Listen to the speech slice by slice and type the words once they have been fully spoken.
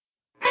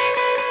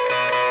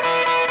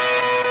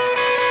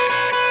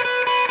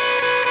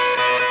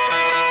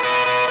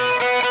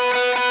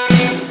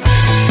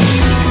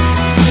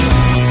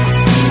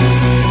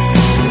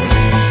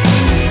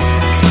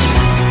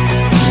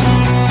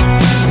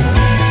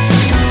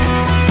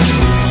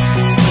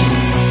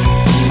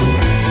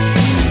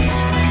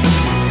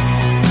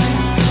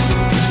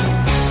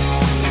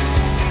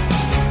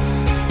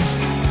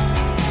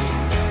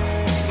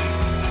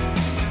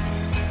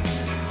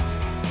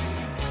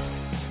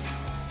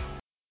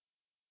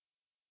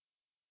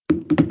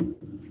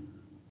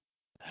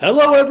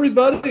Hello,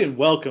 everybody, and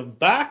welcome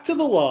back to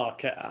the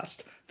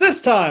Lawcast.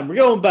 This time, we're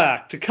going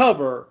back to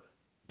cover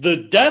the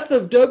Death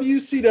of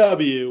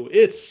WCW.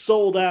 It's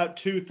Sold Out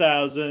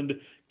 2000.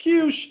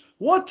 Cush,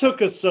 what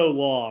took us so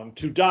long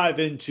to dive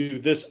into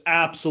this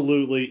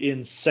absolutely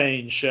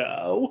insane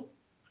show?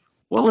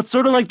 Well, it's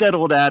sort of like that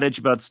old adage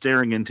about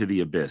staring into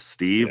the abyss,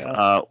 Steve.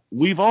 Yeah.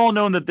 We've all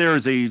known that there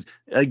is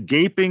a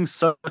gaping,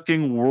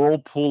 sucking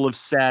whirlpool of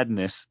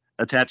sadness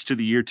attached to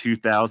the year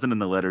 2000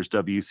 and the letters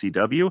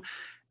WCW.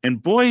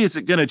 And boy, is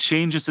it going to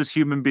change us as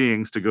human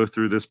beings to go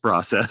through this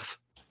process.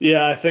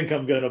 Yeah, I think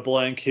I'm going to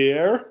blank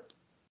here.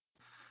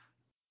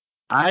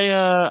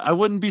 I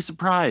wouldn't be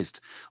surprised.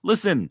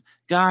 Listen,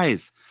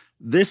 guys,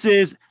 this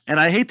is, and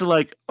I hate to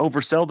like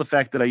oversell the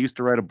fact that I used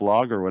to write a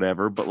blog or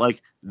whatever, but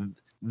like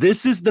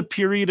this is the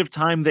period of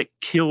time that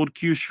killed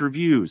Cush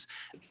Reviews.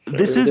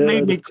 This Sure has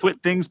made me did.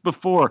 quit things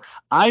before.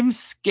 I'm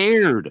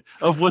scared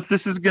of what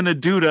this is going to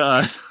do to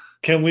us.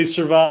 Can we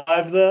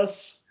survive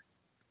this?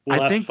 I We'll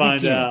have to think we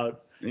find can.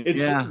 out.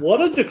 It's Yeah.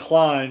 what a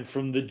decline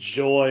from the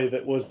joy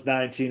that was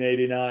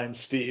 1989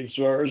 Steve's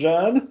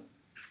version.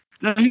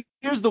 Now,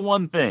 here's the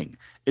one thing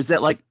is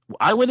that like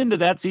I went into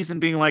that season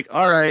being like,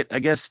 all right, I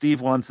guess Steve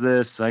wants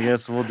this. I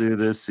guess we'll do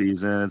this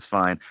season. It's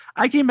fine.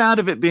 I came out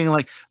of it being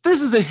like,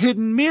 this is a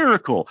hidden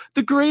miracle,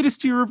 the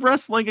greatest year of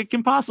wrestling it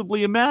can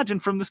possibly imagine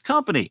from this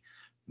company.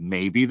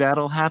 Maybe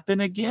that'll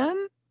happen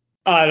again.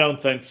 I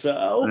don't think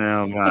so.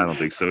 No, I don't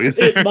think so It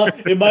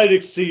either. might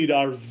exceed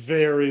our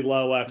very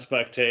low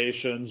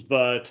expectations,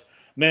 but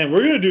man,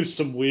 we're gonna do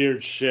some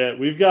weird shit.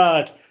 We've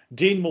got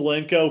Dean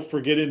Malenko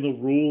forgetting the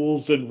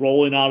rules and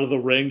rolling out of the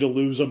ring to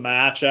lose a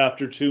match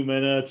after 2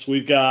 minutes.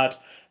 We've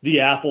got the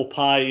apple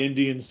pie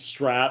Indian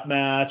strap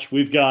match.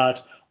 We've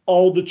got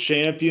all the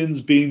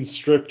champions being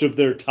stripped of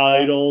their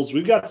titles.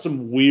 We've got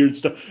some weird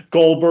stuff.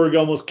 Goldberg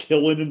almost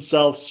killing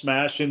himself,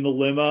 smashing the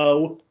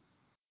limo.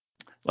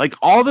 Like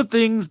all the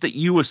things that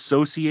you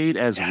associate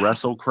as Yeah.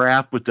 wrestle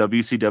crap with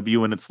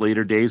WCW in its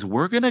later days,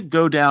 we're gonna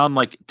go down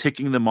like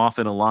ticking them off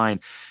in a line.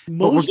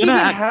 But we're Most gonna of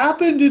it act.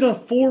 happened in a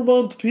 4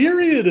 month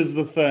period, is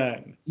the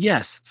thing.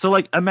 Yes. So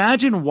like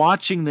imagine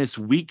watching this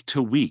week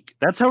to week.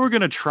 That's how we're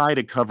going to try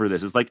to cover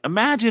this. Is like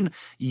imagine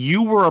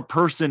you were a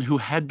person who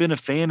had been a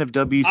fan of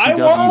I WCW.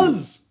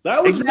 was.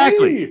 That was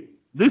Exactly. me.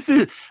 This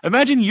is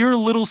imagine you're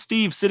little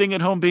Steve sitting at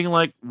home being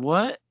like,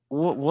 "What?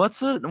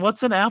 What's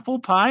an apple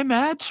pie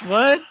match?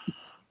 What?"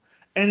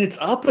 And it's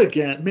up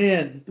again.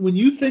 Man, when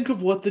you think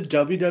of what the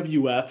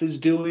WWF is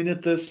doing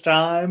at this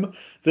time,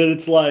 that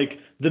it's like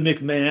the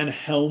McMahon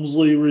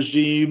Helmsley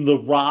regime, The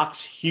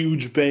Rock's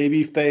huge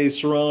baby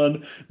face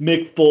run,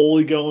 Mick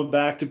Foley going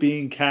back to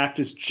being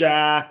Cactus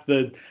Jack,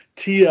 the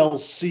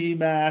TLC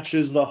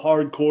matches, the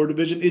hardcore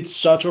division. It's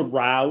such a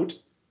rout.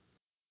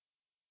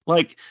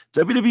 Like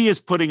WWE is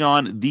putting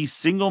on the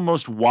single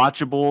most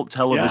watchable Yeah.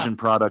 television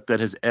product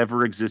that has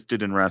ever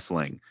existed in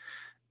wrestling.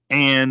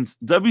 And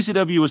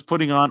WCW was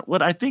putting on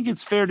what I think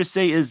it's fair to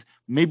say is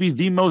maybe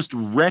the most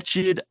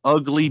wretched,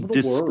 ugly, Some of the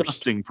worst.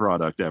 disgusting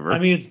product I ever.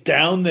 mean, it's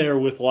down there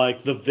with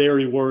like the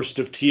very worst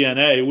of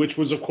TNA, which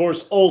was, of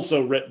course,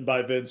 also written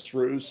by Vince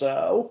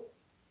Russo.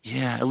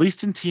 Yeah, at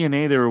least in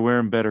TNA they were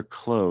wearing better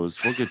clothes.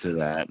 We'll get to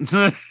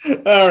that.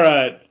 All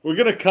right, we're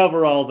going to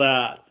cover all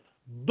that.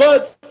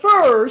 But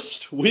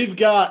first, we've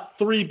got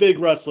three big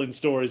wrestling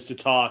stories to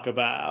talk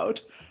about.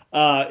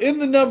 In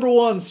the number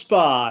one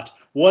spot,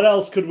 what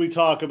else could we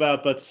talk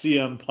about but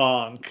CM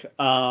Punk?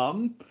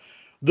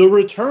 The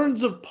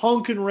returns of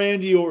Punk and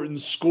Randy Orton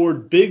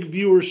scored big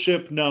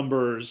viewership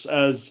numbers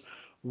as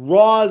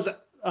Raw's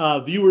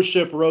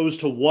viewership rose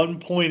to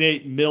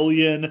 1.8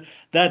 million.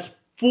 That's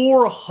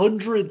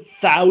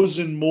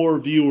 400,000 more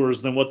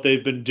viewers than what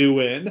they've been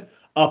doing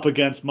up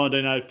against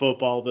Monday Night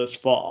Football this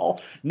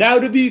fall. Now,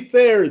 to be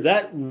fair,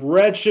 that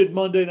wretched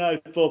Monday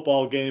Night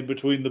Football game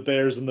between the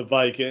Bears and the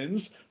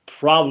Vikings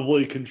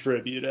probably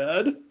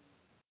contributed.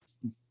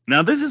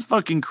 Now this is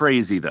fucking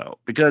crazy though,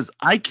 because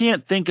I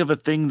can't think of a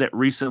thing that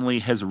recently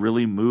has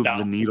really moved the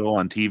No, needle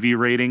on TV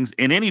ratings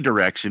in any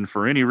direction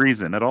for any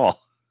reason at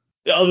all.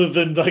 other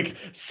than like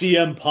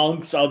CM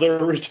Punk's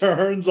other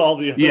returns all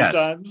the other Yes.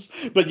 times.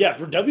 But yeah,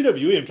 for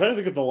WWE, I'm trying to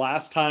think of the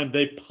last time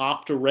they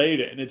popped a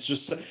rating. It's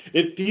just,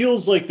 it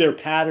feels like their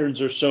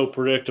patterns are so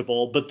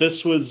predictable, but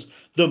this was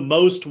the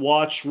most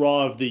watched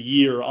Raw of the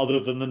year other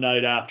than the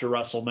night after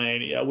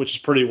WrestleMania, which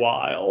is pretty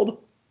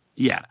wild.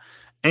 Yeah.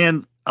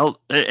 And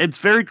it's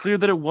very clear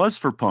that it was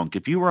for Punk.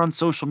 If you were on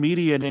social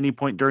media at any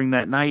point during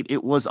that night,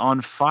 it was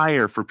on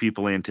fire for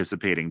people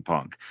anticipating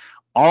Punk.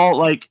 All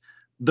like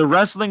the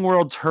wrestling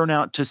world turned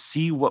out to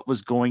see what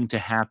was going to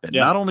happen.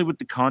 Yeah. Not only with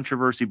the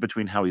controversy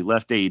between how he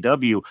left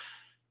AEW,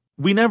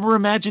 we never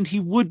imagined he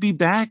would be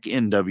back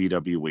in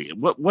WWE.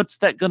 What's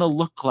that going to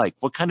look like?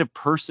 What kind of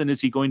person is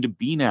he going to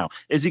be now?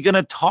 Is he going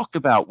to talk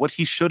about what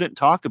he shouldn't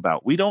talk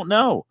about? We don't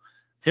know.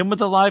 Him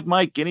with a live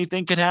mic,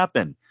 anything could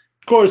happen.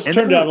 Of course, And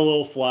turned then, out a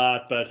little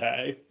flat, but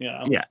hey,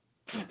 yeah,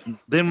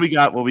 then we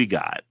got what we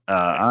got.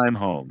 I'm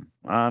home.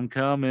 I'm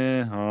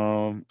coming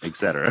home,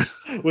 etc.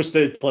 Wish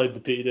they'd played the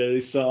P. Diddy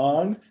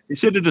song. He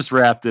should have just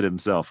rapped it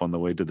himself on the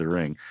way to the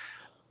ring.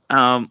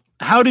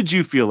 How did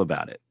you feel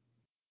about it?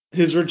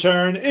 His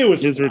return, it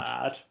was His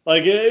flat.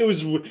 Like it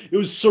was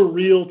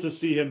surreal to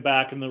see him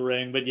back in the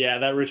ring, but yeah,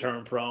 that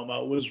return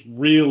promo was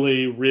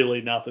really, really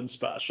nothing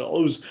special.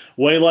 It was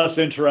way less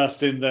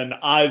interesting than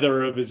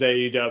either of his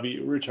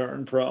AEW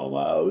return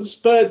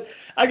promos. But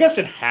I guess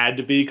it had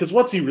to be because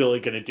what's he really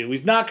gonna do?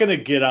 He's not gonna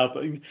get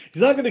up. He's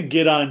not gonna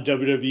get on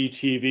WWE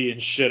TV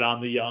and shit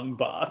on the Young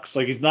Bucks.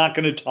 Like he's not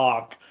gonna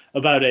talk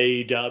about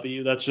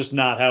AEW. That's just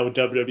not how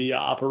WWE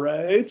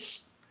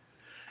operates.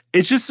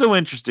 It's just so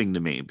interesting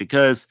to me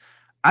because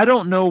I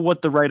don't know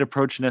what the right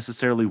approach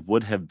necessarily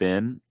would have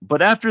been,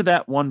 but after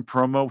that one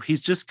promo,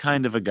 he's just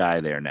kind of a guy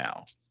there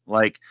now.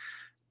 Like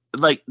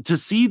to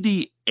see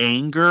the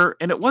anger,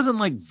 and it wasn't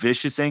like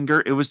vicious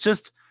anger, it was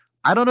just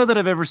I don't know that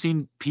I've ever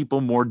seen people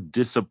more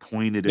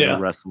disappointed in a Yeah.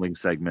 wrestling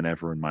segment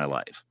ever in my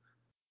life.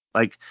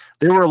 Like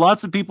there were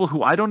lots of people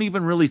who I don't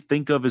even really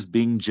think of as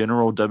being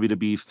general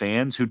WWE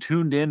fans who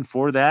tuned in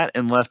for that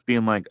and left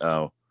being like,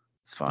 "Oh,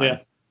 it's Yeah. fine."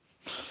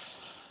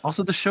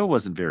 Also, the show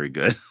wasn't very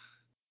good.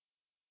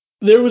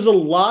 There was a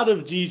lot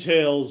of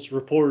details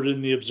reported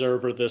in the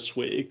Observer this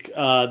week.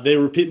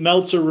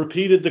 Meltzer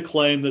repeated the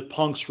claim that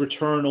Punk's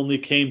return only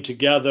came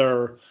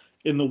together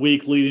in the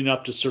week leading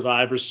up to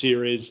Survivor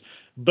Series,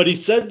 but he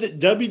said that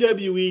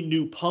WWE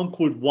knew Punk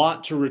would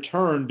want to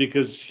return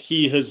because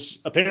he has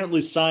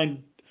apparently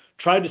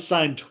tried to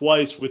sign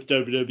twice with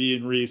WWE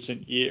in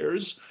recent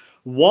years.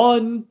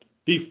 One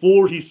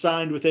before he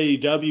signed with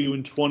AEW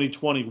in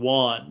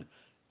 2021,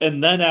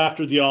 and then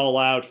after the All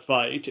Out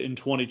fight in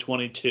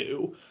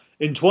 2022.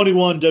 In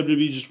 21,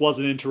 WWE just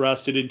wasn't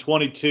interested. In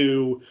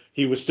 22,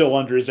 he was still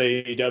under his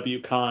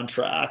AEW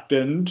contract,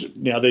 and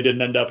they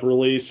didn't end up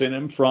releasing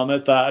him from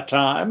it that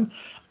time.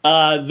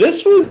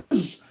 This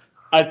was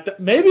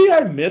maybe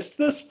I missed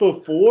this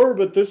before,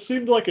 but this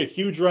seemed like a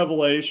huge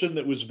revelation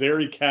that was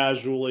very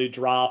casually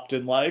dropped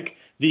in like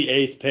the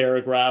 8th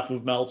paragraph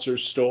of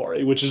Meltzer's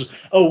story, which is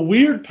a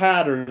weird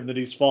pattern that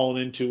he's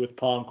fallen into with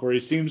Punk, where he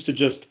seems to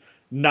just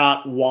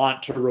not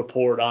want to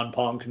report on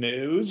Punk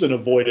news and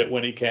avoid it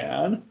when he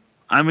can.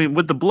 I mean,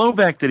 with the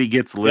blowback that he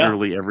gets Yeah.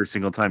 literally every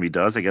single time he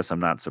does, I guess I'm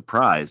not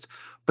surprised.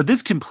 But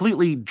this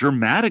completely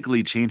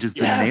dramatically changes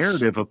the Yes.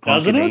 narrative of Punk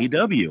Doesn't in it?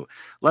 AEW.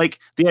 Like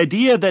the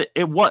idea that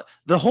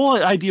the whole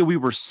idea we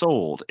were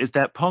sold is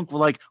that Punk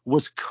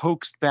was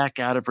coaxed back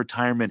out of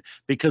retirement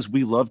because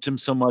we loved him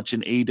so much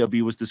and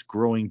AEW was this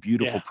growing,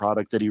 beautiful Yeah.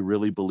 product that he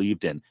really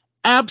believed in.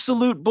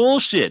 Absolute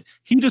bullshit.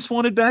 He just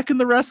wanted back in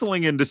the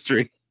wrestling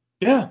industry.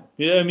 Yeah.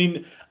 Yeah. I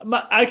mean,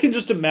 I can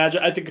just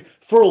imagine. I think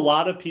for a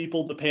lot of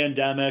people, the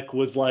pandemic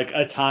was like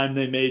a time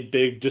they made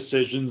big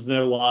decisions in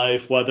their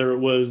life, whether it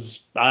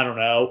was, I don't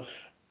know,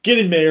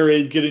 getting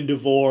married, getting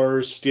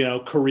divorced,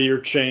 career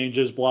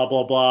changes, blah,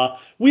 blah, blah.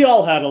 We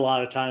all had a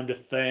lot of time to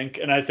think.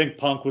 And I think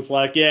Punk was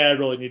like, yeah, I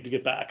really need to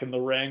get back in the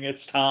ring.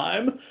 It's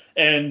time.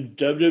 And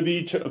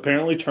WWE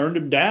apparently turned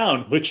him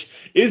down, which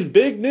is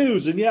big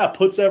news. And yeah,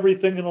 puts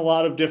everything in a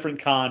lot of different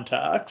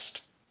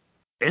context.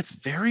 It's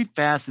very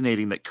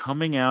fascinating that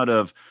coming out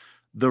of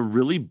the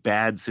really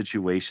bad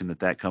situation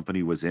that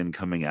company was in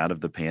coming out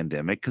of the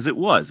pandemic, because it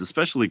was,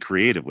 especially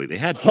creatively, they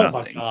had Oh my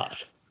nothing. God.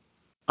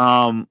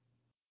 Um,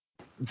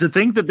 to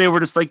think that they were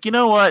just like, you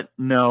know what?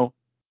 No,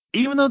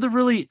 even though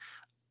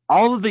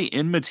all of the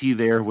enmity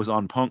there was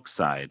on Punk's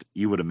side,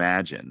 you would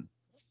imagine.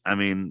 I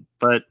mean,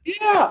 but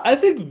Yeah, I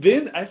think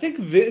Vin,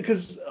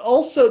 because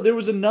also there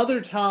was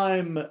another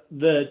time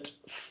that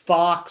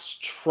Fox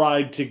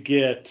tried to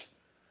get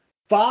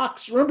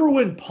Fox. Remember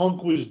when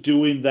Punk was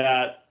doing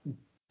that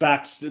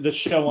the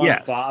show on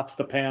yes, Fox,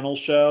 the panel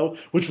show,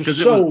 which was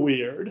because it was. so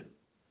weird.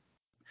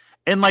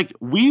 And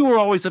we were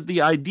always of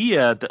the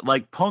idea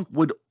that Punk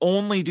would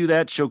only do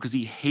that show because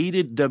he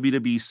hated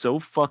WWE so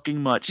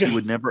fucking much he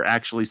would never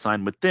actually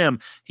sign with them.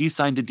 He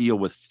signed a deal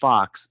with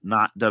Fox,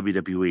 not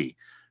WWE.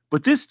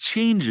 But this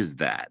changes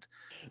that.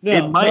 It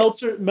No, might.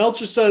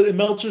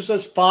 Meltzer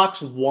says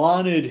Fox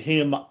wanted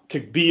him to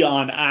be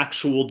on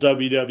actual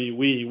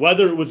WWE,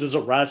 whether it was as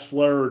a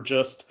wrestler or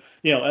just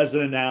as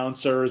an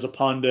announcer, as a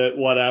pundit,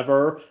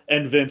 whatever.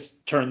 And Vince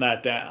turned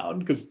that down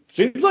because it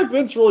seems like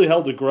Vince really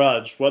held a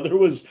grudge, whether it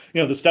was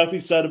the stuff he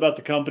said about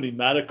the company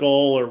medical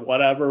or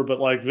whatever. But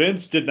like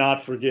Vince did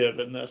not forgive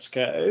in this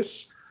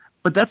case.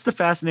 But that's the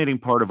fascinating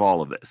part of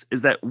all of this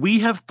is that we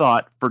have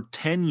thought for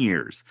 10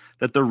 years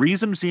that the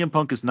reason CM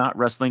Punk is not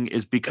wrestling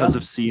is because Yeah.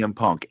 of CM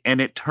Punk.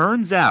 And it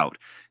turns out,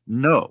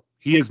 no,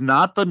 he is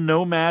not the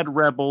nomad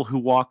rebel who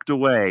walked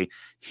away.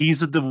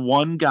 He's the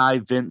one guy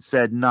Vince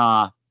said,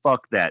 nah,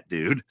 fuck that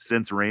dude,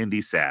 since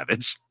Randy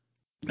Savage.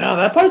 No,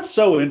 that part's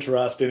so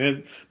interesting.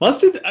 It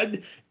must have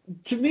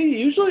to me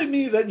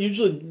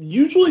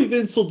usually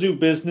Vince will do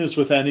business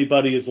with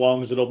anybody as long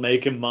as it'll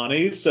make him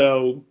money.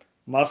 So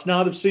must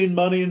not have seen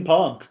money in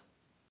Punk.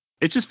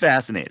 It's just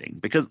fascinating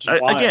because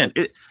Just again,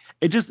 wild.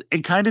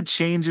 it kind of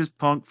changes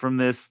Punk from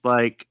this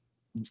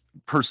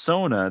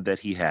persona that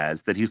he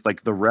has, that he's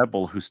like the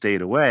rebel who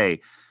stayed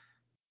away.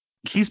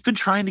 he's been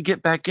trying to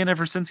get back in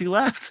ever since he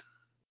left.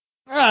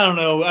 I don't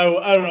know.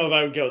 I don't know if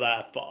I would go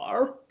that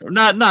far.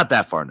 Not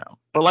that far, no.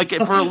 But like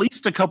for at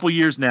least a couple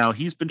years now,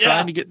 he's been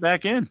trying to get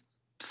back in.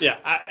 Yeah,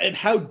 and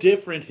how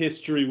different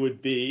history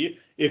would be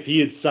if he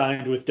had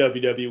signed with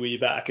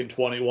WWE back in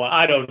 21.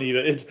 I don't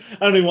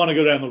even want to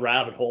go down the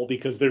rabbit hole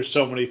because there's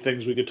so many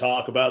things we could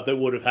talk about that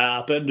would have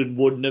happened and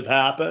wouldn't have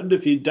happened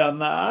if he'd done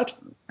that.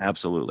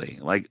 Absolutely.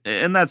 Like,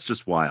 and that's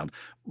just wild.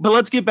 But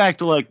let's get back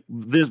to like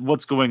this,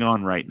 what's going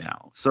on right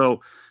now. So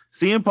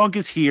CM Punk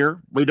is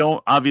here. We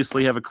don't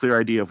obviously have a clear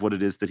idea of what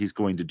it is that he's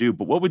going to do,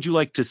 but what would you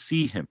like to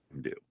see him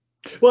do?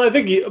 Well, I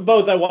think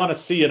both I want to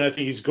see, and I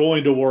think he's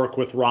going to work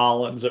with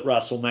Rollins at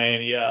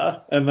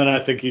WrestleMania, and then I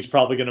think he's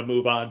probably going to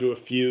move on to a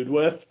feud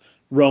with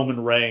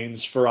Roman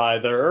Reigns for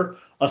either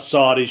a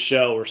Saudi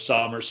show or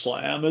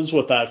SummerSlam, is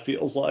what that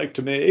feels like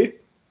to me.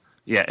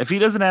 Yeah, if he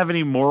doesn't have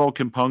any moral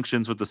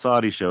compunctions with the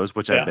Saudi shows,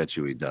 which I bet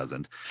you he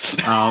doesn't,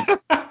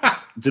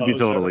 to be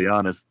totally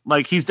honest,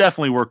 like he's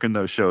definitely working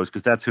those shows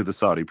because that's who the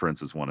Saudi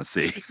princes want to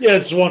see. Yeah,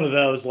 it's one of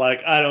those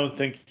like I don't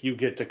think you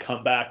get to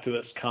come back to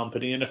this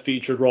company in a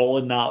featured role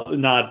and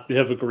not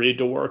have agreed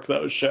to work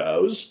those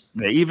shows.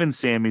 Yeah, even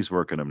Sammy's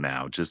working them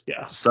now. Just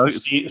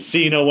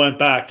Cena went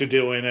back to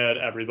doing it.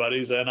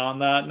 Everybody's in on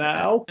that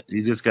now.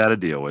 You just got to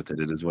deal with it.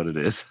 It is what it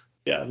is.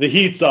 Yeah, the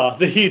heat's off.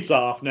 The heat's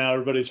off now.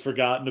 Everybody's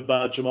forgotten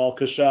about Jamal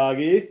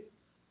Khashoggi.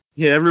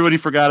 Yeah, everybody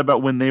forgot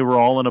about when they were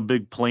all in a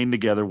big plane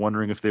together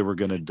wondering if they were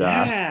going to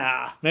die.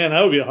 Yeah, man,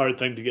 that would be a hard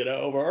thing to get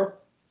over.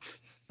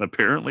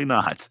 Apparently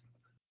not.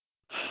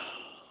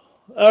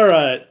 All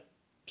right.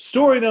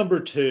 Story number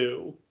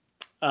 2.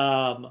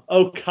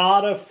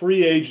 Okada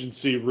free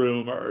agency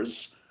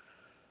rumors.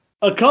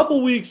 A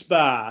couple weeks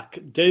back,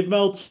 Dave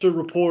Meltzer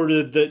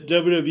reported that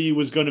WWE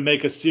was going to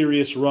make a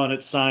serious run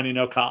at signing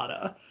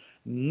Okada.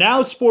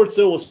 Now Sports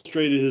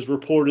Illustrated has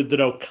reported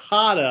that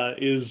Okada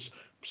is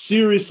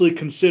seriously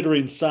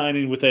considering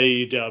signing with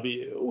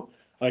AEW.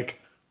 Like,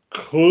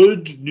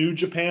 could New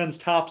Japan's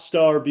top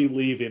star be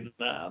leaving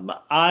them?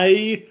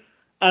 I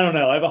don't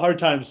know. I have a hard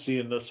time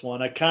seeing this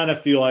one. I kind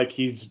of feel like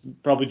he's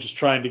probably just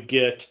trying to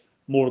get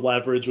more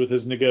leverage with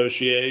his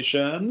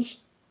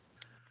negotiations.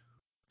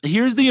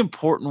 Here's the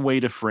important way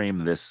to frame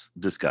this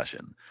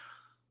discussion.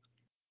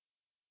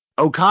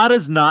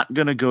 Okada's not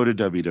going to go to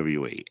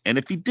WWE. And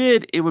if he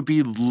did, it would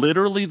be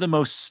literally the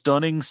most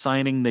stunning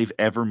signing they've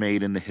ever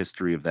made in the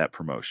history of that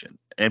promotion,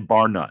 and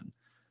bar none.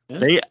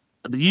 Yeah.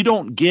 You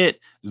don't get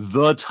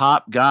the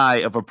top guy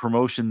of a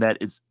promotion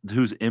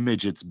whose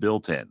image it's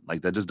built in.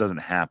 Like, that just doesn't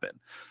happen.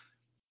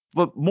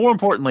 But more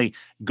importantly,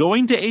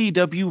 going to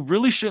AEW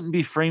really shouldn't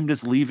be framed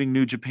as leaving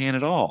New Japan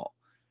at all.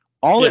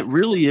 All it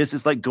really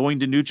is like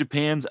going to New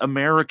Japan's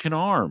American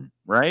arm,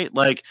 right?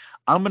 Like,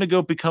 I'm going to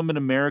go become an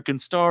American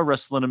star,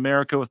 wrestle in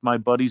America with my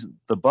buddies,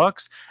 the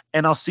Bucks,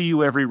 and I'll see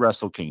you every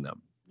Wrestle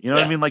Kingdom. You know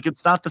what I mean? Like,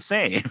 it's not the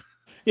same.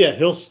 Yeah,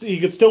 he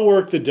could still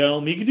work the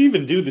Dome. He could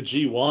even do the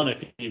G1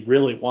 if he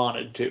really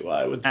wanted to,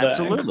 I would think.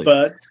 Absolutely.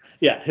 But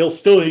yeah,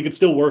 he could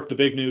still work the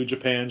big New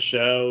Japan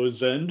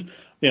shows and,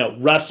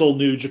 wrestle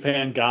New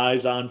Japan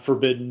guys on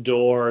Forbidden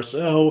Door.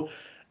 So,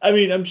 I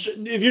mean, I'm sure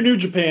if you're New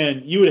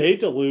Japan, you would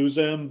hate to lose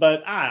him,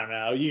 but I don't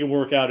know. You can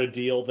work out a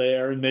deal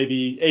there, and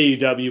maybe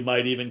AEW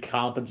might even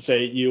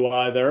compensate you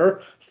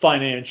either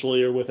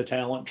financially or with a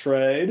talent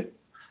trade.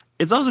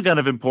 It's also kind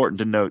of important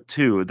to note,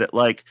 too, that,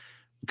 like,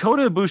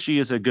 Kota Ibushi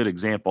is a good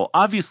example.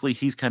 Obviously,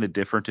 he's kind of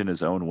different in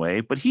his own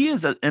way, but he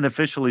is an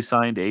officially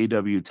signed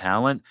AEW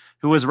talent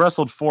who has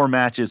wrestled 4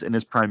 matches and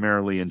is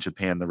primarily in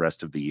Japan the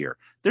rest of the year.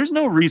 There's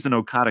no reason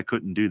Okada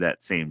couldn't do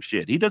that same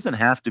shit. He doesn't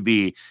have to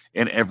be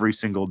an every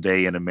single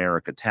day in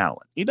America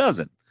talent. He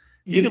doesn't.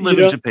 He can live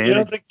in Japan. You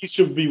don't think he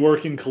should be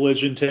working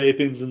Collision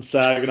tapings in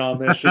Saginaw,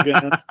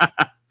 Michigan?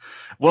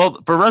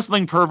 Well, for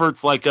wrestling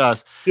perverts like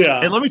us,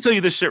 yeah. And let me tell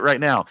you this shit right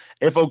now.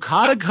 If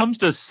Okada comes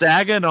to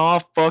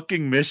Saginaw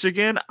fucking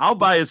Michigan, I'll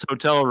buy his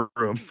hotel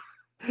room.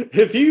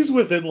 If he's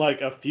within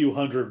like a few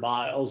hundred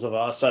miles of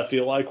us, I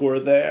feel like we're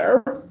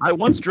there. I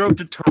once drove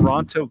to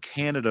Toronto,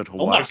 Canada to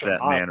watch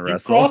that man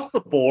wrestle. You crossed the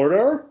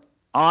border?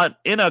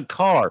 In a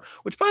car.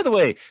 Which, by the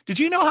way, did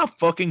you know how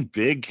fucking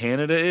big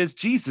Canada is?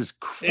 Jesus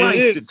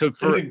Christ, it took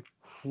for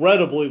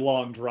incredibly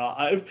long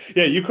drive.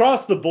 Yeah, you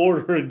cross the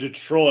border in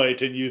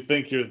Detroit and you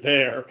think you're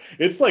there.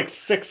 It's like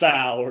 6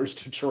 hours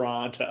to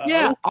Toronto.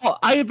 Yeah,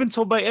 I have been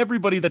told by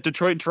everybody that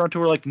Detroit and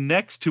Toronto are like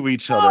next to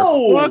each other.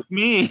 No, fuck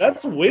me.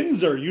 That's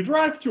Windsor. You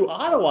drive through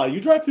Ottawa.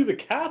 You drive through the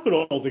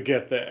capital to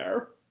get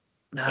there.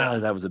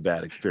 That was a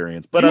bad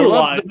experience. But I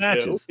love the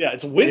matches. Yeah,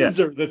 it's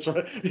Windsor. Yeah. That's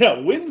right. Yeah,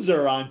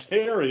 Windsor,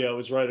 Ontario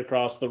is right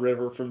across the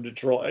river from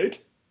Detroit.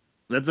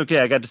 That's okay.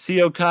 I got to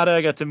see Okada.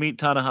 I got to meet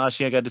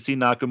Tanahashi. I got to see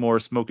Nakamura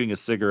smoking a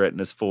cigarette in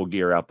his full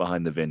gear out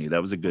behind the venue.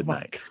 That was a good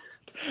night.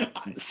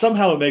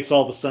 Somehow it makes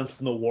all the sense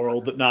in the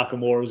world that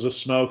Nakamura is a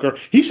smoker.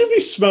 He should be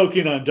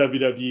smoking on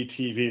WWE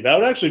TV. That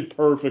would actually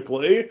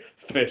perfectly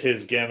fit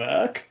his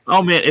gimmick.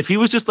 Oh, man. If he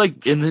was just like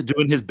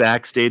doing his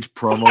backstage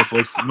promos,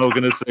 like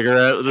smoking a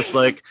cigarette, just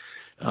like,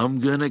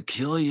 I'm going to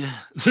kill you.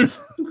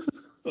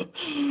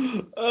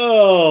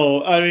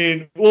 Oh, I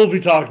mean, we'll be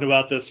talking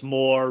about this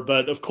more,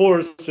 but of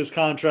course his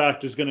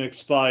contract is going to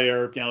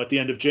expire, at the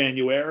end of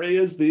January,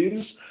 as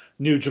these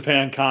New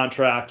Japan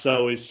contracts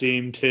always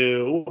seem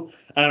to.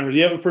 I don't know. Do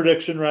you have a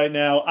prediction right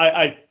now?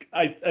 I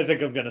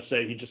think I'm going to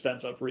say he just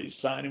ends up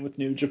re-signing with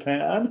New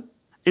Japan.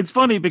 It's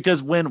funny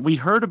because when we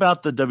heard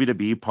about the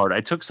WWE part,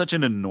 I took such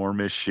an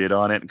enormous shit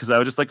on it because I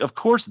was just like, of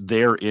course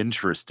they're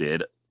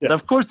interested. Yeah.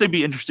 Of course they'd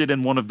be interested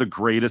in one of the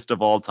greatest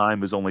of all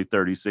time who's only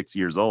 36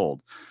 years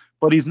old,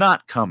 but he's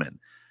not coming.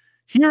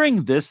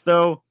 Hearing this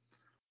though,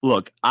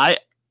 look,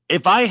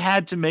 if I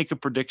had to make a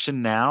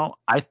prediction now,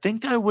 I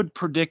think I would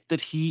predict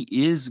that he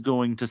is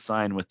going to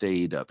sign with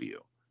AEW.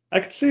 I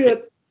could see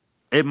it.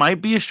 It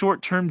might be a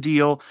short-term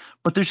deal,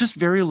 but there's just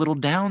very little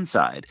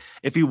downside.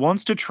 If he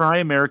wants to try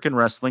American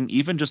wrestling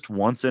even just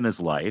once in his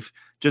life,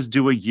 just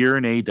do a year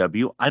in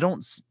AEW, I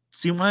don't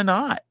see why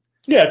not.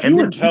 Yeah, if you And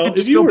were then he could Tony, if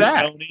just you go were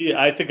back. Tony,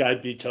 I think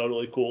I'd be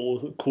totally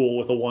cool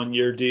with a 1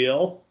 year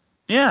deal.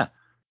 Yeah.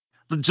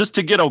 Just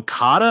to get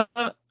Okada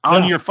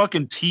on No, your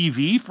fucking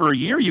TV for a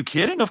year? Are you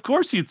kidding? Of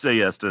course you'd say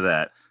yes to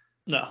that.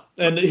 no.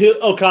 And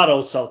Okada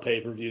will sell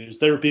pay-per-views.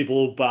 There are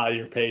people who buy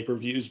your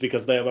pay-per-views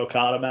because they have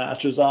Okada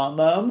matches on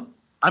them.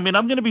 I mean,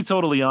 I'm going to be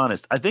totally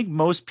honest. I think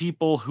most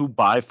people who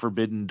buy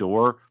Forbidden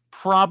Door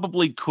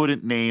probably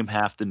couldn't name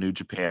half the New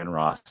Japan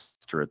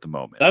roster at the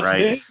moment, That's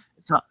right? me.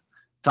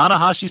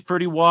 Tanahashi's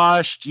pretty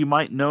washed. You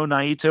might know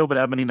Naito, but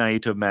how many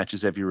Naito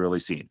matches have you really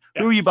seen?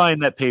 Yeah, Who are you buying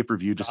that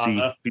pay-per-view to see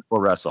Okada. people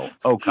wrestle?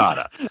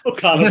 Okada.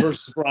 Okada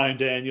versus Bryan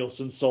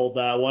Danielson sold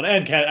that one,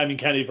 and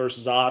Kenny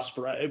versus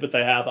Ospreay, but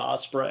they have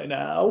Ospreay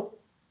now.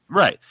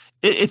 Right.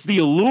 It's the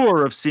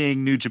allure of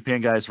seeing New Japan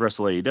guys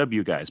wrestle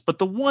AEW guys, but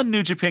the one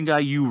New Japan guy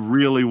you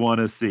really want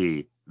to see,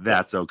 Yeah.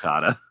 that's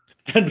Okada.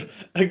 And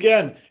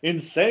again,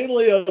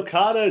 insanely,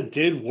 Okada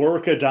did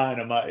work a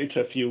Dynamite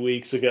a few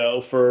weeks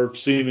ago for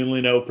seemingly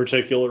no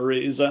particular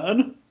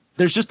reason.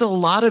 There's just a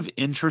lot of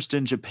interest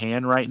in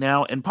Japan right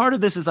now, and part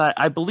of this is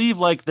I believe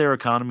like their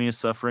economy is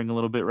suffering a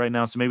little bit right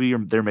now, so maybe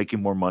they're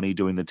making more money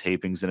doing the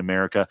tapings in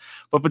America.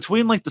 But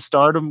between like the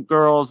Stardom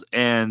girls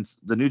and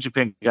the New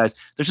Japan guys,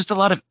 there's just a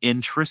lot of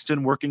interest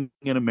in working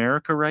in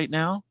America right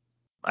now.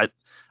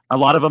 A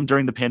lot of them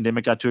during the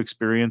pandemic got to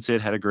experience it,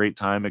 had a great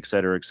time, et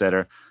cetera, et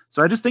cetera.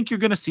 So I just think you're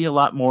going to see a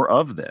lot more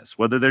of this,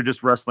 whether they're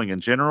just wrestling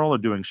in general or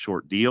doing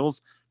short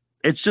deals.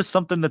 It's just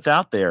something that's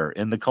out there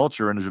in the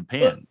culture in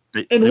Japan.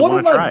 And They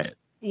want to try it.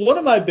 one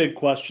of my big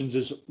questions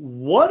is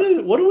what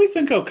do we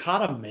think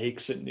Okada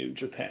makes in New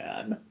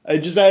Japan? I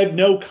have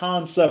no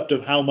concept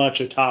of how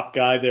much a top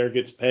guy there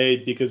gets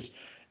paid, because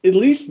at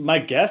least my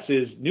guess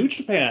is New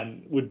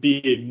Japan would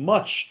be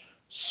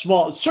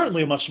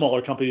certainly a much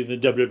smaller company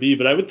than WWE,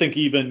 but I would think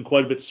even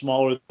quite a bit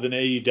smaller than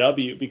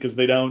AEW because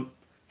they don't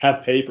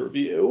have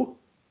pay-per-view.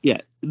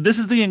 Yeah, this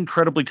is the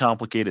incredibly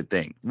complicated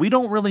thing. We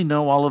don't really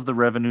know all of the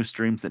revenue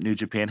streams that New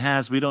Japan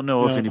has. We don't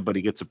know if No.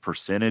 anybody gets a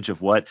percentage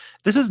of what.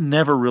 This has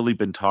never really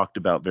been talked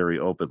about very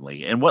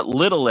openly. And what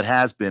little it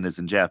has been is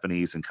in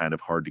Japanese and kind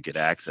of hard to get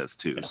access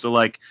to. Yeah. So,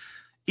 like,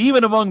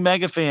 even among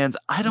mega fans,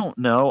 I don't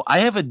know. I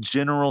have a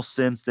general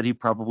sense that he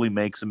probably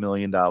makes $1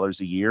 million a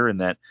year,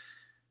 and that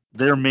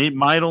there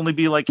might only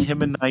be like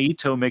him and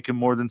Naito making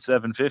more than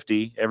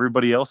 750.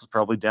 Everybody else is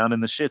probably down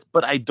in the shits,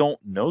 but I don't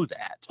know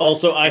that.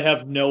 Also, I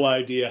have no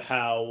idea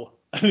how.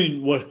 I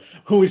mean, when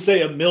we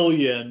say a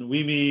million,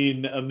 we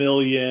mean a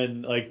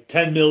million, like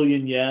 10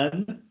 million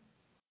yen.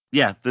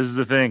 Yeah, this is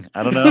the thing.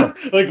 I don't know.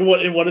 Like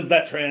what does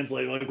that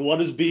translate? Like what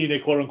does being a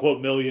quote unquote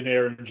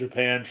millionaire in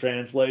Japan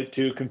translate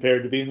to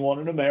compared to being one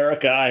in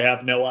America? I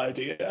have no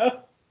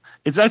idea.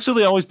 It's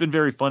actually always been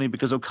very funny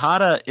because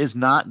Okada is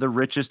not the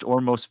richest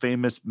or most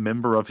famous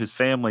member of his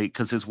family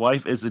because his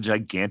wife is a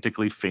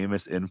gigantically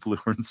famous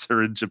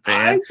influencer in I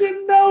Japan.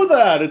 didn't know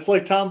that. It's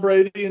like Tom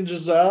Brady and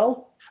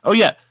Giselle, Oh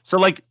yeah, so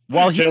like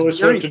while he's Taylor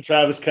Swift and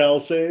Travis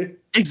Kelce.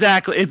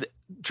 exactly,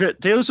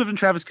 Taylor Swift and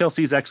Travis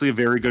Kelce is actually a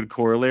very good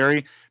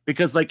corollary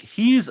because like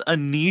he's a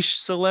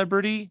niche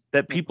celebrity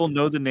that people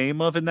know the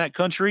name of in that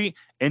country,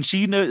 and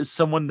she knows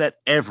someone that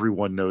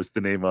everyone knows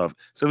the name of.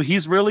 So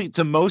he's really,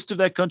 to most of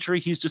that country,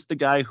 he's just the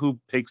guy who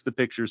takes the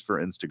pictures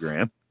for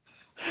Instagram.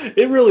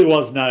 It really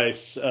was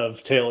nice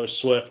of Taylor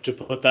Swift to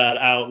put that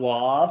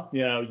outlaw,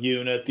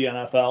 unit, the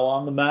NFL,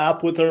 on the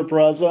map with her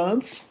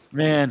presence.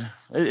 Man,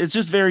 it's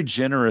just very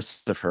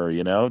generous of her,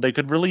 you know. They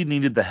could really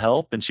needed the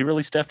help, and she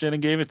really stepped in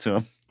and gave it to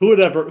him. Who had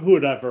ever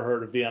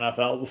heard of the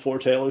NFL before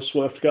Taylor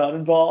Swift got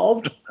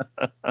involved?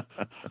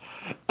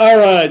 All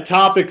right,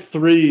 topic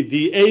 3.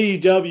 The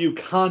AEW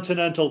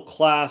Continental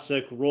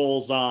Classic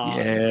rolls on.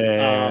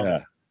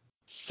 Yeah.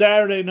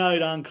 Saturday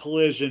night on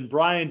Collision,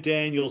 Bryan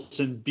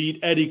Danielson beat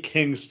Eddie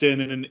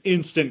Kingston in an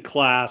instant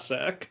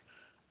classic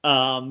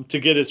to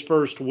get his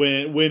first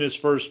win his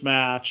first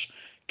match.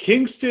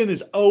 Kingston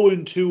is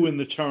 0-2 in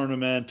the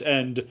tournament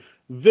and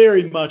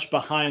very much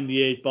behind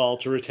the 8 ball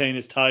to retain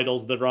his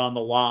titles that are on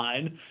the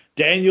line.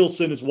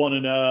 Danielson is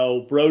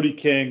 1-0. Brody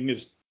King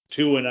is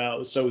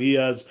 2-0, so he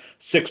has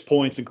 6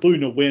 points,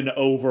 including a win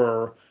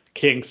over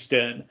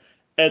Kingston.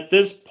 At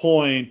this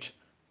point,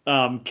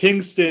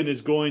 Kingston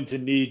is going to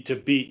need to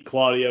beat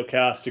Claudio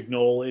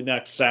Castagnoli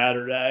next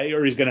Saturday,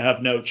 or he's going to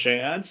have no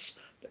chance.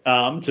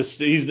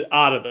 He's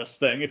out of this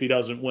thing if he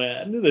doesn't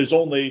win.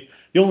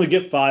 You only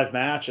get 5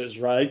 matches,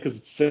 right? Because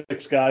it's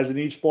 6 guys in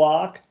each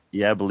block.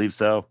 Yeah, I believe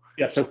so.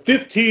 Yeah, so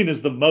 15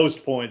 is the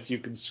most points you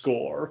can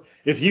score.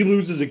 If he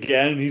loses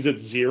again and he's at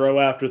 0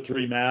 after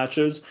 3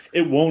 matches,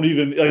 it won't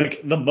even,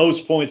 like, the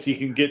most points he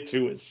can get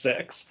to is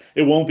 6.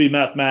 It won't be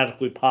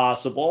mathematically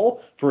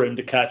possible for him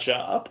to catch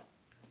up.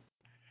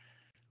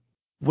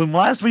 When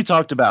last we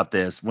talked about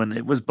this, when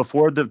it was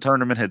before the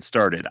tournament had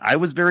started, I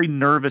was very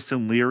nervous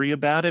and leery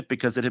about it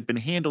because it had been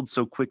handled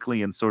so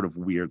quickly and sort of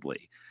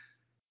weirdly.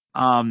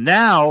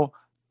 Now,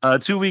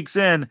 2 weeks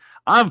in,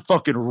 I'm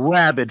fucking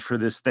rabid for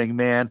this thing,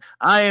 man.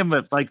 I am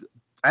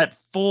at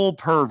full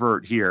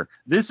pervert here.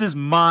 This is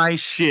my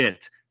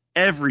shit.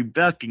 Every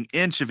fucking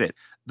inch of it.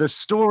 The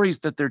stories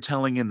that they're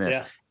telling in this.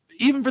 Yeah.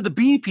 Even for the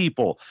B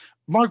people.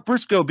 Mark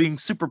Briscoe being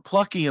super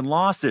plucky in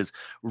losses.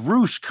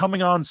 Roosh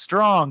coming on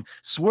strong.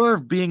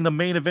 Swerve being the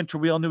main eventer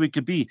we all knew he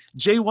could be.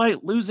 Jay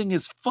White losing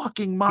his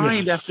fucking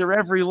mind after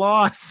every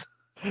loss.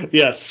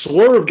 Yeah,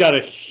 Swerve got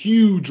a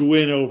huge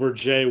win over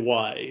Jay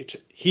White.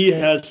 He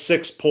has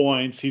 6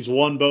 points. He's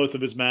won both of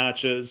his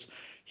matches.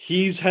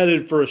 He's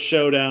headed for a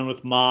showdown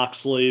with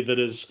Moxley that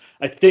is,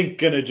 I think,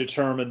 going to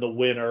determine the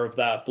winner of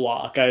that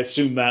block. I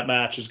assume that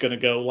match is going to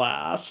go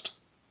last.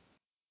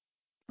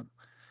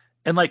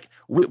 And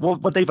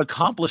what they've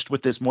accomplished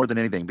with this more than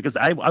anything, because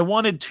I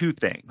wanted 2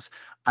 things.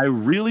 I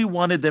really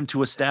wanted them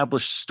to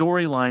establish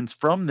storylines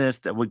from this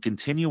that would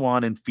continue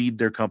on and feed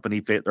their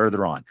company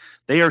further on.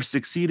 They are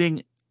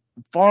succeeding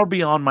far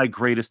beyond my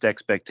greatest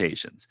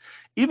expectations.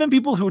 Even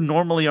people who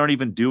normally aren't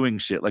even doing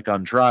shit, like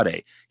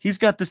Andrade. He's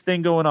got this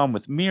thing going on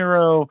with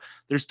Miro.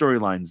 There's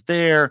storylines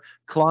there.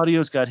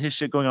 Claudio's got his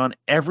shit going on.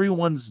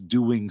 Everyone's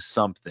doing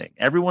something.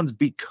 Everyone's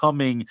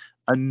becoming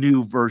a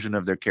new version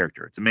of their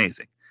character. It's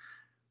amazing.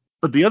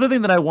 But the other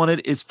thing that I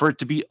wanted is for it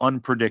to be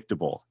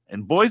unpredictable.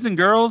 And boys and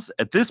girls,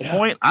 at this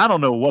point, I don't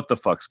know what the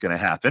fuck's going to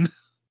happen.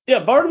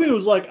 Yeah, part of me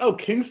was like, oh,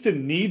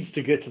 Kingston needs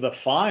to get to the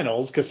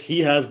finals because he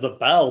has the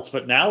belts.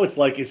 But now it's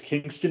like, is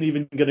Kingston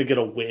even going to get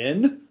a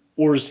win?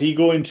 Or is he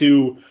going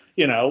to,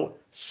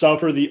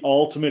 suffer the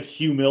ultimate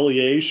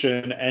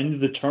humiliation,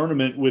 end the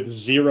tournament with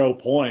 0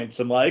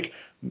 points, and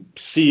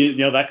see,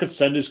 that could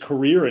send his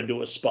career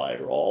into a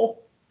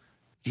spiral.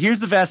 Here's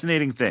the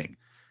fascinating thing.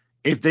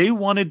 If they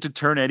wanted to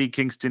turn Eddie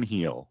Kingston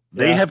heel,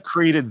 they have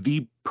created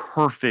the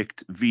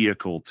perfect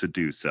vehicle to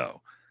do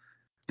so.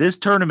 This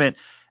tournament,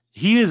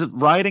 he is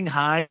riding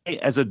high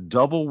as a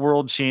double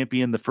world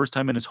champion. The first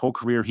time in his whole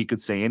career he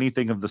could say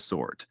anything of the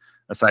sort,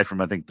 aside from,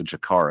 I think, the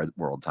Jakara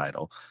world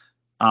title.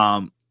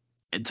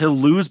 To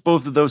lose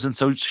both of those in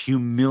such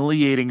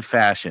humiliating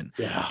fashion.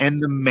 Yeah.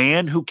 And the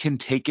man who can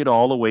take it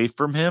all away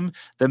from him,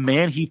 the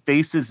man he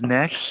faces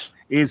next,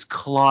 is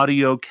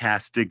Claudio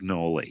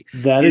Castagnoli.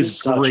 That is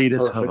such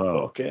greatest perfect Havo.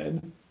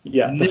 booking.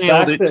 Yeah, the Nailed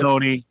fact it, that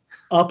Tony.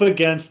 up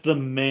against the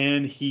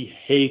man he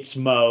hates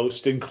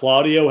most, and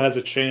Claudio has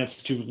a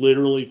chance to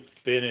literally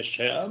finish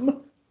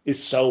him,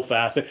 is so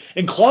fascinating.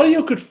 And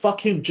Claudio could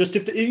fuck him just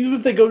even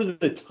if they go to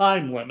the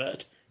time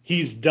limit,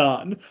 he's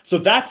done. So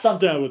that's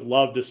something I would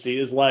love to see,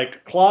 is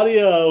like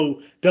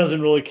Claudio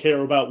doesn't really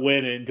care about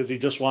winning because he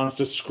just wants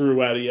to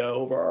screw Eddie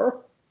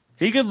over.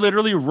 He could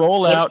literally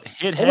roll out,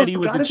 hit Eddie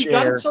with a If he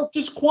got chair. himself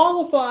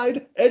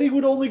disqualified, Eddie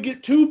would only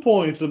get 2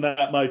 points, and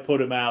that might put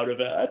him out of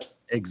it.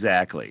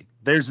 Exactly.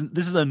 This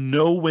is a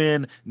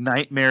no-win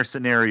nightmare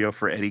scenario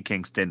for Eddie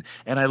Kingston,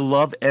 and I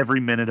love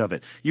every minute of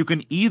it. You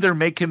can either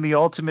make him the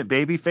ultimate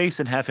babyface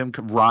and have him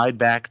ride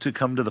back to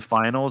come to the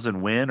finals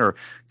and win, or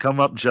come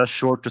up just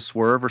short to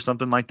Swerve or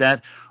something like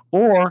that,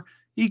 or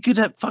he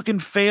could fucking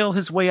fail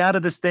his way out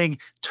of this thing,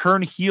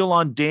 turn heel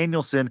on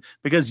Danielson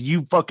because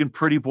you fucking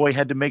pretty boy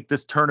had to make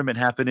this tournament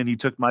happen and you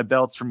took my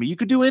belts from me. You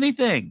could do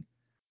anything.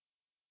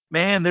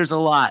 Man, there's a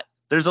lot.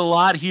 There's a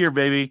lot here,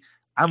 baby.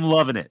 I'm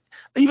loving it.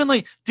 Even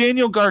like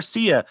Daniel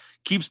Garcia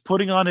keeps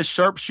putting on his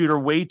sharpshooter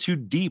way too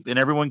deep and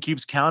everyone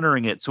keeps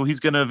countering it. So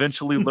he's going to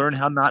eventually learn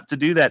how not to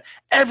do that.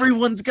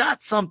 Everyone's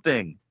got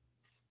something.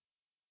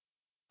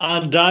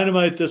 On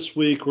Dynamite this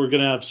week, we're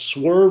going to have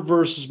Swerve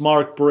versus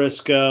Mark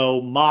Briscoe,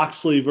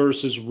 Moxley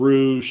versus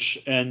Roosh,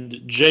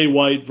 and Jay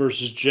White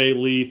versus Jay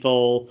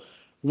Lethal.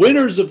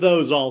 Winners of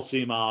those all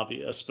seem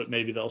obvious, but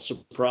maybe they'll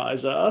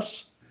surprise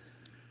us.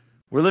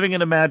 We're living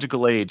in a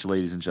magical age,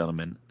 ladies and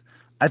gentlemen.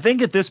 I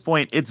think at this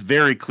point, it's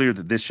very clear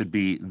that this should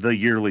be the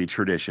yearly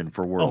tradition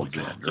for World's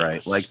End, right?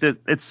 Yes. Like,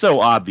 it's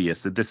so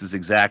obvious that this is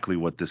exactly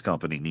what this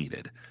company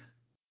needed.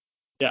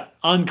 Yeah.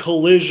 On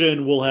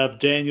Collision, we'll have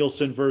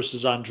Danielson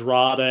versus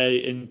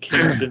Andrade and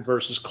Kingston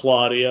versus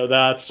Claudio.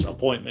 That's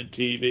appointment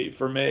TV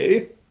for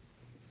me.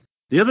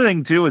 The other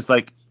thing, too, is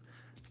like,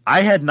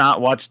 I had not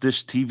watched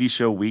this TV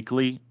show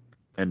weekly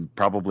in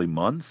probably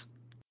months.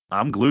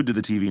 I'm glued to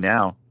the TV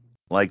now.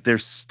 Like,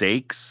 there's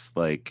stakes.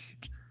 Like,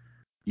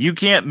 you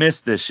can't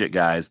miss this shit,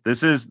 guys.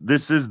 This is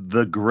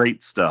the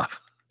great stuff.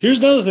 Here's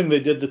another thing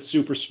they did that's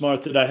super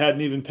smart that I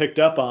hadn't even picked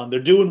up on. They're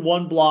doing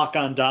one block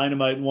on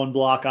Dynamite and one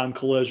block on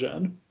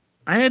Collision.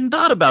 I hadn't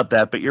thought about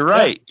that, but you're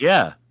right.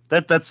 Yeah,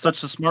 that's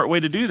such a smart way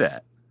to do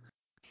that.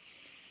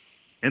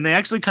 And they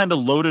actually kind of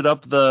loaded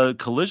up the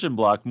collision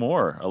block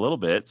more a little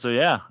bit. So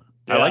yeah,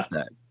 I Yeah. like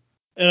that.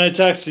 And I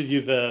texted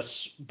you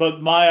this,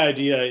 but my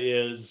idea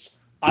is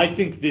I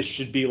think this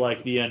should be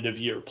like the end of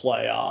year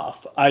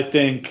playoff. I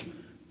think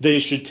they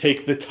should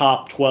take the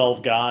top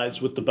 12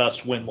 guys with the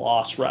best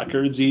win-loss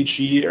records each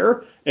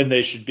year, and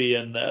they should be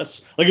in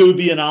this. Like, it would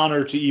be an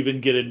honor to even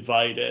get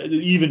invited,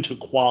 even to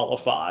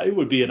qualify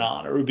would be an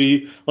honor. It would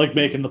be like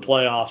making the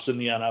playoffs in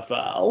the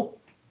NFL.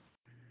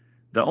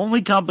 The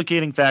only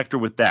complicating factor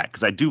with that,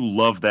 because I do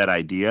love that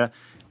idea,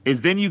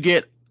 is then you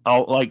get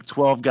like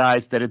 12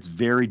 guys that it's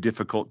very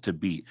difficult to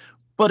beat.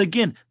 But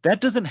again, that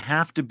doesn't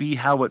have to be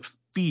how it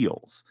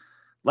feels.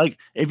 Like,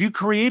 if you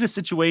create a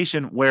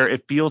situation where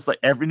it feels like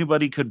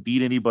everybody could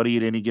beat anybody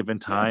at any given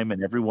time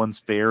and everyone's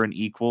fair and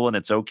equal and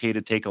it's okay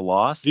to take a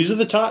loss, These are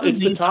the top. then It's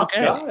the it's top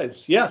okay.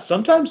 guys. Yeah,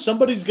 sometimes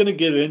somebody's gonna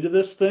get into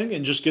this thing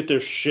and just get their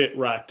shit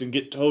wrecked and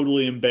get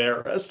totally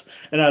embarrassed.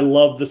 And I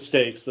love the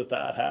stakes that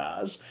that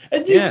has.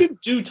 And you Yeah. can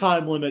do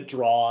time limit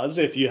draws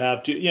if you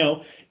have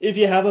to. If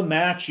you have a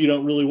match you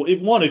don't really.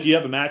 If you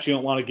have a match you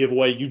don't want to give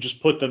away, you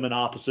just put them in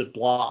opposite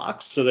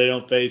blocks so they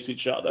don't face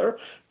each other.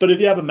 But if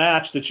you have a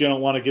match that you don't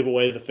want to give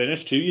away the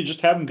finish to, you just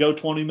have them go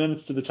 20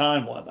 minutes to the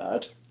time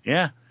limit.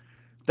 Yeah.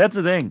 That's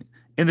the thing.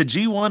 In the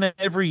G1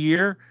 every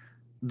year,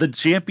 the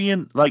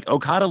champion, like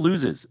Okada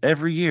loses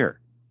every year.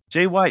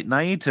 Jay White,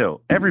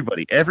 Naito,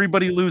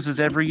 everybody loses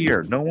every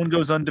year. No one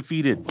goes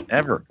undefeated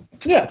ever.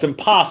 Yeah, it's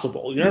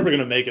impossible. You're never going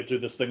to make it through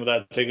this thing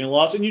without taking a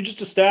loss. And you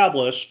just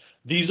establish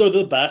these are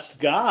the best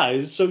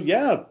guys. So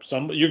yeah,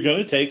 you're going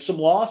to take some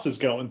losses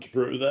going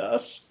through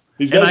this.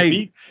 These And guys I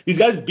beat these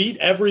guys beat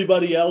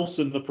everybody else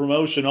in the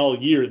promotion all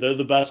year. They're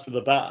the best of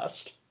the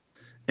best.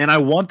 and I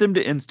want them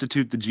to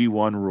institute the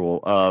G1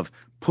 rule of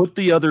put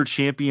the other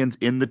champions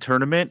in the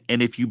tournament,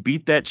 and if you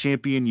beat that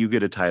champion, you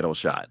get a title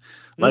shot.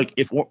 Yeah. Like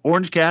if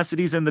Orange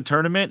Cassidy's in the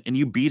tournament and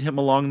you beat him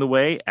along the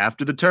way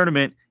after the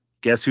tournament,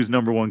 guess who's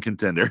number one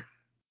contender?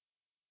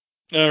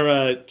 All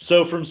right.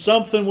 So from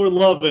something we're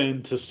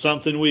loving to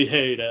something we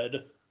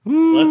hated,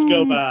 let's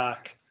go Woo!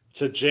 back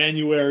to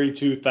January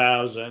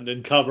 2000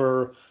 and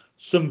cover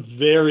some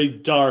very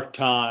dark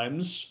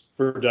times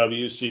for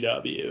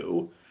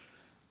WCW.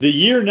 The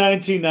year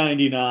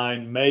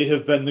 1999 may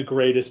have been the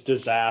greatest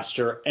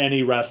disaster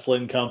any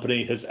wrestling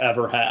company has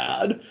ever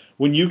had.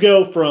 When you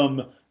go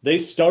from they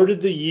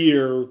started the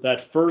year,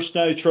 that first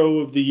Nitro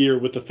of the year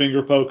with the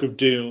finger poke of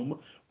doom,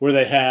 where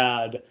they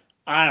had,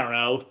 I don't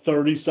know,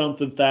 30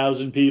 something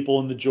thousand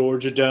people in the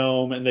Georgia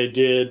Dome, and they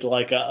did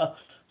like a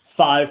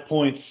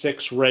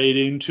 5.6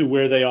 rating to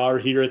where they are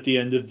here at the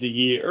end of the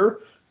year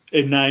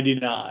in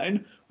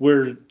 99,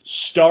 where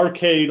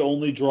Starcade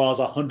only draws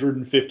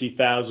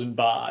 150,000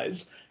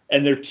 buys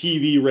and their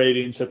TV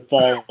ratings have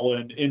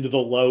fallen into the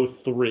low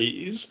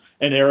threes,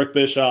 and Eric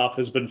Bischoff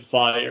has been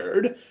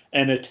fired,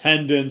 and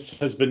attendance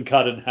has been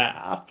cut in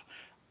half.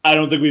 I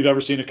don't think we've ever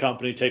seen a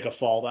company take a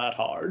fall that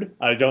hard.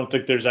 I don't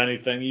think there's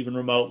anything even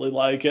remotely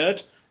like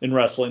it in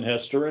wrestling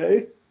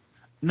history.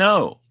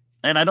 No.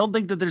 And I don't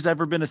think that there's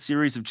ever been a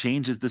series of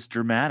changes this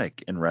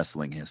dramatic in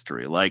wrestling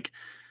history. Like,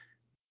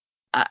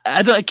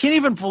 I can't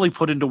even fully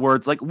put into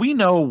words. Like, we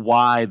know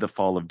why the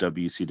fall of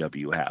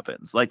WCW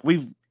happens. Like,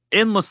 we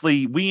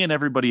and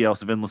everybody else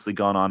have endlessly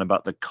gone on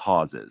about the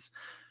causes.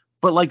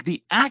 But like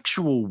the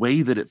actual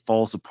way that it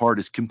falls apart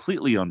is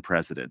completely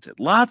unprecedented.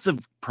 Lots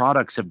of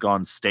products have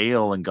gone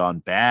stale and gone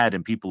bad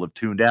and people have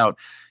tuned out.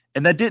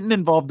 And that didn't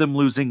involve them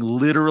losing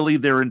literally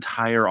their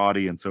entire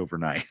audience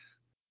overnight.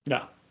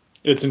 Yeah,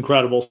 it's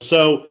incredible.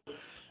 So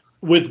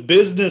with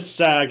business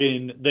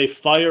sagging, they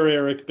fire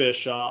Eric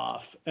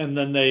Bischoff, and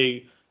then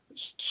they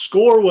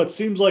score what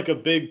seems like a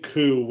big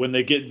coup when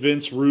they get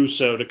Vince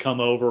Russo to come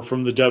over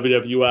from the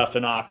WWF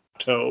in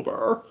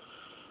October.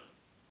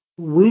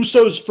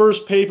 Russo's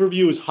first pay per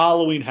view is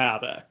Halloween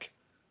Havoc.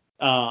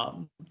 At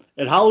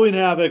Halloween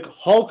Havoc,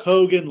 Hulk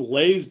Hogan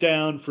lays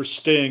down for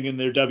Sting in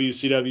their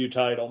WCW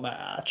title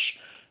match.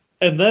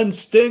 And then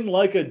Sting,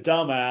 like a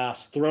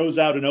dumbass, throws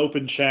out an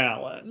open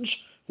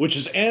challenge, which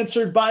is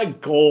answered by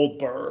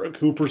Goldberg,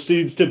 who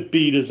proceeds to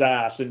beat his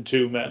ass in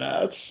 2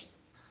 minutes.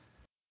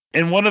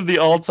 And one of the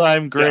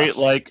all-time great, Yes.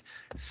 like,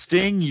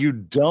 Sting, you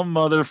dumb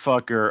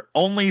motherfucker.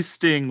 Only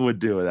Sting would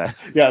do that.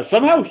 Yeah,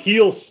 somehow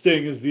heel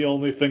Sting is the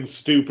only thing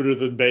stupider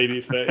than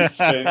babyface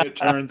Sting, it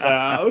turns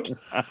out.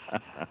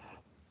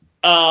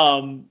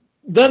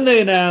 Then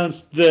they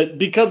announced that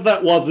because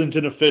that wasn't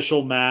an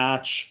official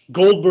match,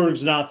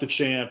 Goldberg's not the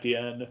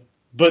champion,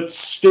 but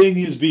Sting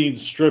is being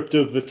stripped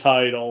of the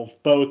title,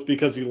 both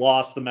because he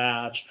lost the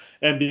match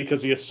and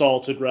because he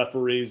assaulted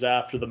referees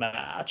after the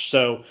match.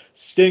 So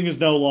Sting is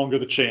no longer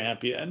the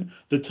champion.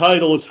 The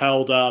title is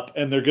held up,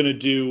 and they're going to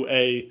do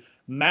a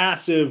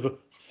massive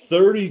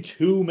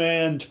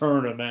 32-man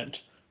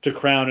tournament to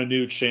crown a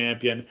new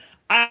champion.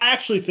 I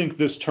actually think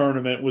this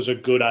tournament was a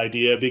good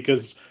idea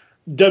because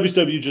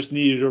WCW just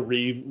needed a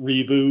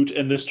reboot,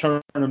 and this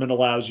tournament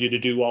allows you to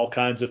do all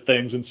kinds of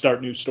things and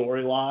start new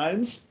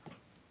storylines.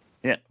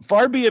 Yeah,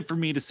 far be it for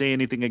me to say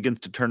anything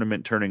against a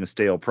tournament turning a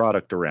stale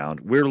product around.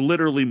 We're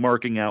literally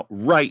marking out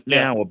right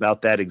now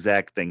about that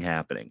exact thing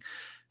happening.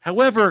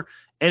 However,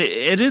 and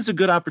it is a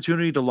good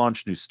opportunity to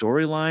launch new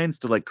storylines,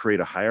 to like create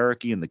a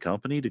hierarchy in the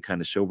company, to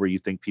kind of show where you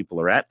think people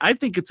are at. I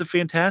think it's a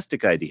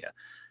fantastic idea.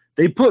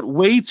 They put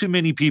way too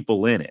many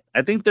people in it.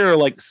 I think there are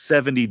like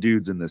 70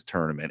 dudes in this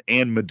tournament,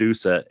 and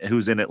Medusa,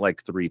 who's in it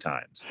like 3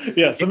 times.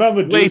 Yeah, somehow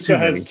Medusa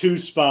has many. 2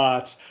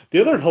 spots.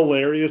 The other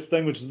hilarious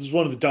thing, which is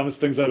one of the dumbest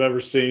things I've ever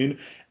seen,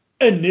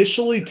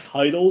 initially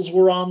titles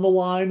were on the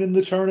line in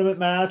the tournament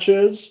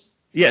matches.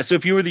 Yeah, so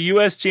if you were the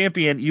U.S.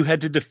 champion, you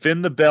had to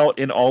defend the belt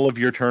in all of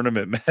your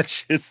tournament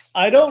matches.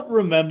 I don't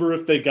remember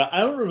if they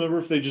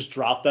just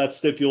dropped that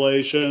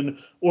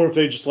stipulation or if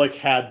they just like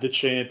had the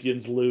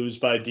champions lose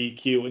by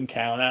DQ and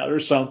count out or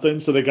something,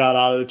 so they got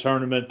out of the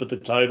tournament, but the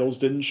titles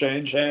didn't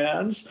change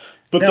hands.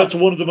 But Now, that's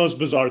one of the most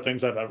bizarre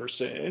things I've ever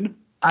seen.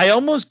 I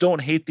almost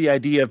don't hate the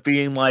idea of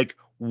being like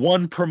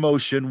one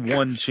promotion,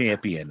 one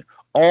champion.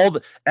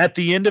 At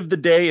the end of the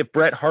day, if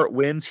Bret Hart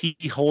wins, he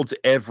holds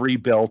every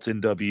belt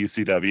in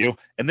WCW,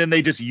 and then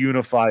they just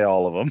unify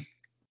all of them.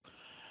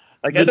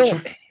 Like, I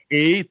don't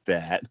hate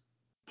that.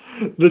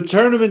 The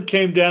tournament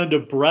came down to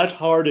Bret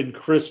Hart and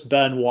Chris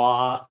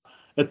Benoit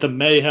at the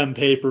Mayhem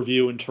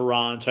pay-per-view in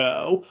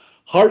Toronto.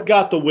 Hart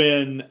got the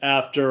win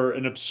after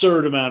an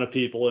absurd amount of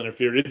people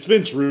interfered. It's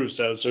Vince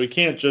Russo, so he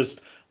can't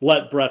just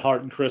let Bret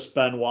Hart and Chris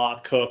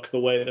Benoit cook the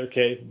way they're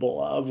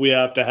capable of. We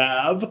have to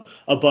have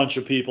a bunch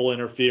of people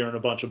interfere in a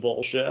bunch of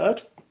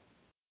bullshit.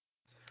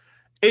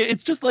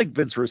 It's just like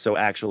Vince Russo,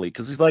 actually,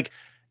 because he's like,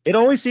 it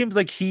always seems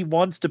like he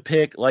wants to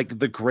pick like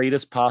the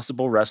greatest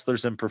possible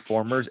wrestlers and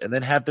performers and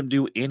then have them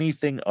do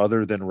anything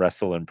other than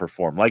wrestle and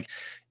perform. Like,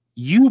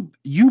 you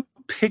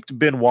picked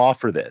Benoit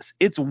for this.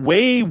 It's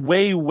way,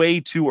 way, way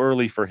too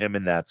early for him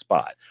in that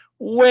spot.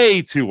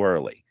 Way too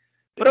early.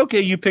 But okay,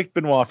 you picked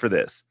Benoit for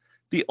this.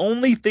 The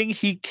only thing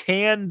he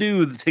can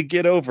do to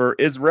get over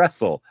is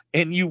wrestle,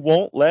 and you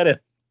won't let him.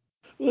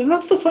 And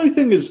that's the funny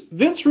thing is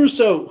Vince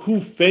Russo,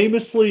 who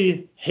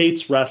famously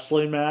hates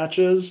wrestling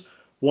matches,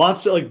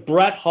 wants to, like,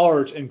 Bret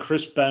Hart and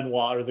Chris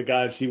Benoit are the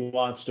guys he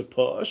wants to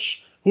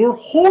push, who are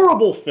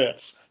horrible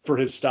fits for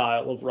his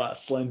style of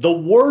wrestling. The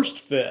worst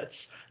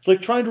fits. It's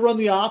like trying to run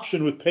the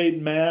option with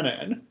Peyton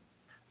Manning.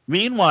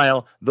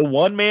 Meanwhile, the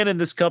one man in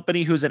this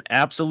company who's an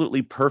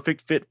absolutely perfect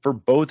fit for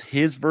both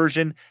his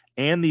version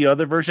and the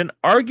other version,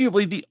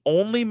 arguably the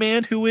only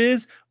man who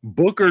is,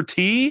 Booker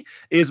T,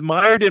 is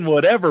mired in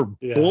whatever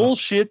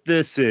bullshit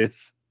this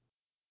is.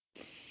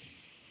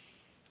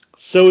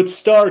 So it's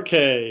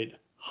Starrcade.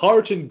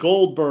 Hart and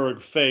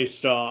Goldberg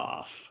faced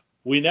off.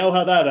 We know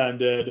how that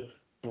ended.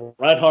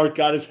 Bret Hart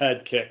got his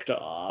head kicked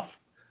off.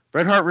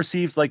 Bret Hart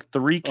receives like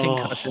 3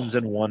 concussions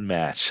in one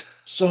match.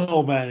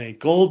 So many.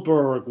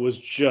 Goldberg was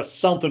just,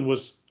 something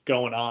was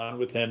going on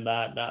with him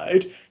that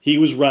night. He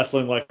was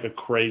wrestling like a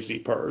crazy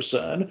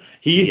person.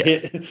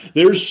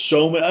 There's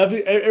so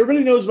many.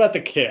 Everybody knows about the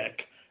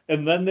kick.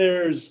 And then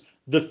there's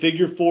the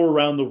figure 4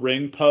 around the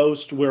ring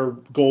post where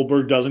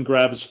Goldberg doesn't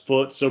grab his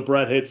foot, so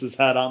Bret hits his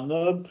head on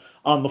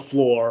the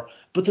floor.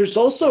 But there's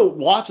also,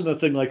 watching the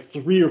thing, like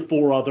 3 or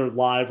 4 other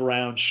live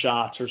round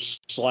shots or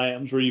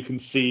slams where you can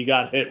see he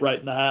got hit right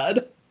in the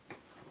head.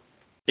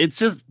 It's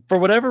just, for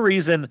whatever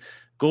reason,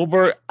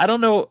 Goldberg, I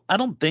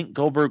don't think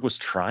Goldberg was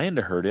trying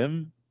to hurt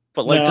him,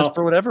 but just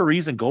for whatever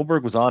reason,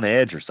 Goldberg was on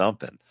edge or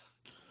something.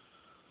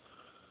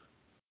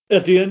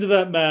 At the end of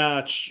that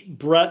match,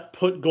 Bret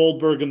put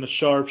Goldberg in the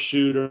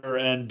sharpshooter,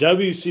 and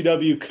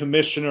WCW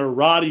Commissioner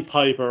Roddy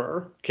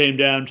Piper came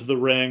down to the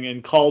ring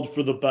and called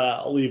for the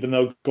bell, even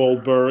though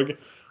Goldberg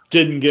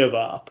didn't give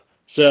up.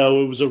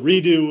 So it was a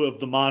redo of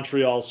the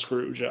Montreal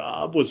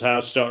Screwjob, was how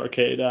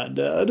Starrcade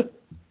ended.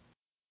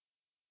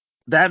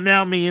 That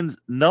now means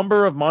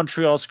number of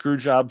Montreal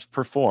Screwjobs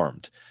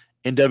performed.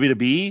 In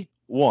WWE,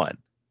 1.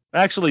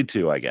 Actually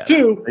 2, I guess.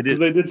 2, because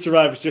they did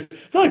Survivor Series. I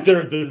feel like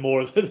there had been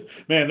more.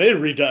 Man, they had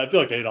redone. I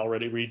feel like they'd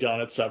already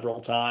redone it several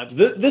times.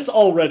 This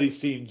already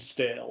seemed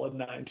stale in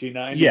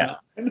 1999. Yeah.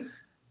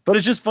 But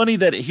it's just funny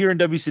that here in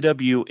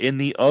WCW, in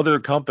the other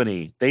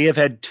company, they have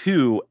had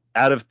 2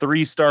 out of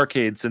 3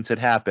 Starrcades since it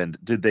happened.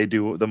 Did they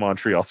do the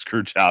Montreal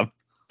Screwjob?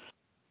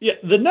 Yeah,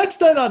 the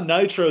next night on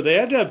Nitro, they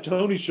had to have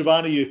Tony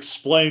Schiavone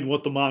explain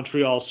what the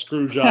Montreal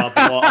Screwjob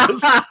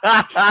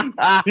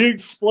was. He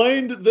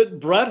explained that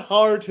Bret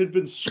Hart had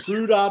been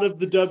screwed out of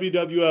the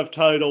WWF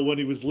title when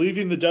he was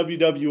leaving the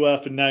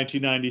WWF in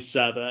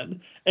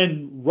 1997.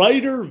 And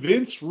writer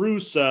Vince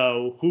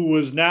Russo, who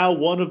was now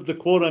one of the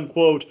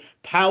quote-unquote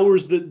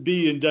powers that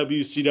be in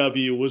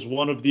WCW, was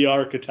one of the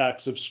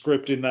architects of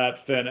scripting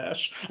that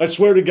finish. I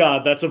swear to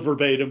God, that's a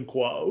verbatim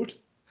quote.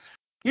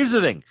 Here's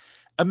the thing.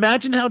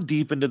 Imagine how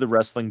deep into the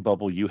wrestling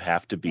bubble you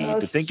have to be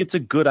to think it's a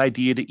good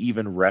idea to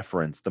even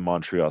reference the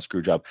Montreal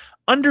Screwjob.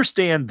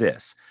 Understand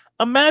this.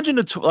 Imagine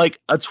a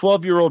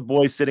 12-year-old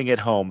boy sitting at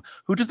home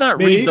who does not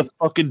read the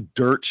fucking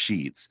dirt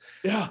sheets.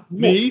 Yeah,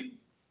 me.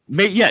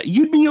 Yeah,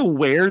 you'd be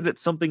aware that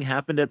something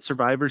happened at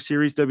Survivor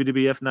Series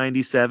WWF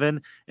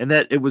 97 and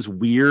that it was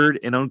weird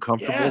and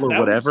uncomfortable or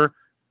whatever.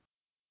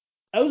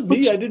 That was me.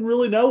 Which, I didn't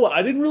really know.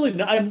 I didn't really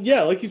know.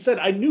 Yeah, like you said,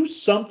 I knew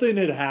something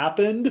had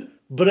happened,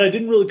 but I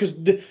didn't really because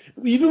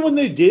even when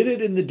they did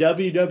it in the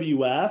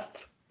WWF,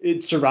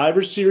 it's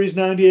Survivor Series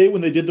 '98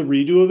 when they did the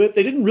redo of it,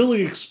 they didn't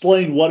really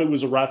explain what it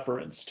was a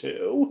reference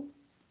to.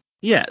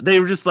 yeah, they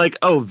were just like,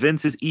 oh,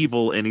 Vince is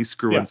evil and he's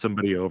screwing Yeah.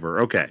 somebody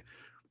over. Okay.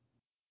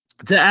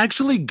 To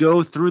actually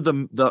go through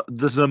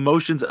the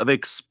motions of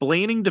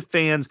explaining to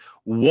fans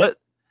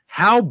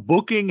how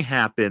booking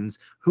happens,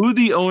 who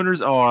the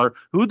owners are,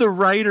 who the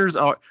writers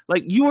are,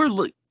 like you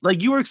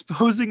are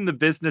exposing the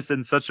business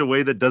in such a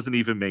way that doesn't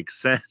even make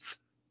sense.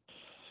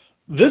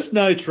 This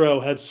Nitro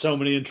had so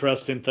many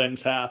interesting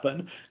things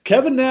happen.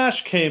 Kevin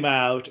Nash came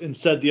out and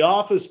said the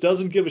office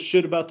doesn't give a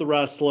shit about the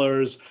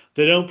wrestlers.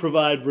 They don't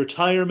provide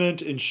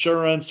retirement,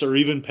 insurance, or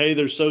even pay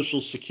their social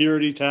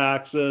security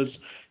taxes.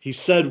 He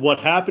said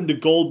what happened to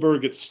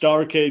Goldberg at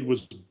Starrcade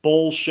was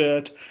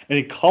bullshit, and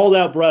he called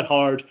out Bret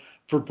Hart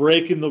for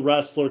breaking the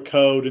wrestler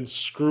code and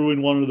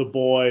screwing one of the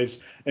boys.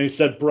 And he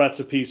said Bret's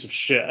a piece of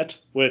shit,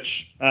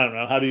 which, I don't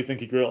know, how do you think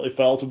he really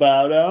felt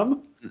about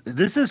him?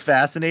 This is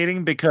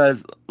fascinating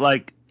because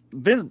like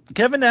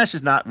Kevin Nash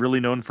is not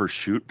really known for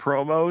shoot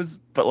promos,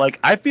 but like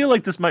I feel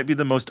like this might be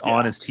the most Yeah.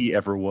 honest he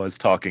ever was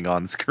talking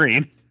on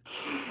screen.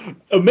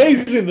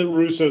 Amazing that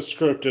Russo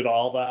scripted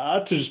all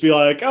that to just be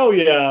like, oh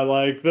yeah,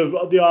 like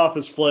the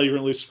office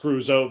flagrantly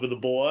screws over the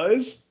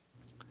boys.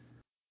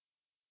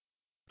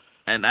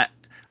 And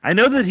I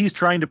know that he's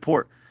trying to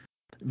pour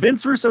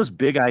Vince Russo's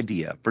big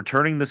idea for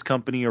turning this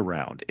company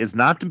around is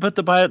not to put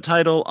the buyout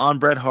title on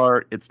Bret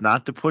Hart. It's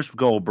not to push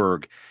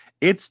Goldberg.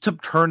 It's to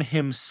turn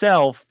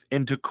himself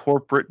into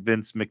corporate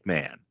Vince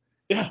McMahon.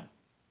 Yeah.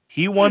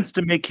 He wants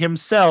to make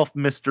himself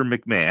Mr.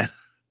 McMahon.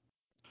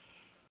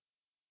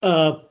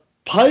 Uh,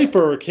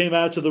 Piper came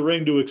out to the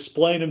ring to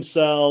explain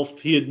himself.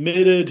 He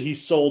admitted he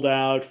sold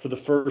out for the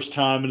first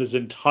time in his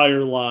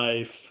entire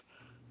life.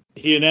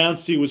 He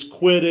announced he was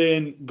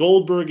quitting.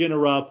 Goldberg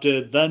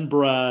interrupted, then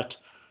Bret.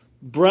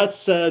 Bret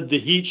said the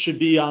heat should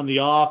be on the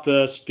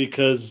office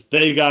because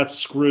they got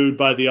screwed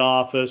by the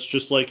office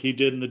just like he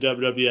did in the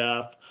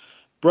WWF.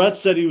 Bret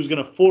said he was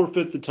going to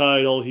forfeit the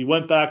title. He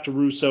went back to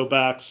Russo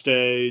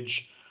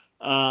backstage.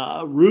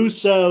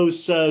 Russo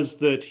says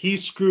that he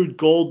screwed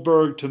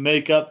Goldberg to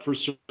make up for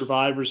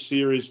Survivor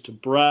Series to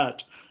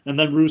Bret, and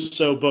then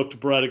Russo booked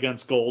Bret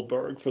against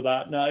Goldberg for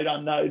that night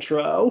on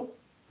Nitro.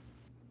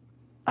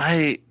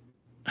 I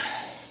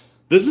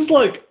This is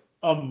like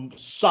a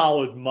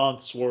solid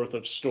month's worth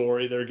of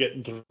story they're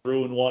getting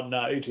through in one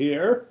night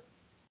here.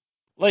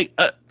 like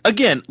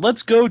again,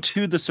 let's go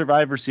to the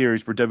Survivor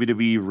Series where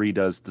WWE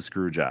redoes the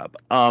screw job.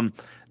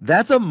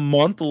 That's a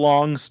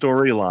month-long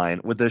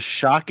storyline with a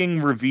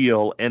shocking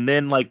reveal, and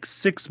then like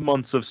 6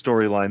 months of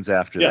storylines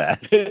after Yeah,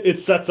 that. it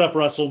sets up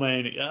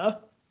WrestleMania.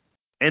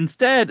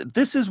 Instead,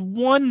 this is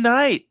one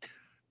night.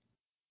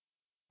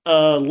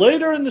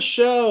 Later in the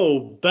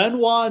show,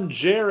 Benoit and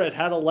Jarrett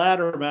had a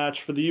ladder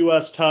match for the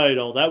U.S.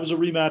 title. That was a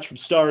rematch from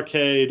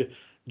Starrcade.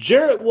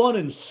 Jarrett won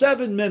in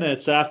 7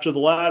 minutes after the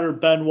ladder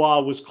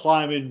Benoit was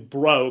climbing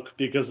broke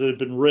because it had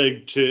been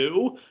rigged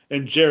too,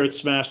 and Jarrett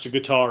smashed a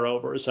guitar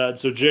over his head.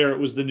 So Jarrett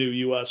was the new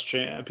U.S.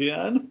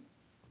 champion.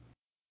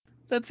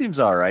 That seems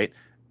all right.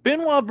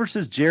 Benoit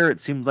versus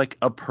Jarrett seems like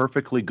a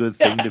perfectly good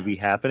thing to Yeah, be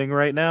happening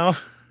right now.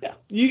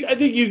 yeah. I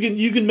think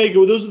you can make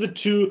it. Those are the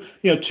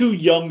two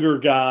younger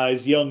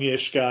guys,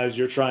 youngish guys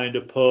you're trying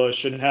to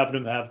push, and having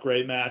them have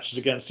great matches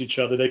against each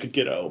other. They could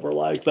get over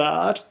like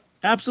that.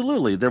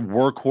 Absolutely. They're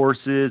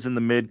workhorses in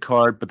the mid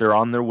card, but they're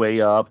on their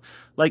way up.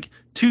 Like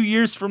 2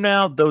 years from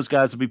now, those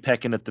guys will be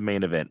pecking at the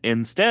main event.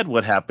 Instead,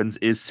 what happens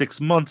is 6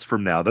 months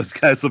from now, those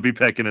guys will be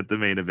pecking at the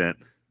main event.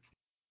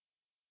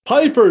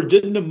 Piper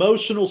did an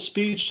emotional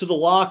speech to the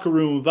locker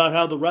room about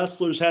how the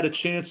wrestlers had a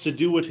chance to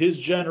do what his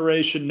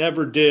generation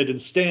never did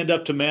and stand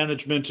up to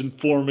management and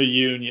form a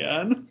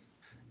union.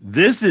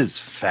 This is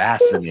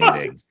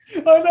fascinating.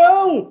 I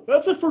know.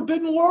 That's a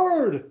forbidden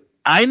word.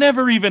 I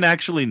never even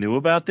actually knew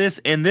about this.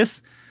 And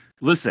this,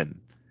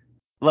 listen,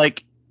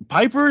 like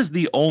Piper is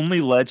the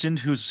only legend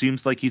who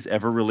seems like he's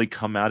ever really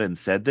come out and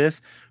said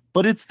this,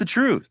 but it's the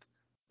truth.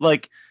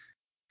 Like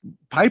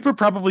Piper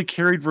probably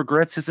carried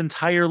regrets his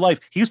entire life.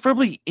 He was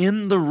probably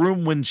in the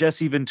room when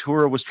Jesse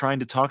Ventura was trying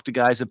to talk to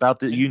guys about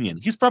the union.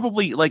 He's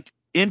probably like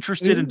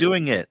interested in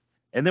doing it.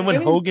 And then when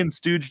And he, Hogan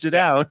stooged it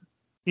yeah, out,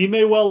 he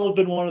may well have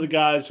been one of the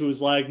guys who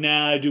was like,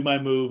 nah, I do my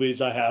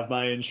movies. I have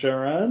my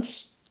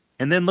insurance.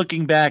 and then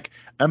looking back,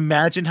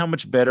 imagine how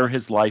much better Yeah.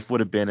 his life would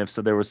have been if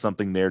so there was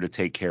something there to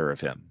take care of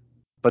him.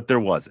 But there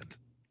wasn't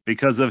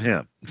because of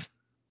him.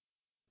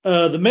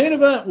 The main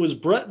event was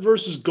Bret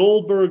versus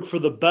Goldberg for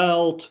the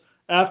belt.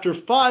 After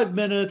 5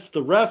 minutes,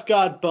 the ref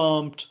got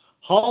bumped.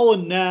 Hall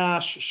and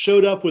Nash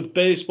showed up with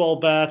baseball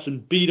bats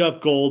and beat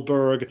up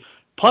Goldberg.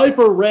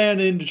 Piper ran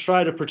in to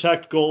try to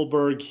protect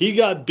Goldberg. He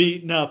got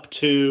beaten up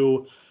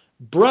too.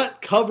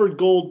 Bret covered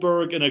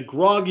Goldberg and a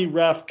groggy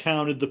ref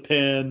counted the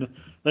pin.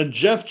 Then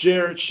Jeff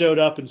Jarrett showed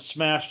up and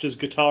smashed his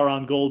guitar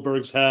on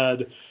Goldberg's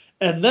head.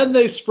 And then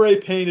they spray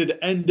painted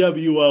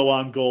NWO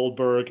on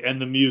Goldberg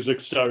and the music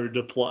started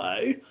to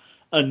play.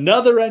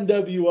 another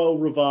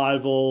NWO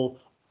revival,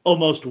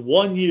 almost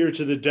 1 year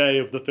to the day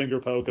of the finger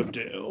poke of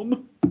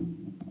doom.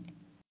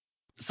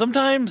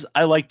 Sometimes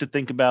I like to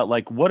think about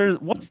like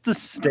what's the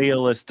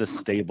stalest a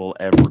stable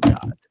ever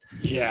got.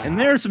 Yeah. And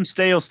there are some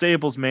stale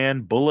stables,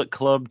 man. Bullet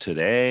Club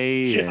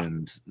today,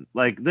 and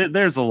like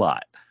there's a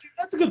lot.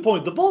 That's a good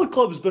point. The Bullet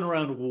Club has been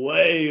around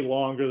way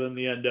longer than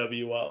the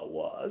NWO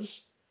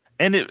was.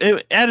 And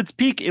it at its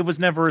peak, it was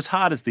never as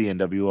hot as the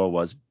NWO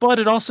was, but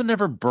it also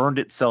never burned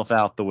itself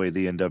out the way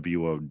the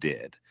NWO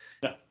did.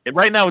 Yeah.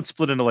 Right now, it's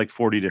split into like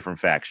 40 different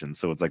factions,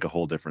 so it's like a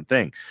whole different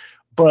thing.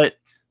 But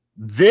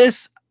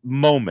this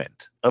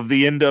moment of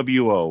the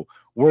NWO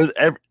where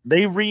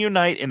they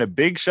reunite in a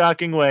big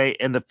shocking way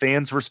and the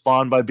fans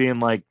respond by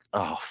being like,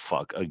 oh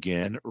fuck,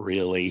 again,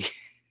 really?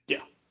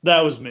 Yeah,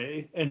 that was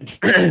me. And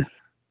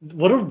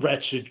what a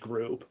wretched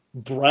group.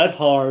 Bret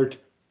Hart,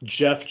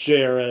 Jeff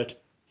Jarrett,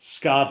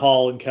 Scott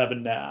Hall, and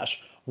Kevin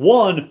Nash.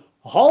 One,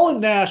 Hall and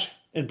Nash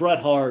and Bret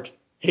Hart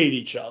hate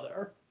each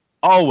other.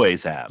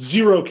 Always have.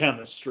 Zero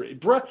chemistry.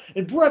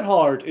 Bret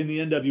Hart in the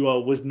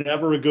NWO was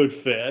never a good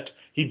fit.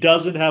 He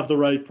doesn't have the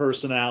right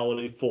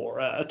personality for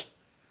it.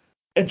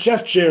 And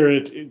Jeff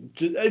Jarrett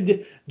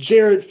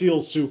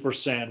feels super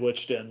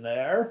sandwiched in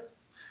there.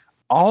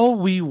 All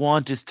we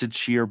want is to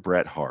cheer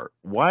Bret Hart.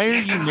 Why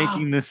are you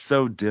making this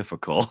so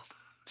difficult?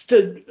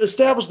 To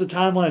establish the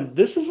timeline,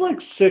 this is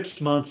like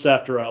 6 months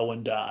after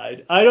Owen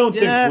died. I don't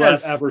think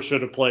Bret ever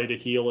should have played a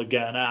heel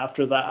again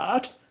after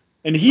that.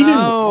 And he didn't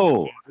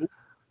want to.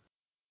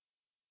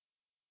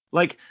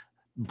 Like,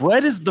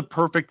 Bret is the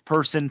perfect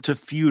person to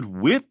feud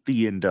with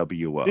the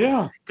NWO.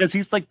 Yeah. Because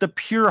he's like the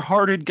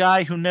pure-hearted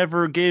guy who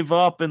never gave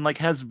up and like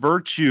has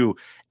virtue.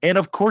 And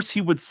of course he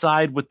would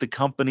side with the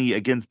company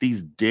against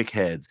these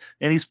dickheads.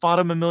 And he's fought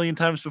them a million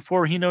times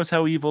before. He knows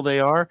how evil they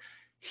are.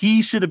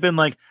 He should have been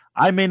like,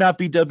 I may not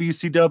be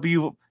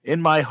WCW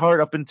in my heart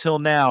up until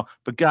now,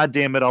 but God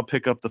damn it, I'll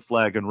pick up the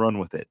flag and run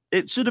with it.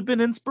 It should have been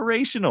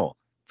inspirational.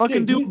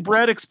 Fucking do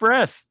Bret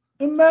Express.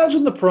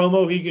 Imagine the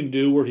promo he can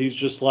do where he's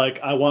just like,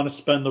 I want to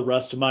spend the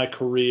rest of my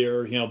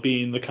career,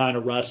 being the kind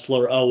of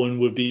wrestler Owen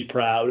would be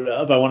proud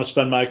of. I want to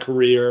spend my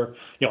career,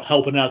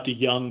 helping out the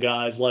young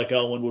guys like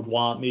Owen would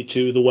want me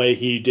to, the way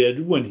he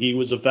did when he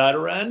was a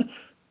veteran.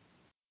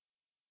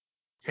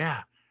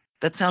 Yeah,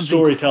 that sounds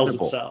Story incredible.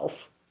 tells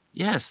itself.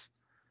 Yes.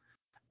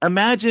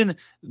 Imagine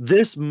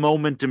this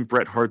moment in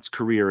Bret Hart's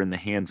career in the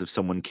hands of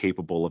someone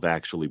capable of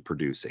actually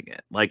producing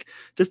it. Like,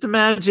 just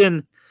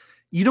imagine.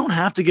 You don't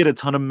have to get a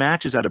ton of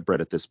matches out of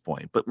Bret at this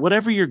point, but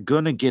whatever you're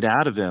going to get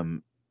out of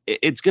him,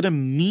 it's going to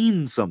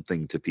mean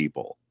something to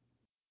people.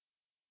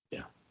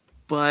 Yeah.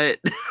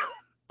 But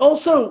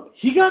also,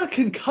 he got a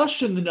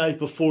concussion the night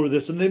before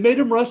this, and they made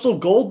him wrestle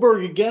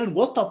Goldberg again.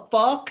 What the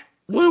fuck?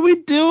 What are we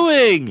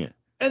doing?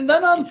 And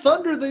then on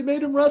Thunder, they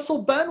made him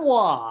wrestle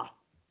Benoit.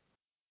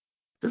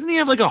 Doesn't he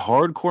have like a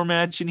hardcore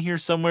match in here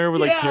somewhere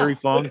with like Terry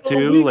Funk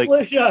too?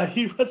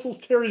 He wrestles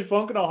Terry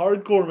Funk in a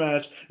hardcore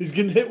match. He's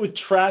getting hit with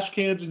trash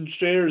cans and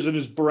chairs, and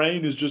his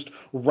brain is just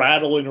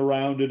rattling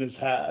around in his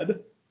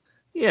head.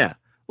 Yeah,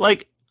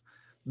 like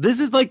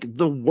this is like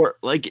the worst.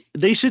 Like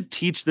they should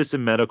teach this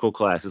in medical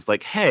classes.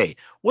 Like, hey,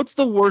 what's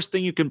the worst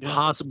thing you can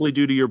possibly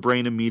do to your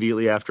brain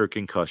immediately after a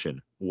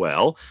concussion?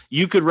 Well,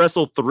 you could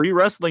wrestle 3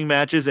 wrestling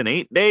matches in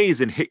 8 days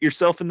and hit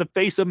yourself in the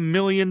face a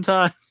million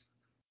times.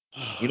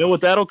 You know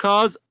what that'll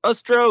cause? A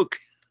stroke.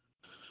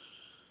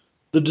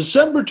 The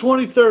December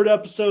 23rd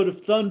episode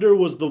of Thunder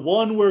was the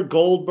one where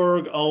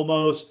Goldberg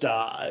almost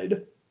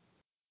died.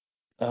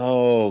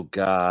 Oh,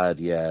 God,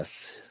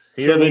 yes.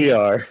 Here we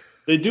are.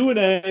 They do an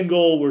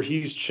angle where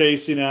he's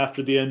chasing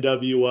after the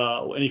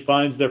NWO, and he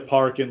finds their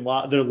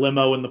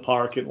limo in the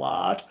parking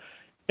lot,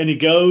 and he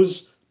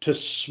goes to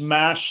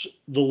smash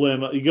the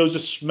limo. He goes to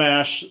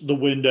smash the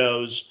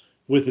windows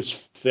with his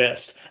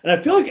fist. And I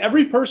feel like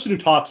every person who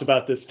talks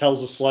about this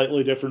tells a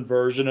slightly different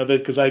version of it,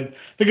 because I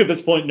think at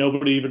this point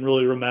nobody even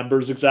really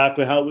remembers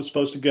exactly how it was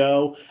supposed to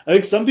go. I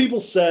think some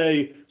people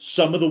say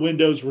some of the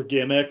windows were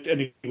gimmicked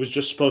and he was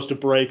just supposed to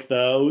break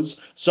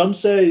those. Some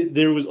say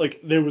there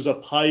was a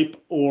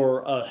pipe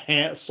or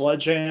a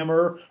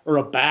sledgehammer or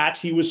a bat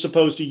he was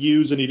supposed to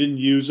use and he didn't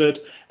use it.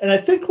 And I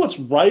think what's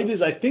right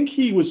is I think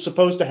he was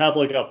supposed to have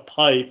like a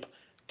pipe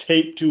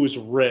taped to his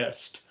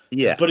wrist.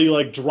 Yeah. But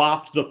he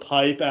dropped the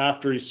pipe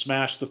after he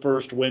smashed the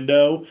first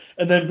window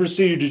and then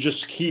proceeded to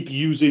just keep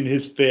using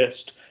his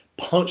fist,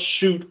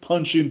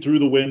 punching through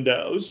the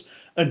windows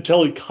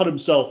until he cut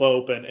himself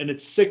open. And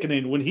it's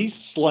sickening when he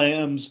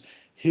slams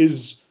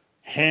his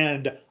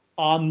hand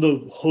on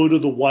the hood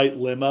of the white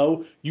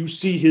limo. You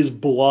see his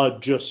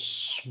blood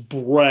just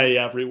spray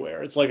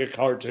everywhere. It's like a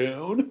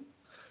cartoon.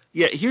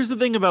 Yeah, here's the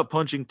thing about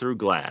punching through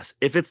glass.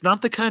 If it's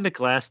not the kind of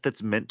glass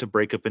that's meant to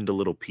break up into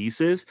little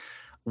pieces,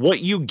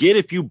 what you get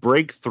if you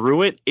break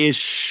through it is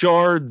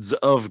shards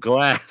of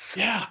glass.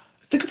 Yeah.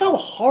 Think of how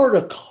hard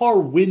a car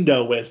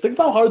window is. Think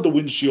of how hard the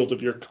windshield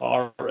of your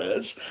car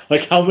is.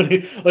 How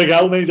many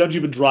times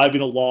you've been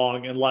driving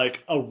along and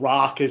a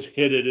rock has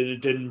hit it and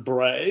it didn't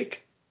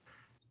break.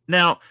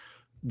 Now,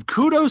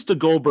 kudos to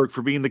Goldberg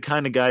for being the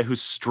kind of guy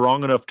who's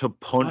strong enough to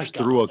punch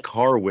through a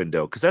car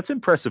window, because that's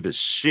impressive as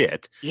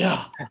shit.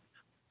 Yeah.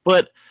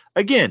 But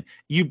again,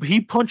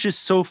 he punches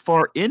so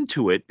far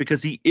into it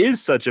because he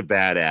is such a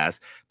badass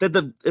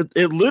that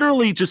it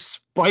literally just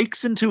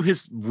spikes into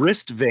his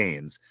wrist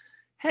veins.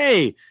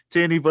 Hey,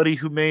 to anybody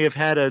who may have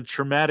had a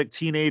traumatic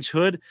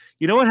teenagehood,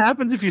 you know what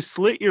happens if you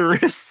slit your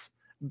wrists?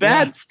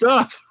 Bad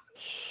stuff.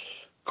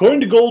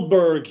 According to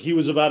Goldberg, he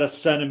was about a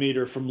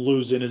centimeter from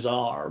losing his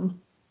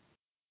arm.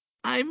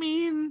 I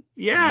mean,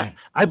 yeah.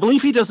 I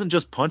believe he doesn't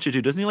just punch it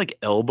too. Doesn't he like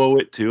elbow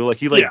it too? Like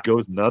he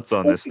goes nuts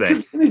on this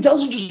thing. He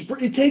doesn't just.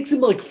 It takes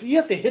him like he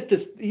has to hit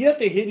this. He has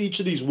to hit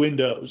each of these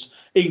windows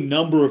a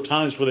number of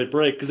times before they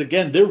break. Because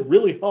again, they're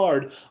really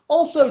hard.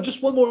 Also,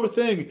 just one more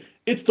thing.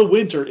 It's the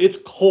winter. It's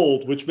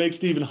cold, which makes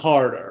it even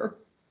harder.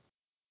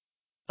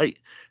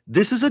 Like,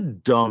 this is a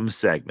dumb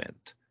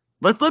segment.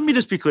 Let me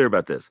just be clear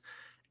about this.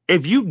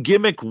 If you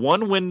gimmick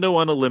one window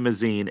on a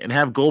limousine and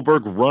have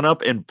Goldberg run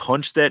up and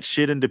punch that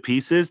shit into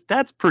pieces,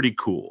 that's pretty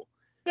cool.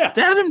 Yeah.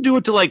 To have him do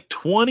it to like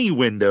 20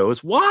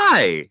 windows,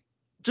 why?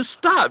 Just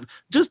stop.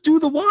 Just do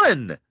the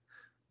one.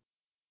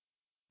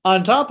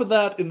 On top of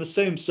that, in the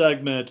same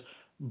segment,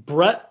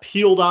 Bret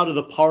peeled out of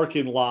the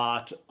parking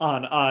lot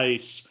on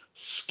ice,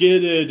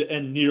 skidded,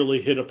 and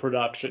nearly hit a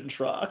production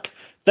truck.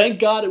 Thank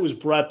God it was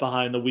Bret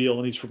behind the wheel,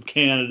 and he's from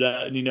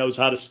Canada, and he knows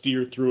how to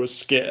steer through a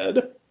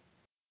skid.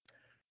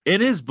 In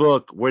his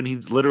book, when he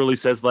literally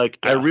says, like,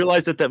 I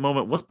realized at that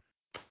moment, what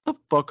the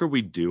fuck are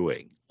we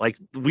doing? Like,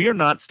 we are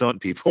not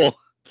stunt people.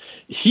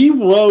 He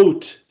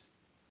wrote,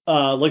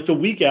 like the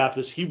week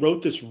after this, he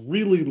wrote this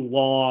really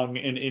long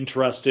and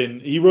interesting.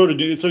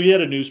 So he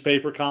had a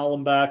newspaper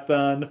column back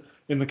then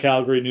in the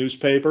Calgary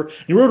newspaper.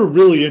 He wrote a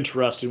really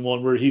interesting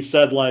one where he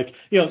said, like,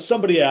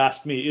 somebody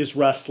asked me, is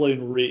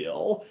wrestling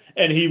real?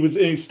 And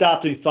he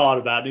stopped and he thought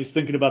about it. And he's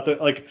thinking about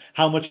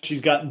how much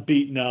he's gotten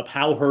beaten up,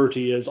 how hurt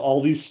he is,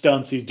 all these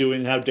stunts he's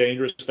doing, and how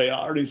dangerous they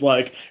are. And he's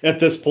like, at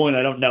this point,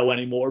 I don't know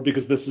anymore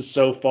because this is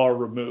so far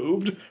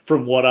removed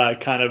from what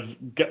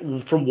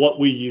from what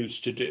we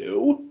used to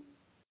do.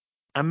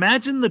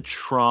 Imagine the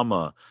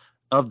trauma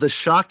of the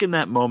shock in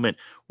that moment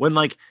when,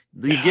 like,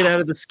 you get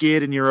out of the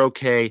skid and you're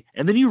okay,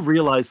 and then you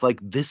realize, like,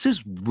 this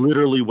is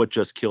literally what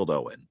just killed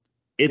Owen.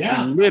 It's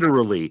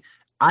literally,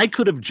 I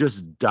could have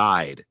just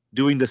died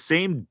doing the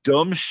same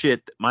dumb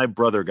shit that my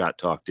brother got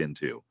talked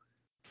into.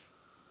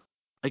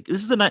 Like,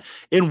 this is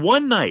in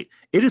one night,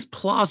 it is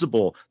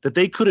plausible that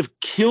they could have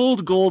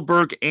killed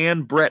Goldberg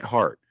and Bret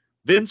Hart.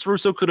 Vince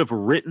Russo could have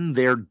written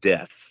their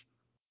deaths.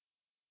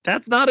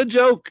 That's not a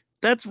joke.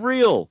 That's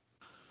real.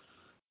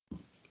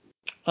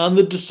 On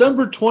the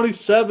December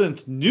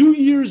 27th, New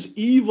Year's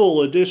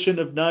Evil edition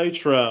of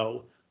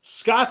Nitro,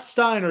 Scott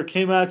Steiner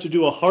came out to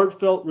do a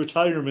heartfelt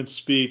retirement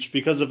speech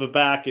because of a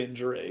back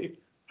injury.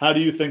 How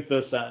do you think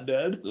this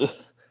ended?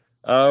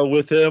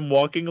 With him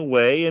walking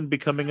away and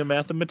becoming a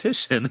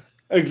mathematician.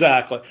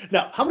 Exactly.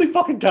 Now, how many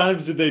fucking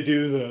times did they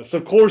do this?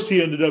 Of course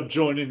he ended up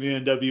joining the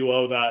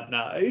NWO that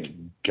night.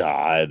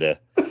 God.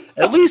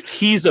 At least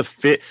he's a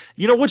fit.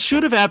 You know, what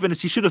should have happened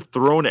is he should have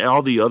thrown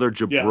all the other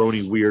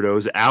jabroni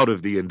weirdos out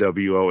of the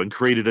NWO and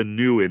created a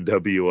new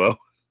NWO.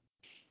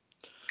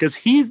 Because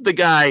he's the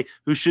guy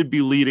who should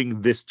be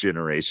leading this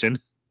generation.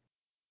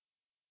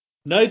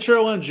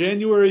 Nitro on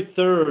January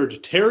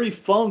 3rd, Terry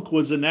Funk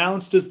was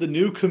announced as the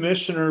new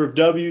commissioner of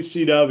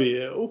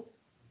WCW.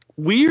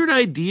 Weird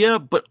idea,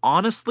 but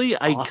honestly,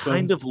 I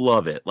kind of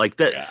love it. Like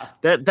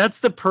that's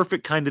the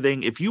perfect kind of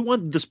thing. If you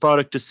want this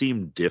product to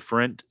seem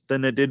different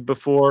than it did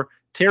before,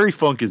 Terry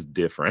Funk is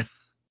different.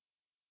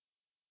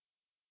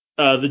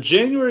 The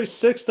January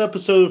 6th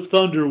episode of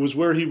Thunder was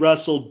where he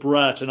wrestled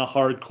Bret in a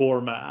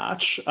hardcore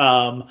match.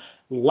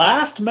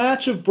 Last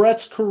match of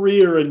Bret's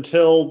career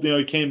until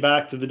he came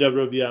back to the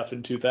WWF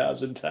in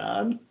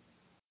 2010.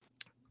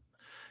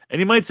 And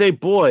you might say,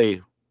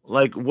 boy,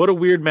 like, what a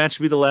weird match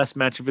to be the last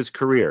match of his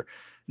career.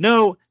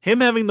 No,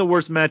 him having the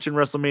worst match in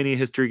WrestleMania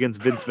history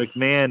against Vince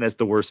McMahon as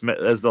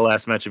the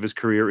last match of his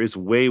career is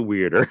way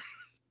weirder.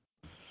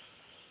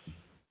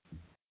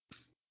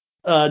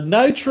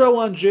 Nitro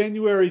on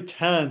January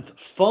 10th,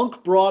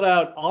 Funk brought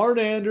out Arn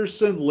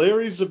Anderson,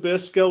 Larry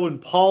Zbyszko,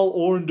 and Paul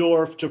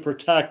Orndorff to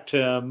protect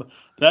him.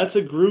 That's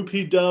a group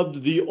he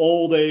dubbed the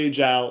Old Age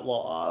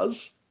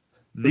Outlaws.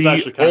 This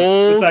actually kind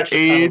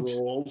of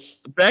rules.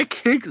 That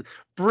kicks,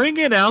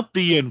 bringing out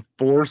the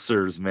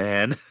enforcers,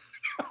 man.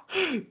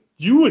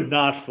 You would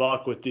not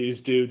fuck with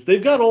these dudes.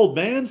 They've got old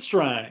man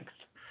strength.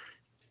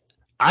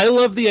 I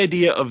love the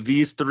idea of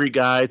these three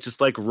guys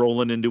just like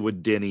rolling into a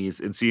Denny's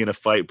and seeing a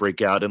fight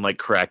break out and like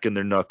cracking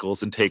their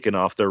knuckles and taking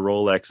off their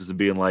Rolexes and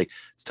being like,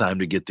 it's time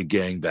to get the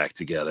gang back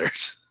together.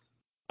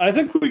 I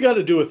think we got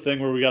to do a thing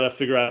where we got to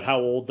figure out how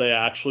old they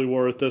actually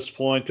were at this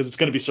point, because it's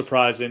going to be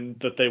surprising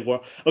that they were.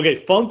 Okay,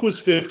 Funk was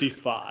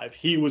 55.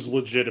 He was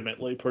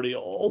legitimately pretty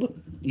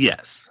old.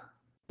 Yes.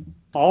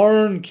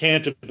 Arn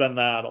can't have been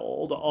that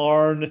old.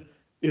 Arn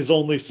is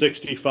only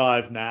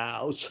 65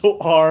 now, so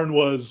Arn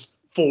was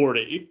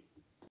 40.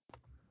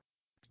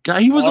 God,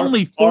 he was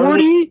only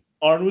 40?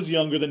 Arn was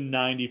younger than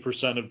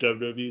 90% of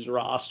WWE's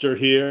roster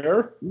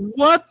here.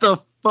 What the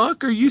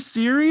fuck? Are you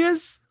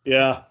serious?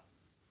 Yeah.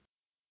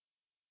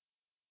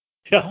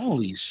 Yeah.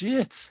 Holy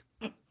shit.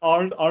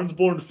 Arn's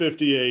born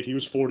 58. He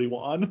was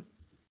 41.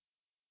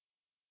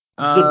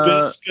 Uh,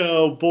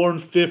 Zbyszko, born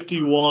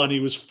 51. He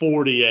was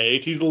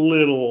 48. He's a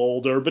little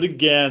older, but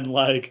again,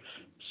 like,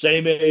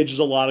 same age as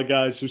a lot of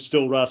guys who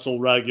still wrestle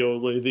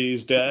regularly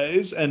these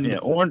days. And yeah,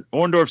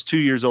 Orndorff's 2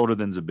 years older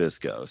than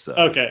Zbyszko, so.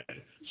 okay.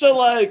 So,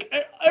 like,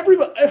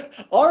 everybody,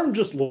 Arn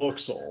just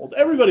looks old.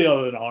 Everybody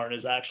other than Arn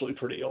is actually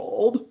pretty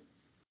old.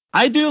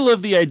 I do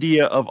love the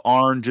idea of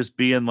Arn just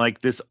being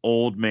like this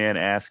old man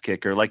ass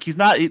kicker. Like he's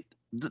not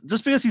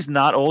just because he's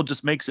not old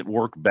just makes it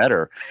work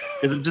better.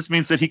 Because it just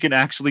means that he can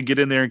actually get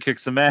in there and kick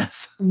some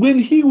ass. When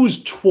he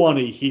was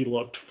 20, he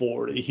looked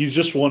 40. He's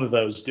just one of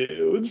those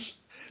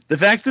dudes. The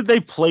fact that they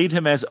played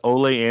him as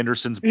Ole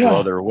Anderson's Yeah.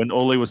 brother when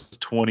Ole was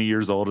 20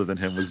 years older than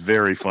him was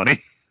very funny.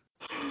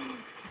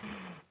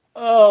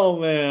 Oh,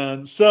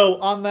 man. So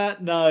on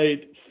that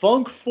night,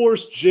 Funk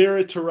forced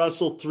Jarrett to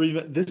wrestle 3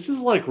 minutes. This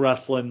is like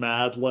wrestling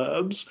Mad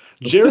Libs.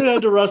 Jarrett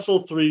had to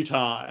wrestle 3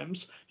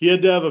 times. He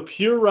had to have a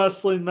pure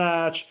wrestling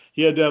match.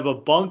 He had to have a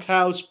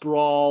bunkhouse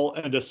brawl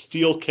and a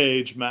steel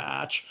cage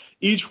match.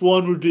 Each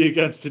one would be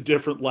against a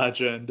different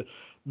legend.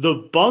 The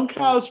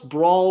bunkhouse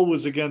brawl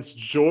was against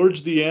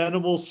George the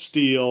Animal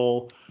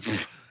Steel.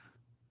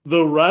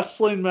 The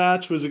wrestling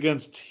match was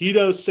against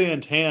Tito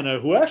Santana,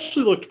 who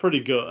actually looked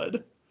pretty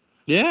good.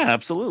 Yeah,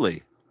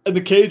 absolutely. And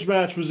the cage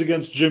match was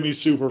against Jimmy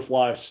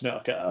Superfly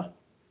Snuka.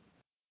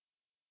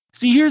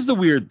 See, here's the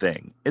weird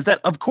thing, is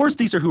that, of course,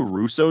 these are who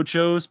Russo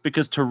chose,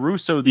 because to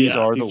Russo, these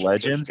are the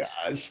legends.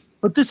 Guys.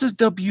 But this is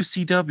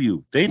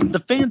WCW.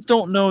 The fans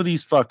don't know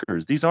these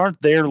fuckers. These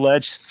aren't their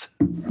legends.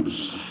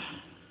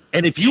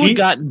 And if you had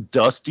gotten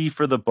Dusty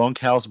for the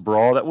bunkhouse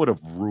brawl, that would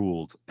have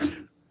ruled.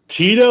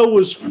 Tito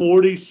was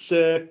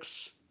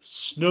 46.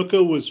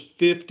 Snuka was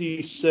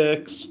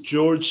 56.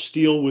 George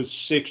Steele was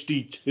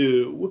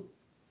 62.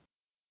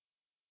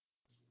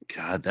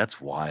 God, that's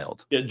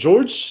wild. Yeah,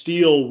 George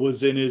Steele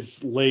was in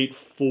his late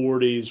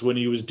 40s when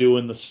he was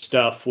doing the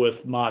stuff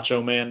with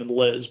Macho Man and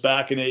Liz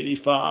back in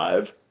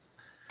 85.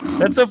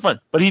 That's so fun.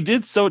 But he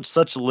did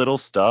such little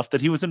stuff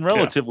that he was in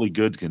relatively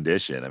good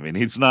condition. I mean,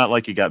 it's not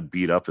like he got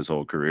beat up his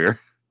whole career.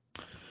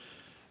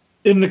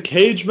 In the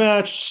cage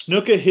match,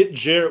 Snuka hit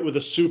Jarrett with a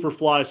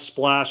Superfly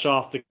splash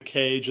off the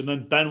cage, and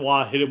then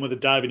Benoit hit him with a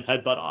diving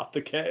headbutt off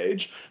the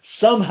cage.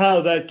 Somehow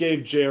that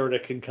gave Jarrett a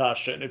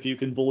concussion, if you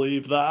can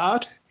believe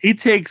that. He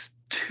takes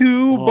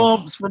 2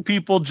 bumps from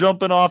people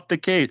jumping off the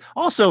cage.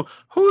 Also,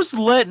 who's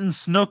letting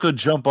Snuka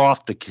jump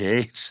off the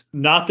cage?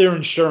 Not their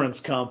insurance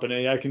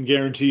company. I can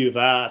guarantee you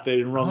that. They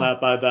didn't run that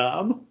by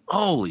them.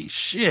 Holy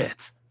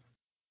shit.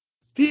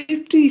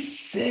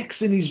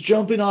 56 and he's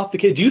jumping off the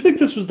cage. Do you think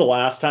this was the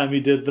last time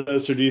he did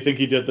this, or do you think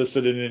he did this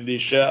at an indie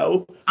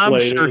show? I'm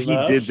sure he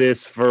did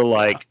this for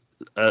like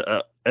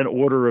an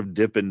order of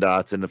Dippin'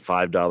 Dots and a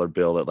 $5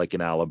 bill at like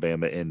an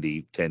Alabama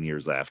indie 10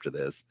 years after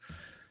this.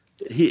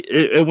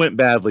 It went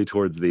badly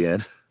towards the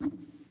end.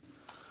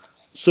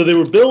 So they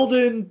were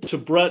building to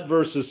Bret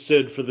versus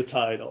Sid for the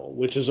title,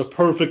 which is a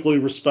perfectly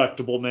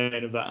respectable main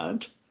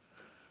event.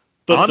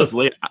 But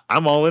honestly,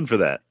 I'm all in for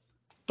that.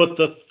 But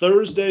the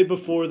Thursday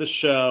before the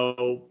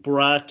show,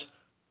 Bret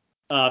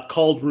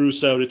called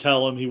Russo to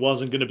tell him he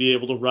wasn't going to be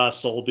able to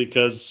wrestle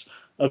because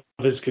of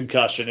his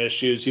concussion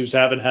issues. He was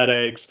having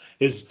headaches.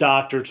 His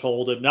doctor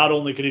told him not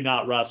only could he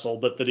not wrestle,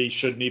 but that he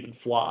shouldn't even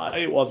fly.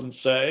 It wasn't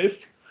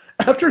safe.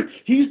 After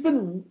he's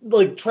been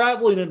like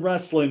traveling and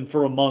wrestling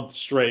for a month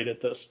straight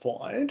at this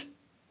point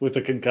with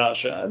a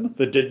concussion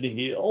that didn't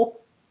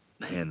heal.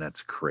 Man,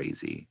 that's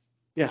crazy.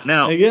 Yeah.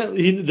 Now,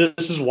 again,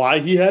 this is why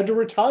he had to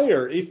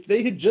retire. If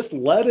they had just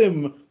let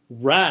him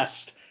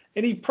rest,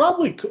 and he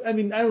probably, I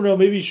mean, I don't know,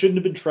 maybe he shouldn't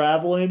have been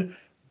traveling,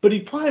 but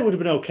he probably would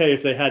have been okay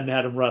if they hadn't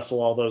had him wrestle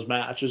all those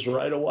matches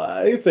right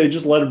away. If they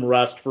just let him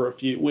rest for a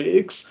few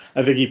weeks,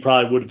 I think he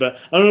probably would have been,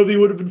 I don't know if he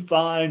would have been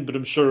fine, but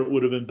I'm sure it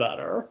would have been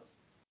better.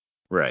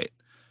 Right.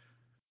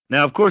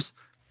 Now, of course,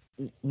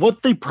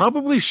 what they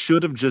probably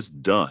should have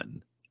just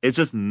done is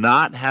just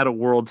not had a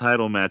world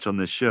title match on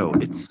this show.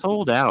 It's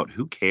sold out.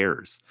 Who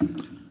cares?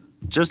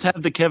 Just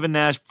have the Kevin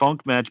Nash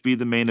Funk match be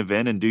the main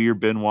event and do your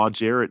Benoit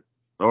Jarrett.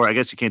 Or I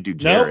guess you can't do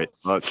Jarrett.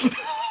 Nope.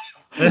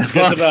 Get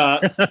to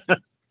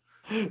that.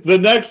 The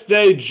next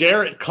day,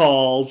 Jarrett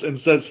calls and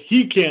says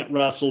he can't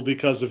wrestle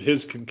because of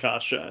his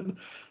concussion.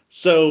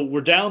 So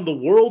we're down the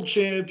world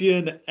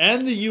champion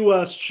and the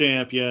U.S.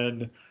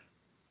 champion.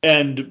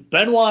 And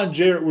Benoit and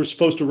Jarrett were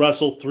supposed to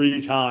wrestle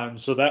 3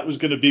 times, so that was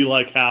going to be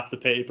like half the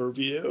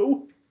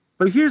pay-per-view.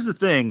 But here's the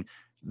thing.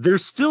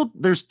 There's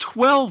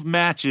 12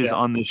 matches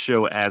on this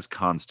show as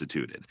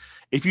constituted.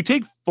 If you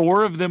take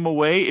 4 of them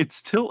away, it's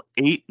still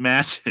 8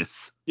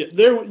 matches.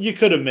 Yeah, you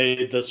could have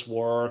made this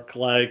work.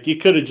 Like, you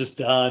could have just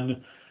do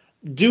an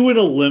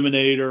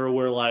eliminator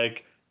where,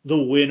 like,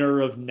 the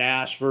winner of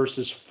Nash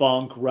versus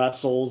Funk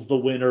wrestles the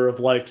winner of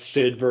like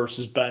Sid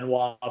versus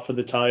Benoit for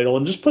the title,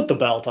 and just put the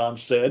belt on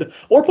Sid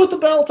or put the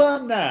belt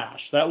on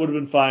Nash. That would have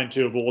been fine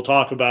too, but we'll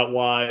talk about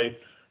why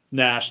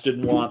Nash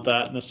didn't want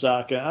that in a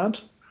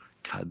second.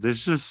 God,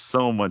 there's just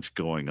so much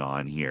going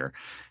on here.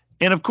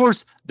 And of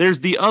course, there's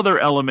the other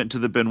element to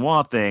the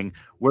Benoit thing,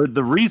 where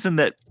the reason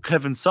that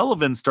Kevin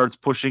Sullivan starts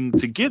pushing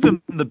to give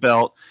him the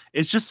belt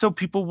is just so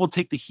people will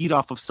take the heat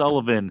off of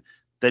Sullivan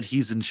that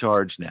he's in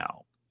charge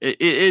now.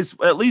 It is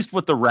at least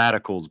what the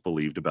radicals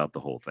believed about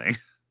the whole thing.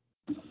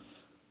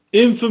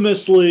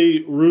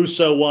 Infamously,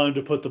 Russo wanted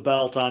to put the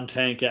belt on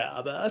Tank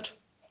Abbott.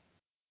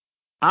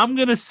 I'm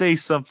going to say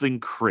something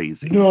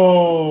crazy.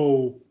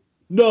 No,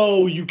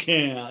 you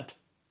can't.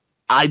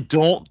 I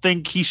don't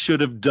think he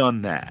should have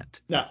done that.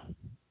 No.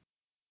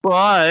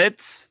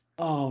 But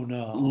oh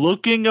no.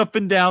 Looking up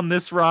and down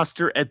this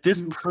roster at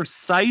this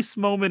precise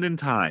moment in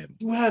time.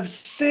 You have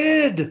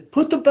Sid.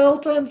 Put the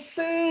belt on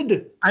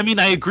Sid. I mean,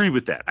 I agree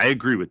with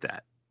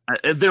that.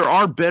 There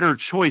are better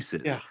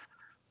choices. Yeah.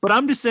 But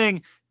I'm just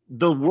saying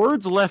the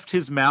words left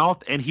his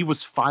mouth and he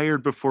was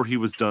fired before he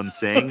was done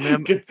saying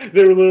them.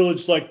 They were literally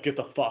just like, get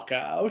the fuck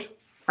out.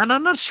 And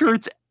I'm not sure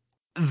it's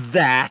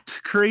that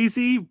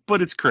crazy,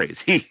 but it's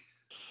crazy.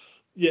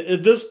 Yeah,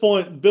 at this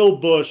point, Bill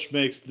Bush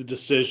makes the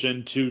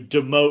decision to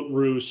demote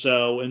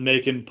Russo and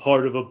make him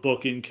part of a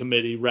booking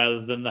committee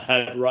rather than the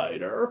head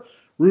writer.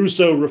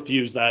 Russo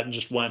refused that and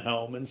just went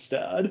home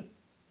instead.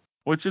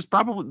 Which is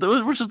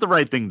the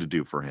right thing to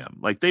do for him.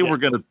 Like, they were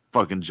going to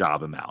fucking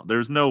job him out.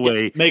 There's no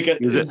way.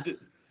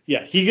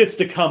 He gets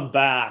to come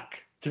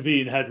back to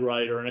being head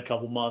writer in a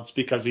couple months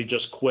because he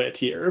just quit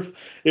here.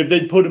 If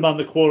they'd put him on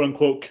the quote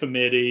unquote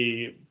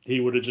committee, he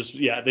would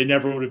have they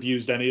never would have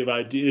used any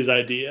of his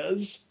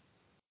ideas.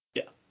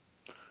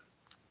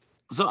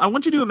 So I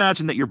want you to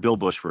imagine that you're Bill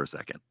Bush for a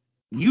second.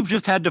 You've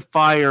just had to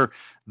fire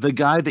the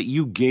guy that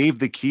you gave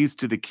the keys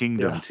to the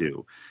kingdom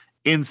to.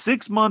 In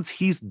 6 months,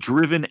 he's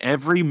driven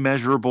every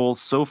measurable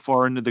so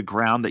far into the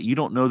ground that you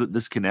don't know that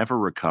this can ever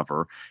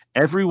recover.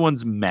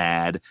 Everyone's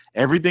mad.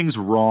 Everything's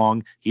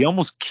wrong. He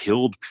almost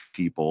killed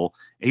people.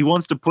 He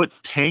wants to put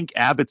Tank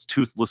Abbott's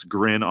toothless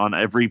grin on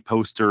every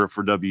poster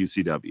for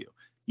WCW.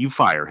 You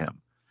fire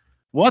him.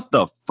 What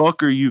the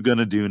fuck are you going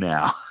to do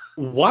now?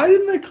 Why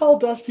didn't they call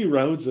Dusty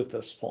Rhodes at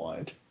this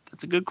point?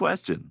 That's a good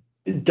question.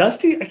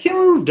 Dusty, I can't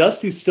remember if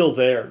Dusty's still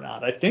there or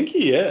not. I think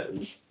he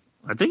is.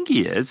 I think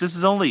he is.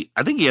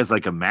 I think he has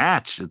like a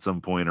match at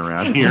some point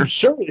around here. I'm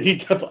sure he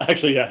definitely,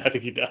 actually, yeah, I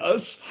think he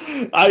does.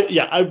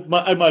 I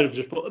might have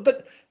just,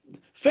 but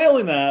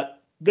failing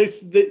that,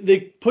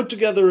 they put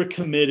together a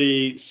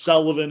committee.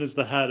 Sullivan is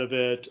the head of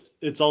it.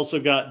 It's also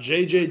got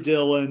J.J.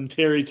 Dillon,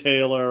 Terry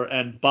Taylor,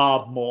 and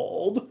Bob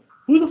Mould.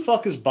 Who the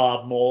fuck is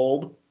Bob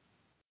Mould?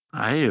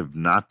 I have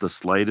not the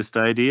slightest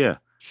idea.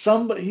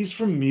 He's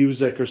from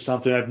music or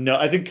something.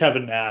 I think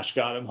Kevin Nash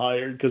got him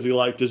hired because he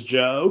liked his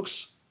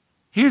jokes.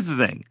 Here's the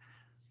thing.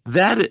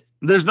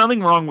 There's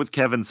nothing wrong with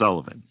Kevin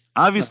Sullivan.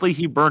 Obviously,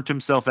 he burnt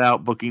himself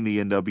out booking the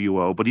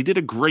NWO, but he did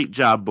a great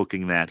job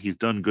booking that. He's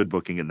done good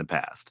booking in the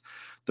past.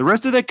 The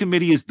rest of that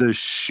committee is the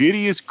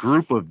shittiest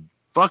group of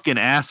fucking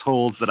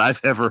assholes that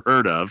I've ever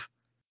heard of.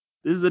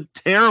 This is a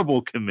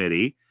terrible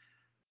committee.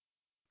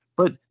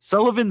 But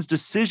Sullivan's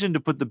decision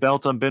to put the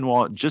belt on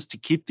Benoit just to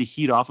keep the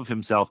heat off of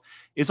himself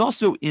is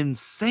also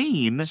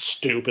insane.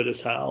 Stupid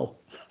as hell.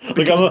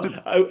 Like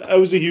I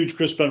was a huge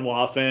Chris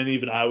Benoit fan.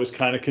 Even I was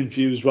kind of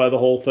confused by the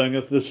whole thing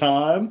at the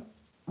time.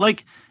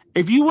 Like,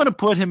 if you want to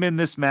put him in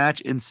this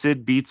match and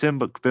Sid beats him,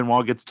 but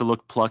Benoit gets to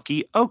look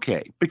plucky,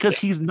 okay, because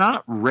he's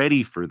not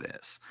ready for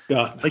this.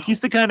 God, no. Like, he's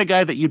the kind of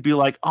guy that you'd be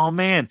like, oh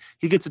man,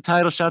 he gets a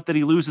title shot that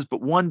he loses,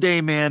 but one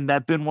day, man,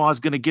 that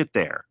Benoit's gonna get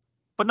there.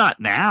 But not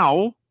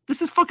now.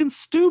 This is fucking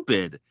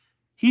stupid.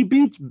 He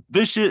beats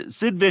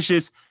Sid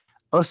Vicious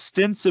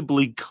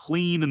ostensibly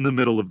clean in the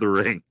middle of the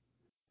ring.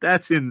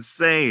 That's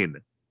insane.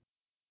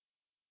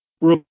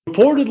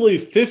 Reportedly,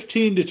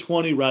 15 to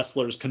 20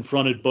 wrestlers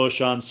confronted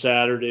Bush on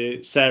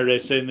Saturday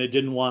saying they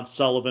didn't want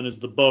Sullivan as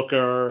the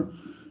booker.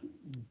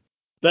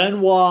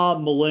 Benoit,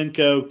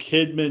 Malenko,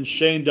 Kidman,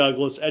 Shane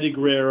Douglas, Eddie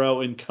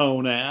Guerrero, and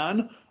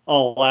Conan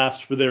all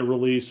asked for their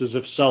releases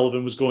if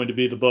Sullivan was going to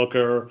be the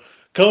booker.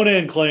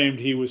 Conan claimed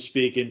he was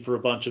speaking for a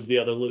bunch of the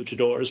other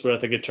luchadors, but I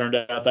think it turned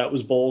out that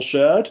was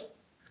bullshit.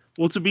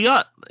 Well, to be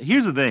honest,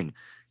 here's the thing.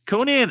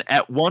 Conan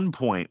at one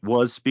point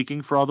was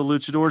speaking for all the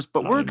luchadors,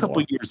 but we're a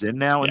couple years in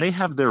now, and they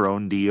have their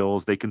own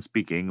deals. They can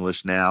speak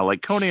English now.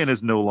 Like, Conan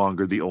is no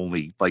longer the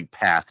only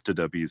path to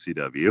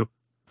WCW.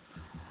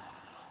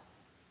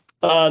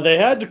 They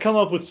had to come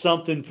up with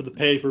something for the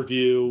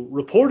pay-per-view.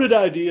 Reported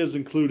ideas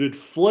included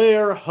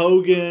Flair,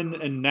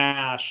 Hogan, and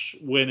Nash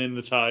winning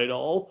the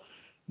title.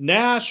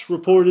 Nash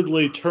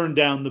reportedly turned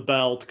down the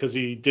belt because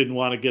he didn't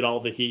want to get all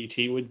the heat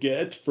he would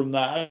get from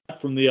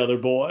the other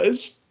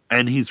boys.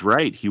 And he's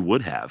right. He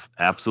would have.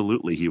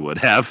 Absolutely, he would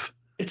have.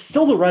 It's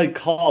still the right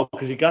call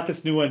because you got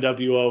this new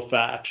NWO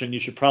faction. You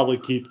should probably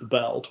keep the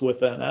belt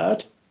within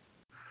it.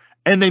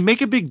 And they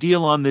make a big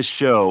deal on this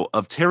show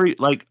of Terry,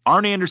 like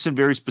Arn Anderson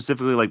very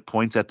specifically like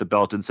points at the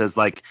belt and says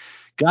like,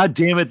 God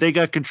damn it, they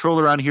got control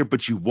around here,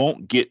 but you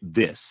won't get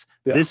this.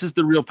 Yeah. This is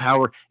the real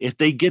power. If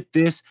they get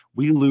this,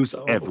 we lose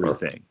So,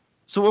 everything.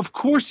 So of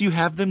course you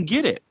have them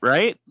get it,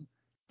 right?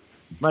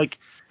 Like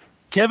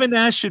Kevin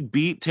Nash should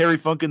beat Terry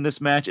Funk in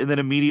this match and then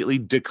immediately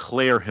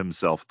declare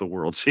himself the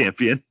world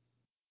champion.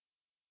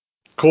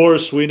 Of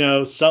course, we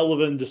know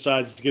Sullivan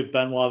decides to give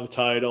Benoit the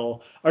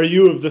title. Are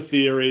you of the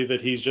theory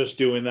that he's just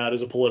doing that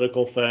as a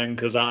political thing?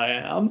 Because I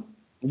am.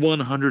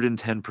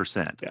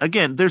 110%. Yeah.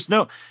 Again,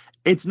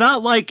 it's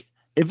not like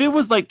if it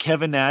was like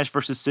Kevin Nash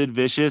versus Sid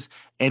Vicious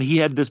and he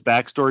had this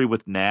backstory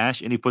with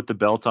Nash and he put the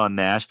belt on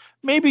Nash,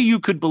 maybe you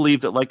could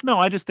believe that like, no,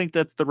 I just think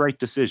that's the right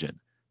decision.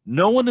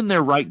 No one in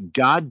their right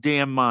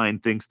goddamn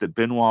mind thinks that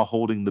Benoit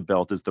holding the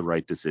belt is the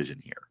right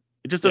decision here.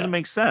 It just doesn't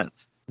make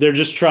sense. They're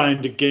just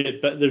trying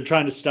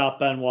to stop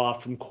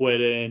Benoit from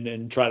quitting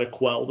and try to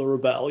quell the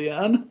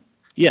rebellion.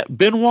 Yeah,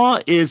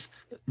 Benoit is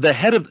the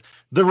head of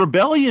the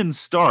rebellion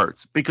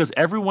starts because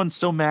everyone's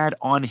so mad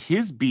on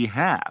his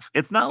behalf.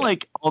 It's not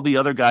like all the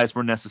other guys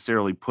were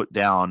necessarily put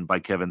down by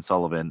Kevin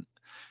Sullivan.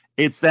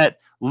 It's that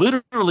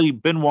literally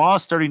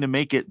Benoit's starting to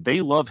make it.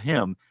 They love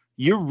him.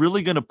 You're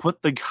really going to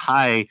put the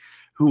guy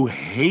who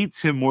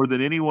hates him more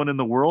than anyone in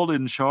the world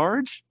in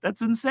charge?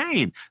 That's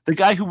insane. The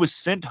guy who was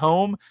sent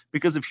home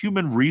because of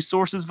human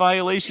resources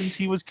violations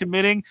he was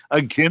committing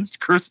against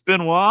Chris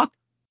Benoit?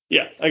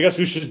 Yeah, I guess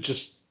we should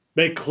just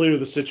make clear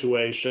the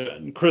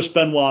situation. Chris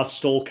Benoit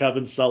stole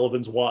Kevin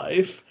Sullivan's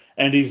wife,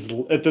 and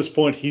at this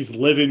point he's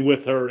living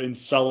with her in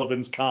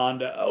Sullivan's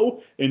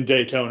condo in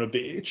Daytona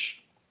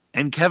Beach.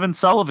 And Kevin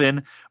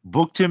Sullivan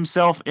booked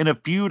himself in a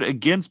feud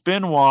against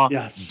Benoit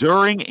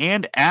during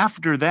and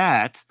after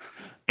that,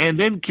 and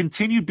then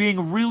continued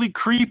being really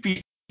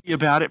creepy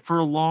about it for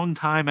a long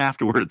time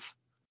afterwards.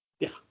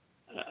 Yeah.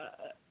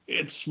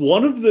 It's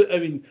one of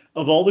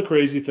of all the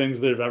crazy things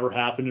that have ever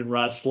happened in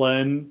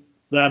wrestling,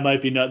 that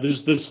might be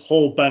this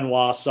whole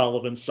Benoit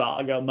Sullivan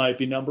saga might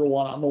be number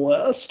one on the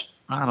list.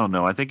 I don't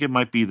know. I think it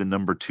might be the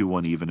number 2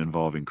 one even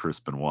involving Chris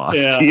Benoit.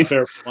 Yeah, Steve.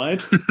 Fair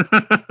point.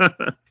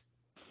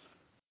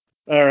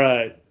 All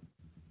right.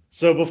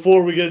 So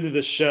before we get into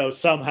the show,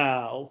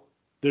 somehow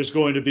there's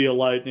going to be a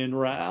lightning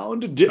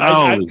round.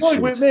 I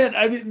feel like,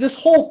 man, this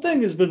whole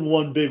thing has been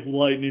one big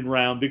lightning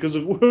round because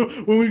of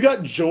when we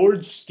got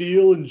George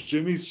Steele and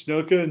Jimmy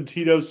Snuka and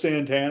Tito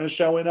Santana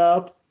showing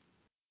up.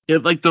 Yeah,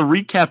 like the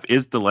recap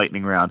is the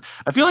lightning round.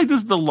 I feel like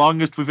this is the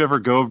longest we've ever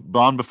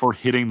gone before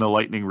hitting the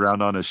lightning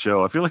round on a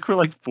show. I feel like we're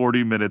like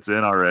 40 minutes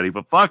in already,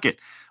 but fuck it.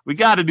 We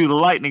got to do the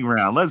lightning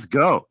round. Let's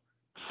go.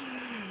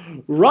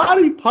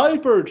 Roddy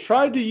Piper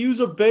tried to use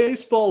a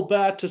baseball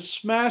bat to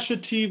smash a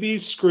TV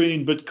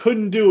screen, but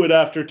couldn't do it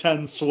after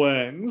 10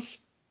 swings.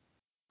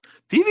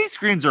 TV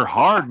screens are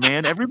hard,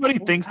 man. Everybody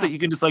thinks that you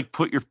can just like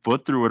put your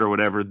foot through it or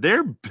whatever.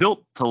 They're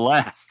built to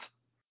last,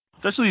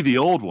 especially the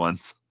old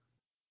ones.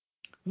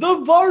 The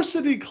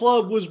Varsity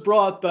Club was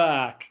brought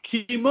back.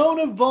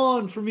 Kimona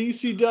Vaughn from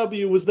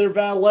ECW was their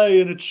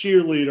valet in a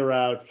cheerleader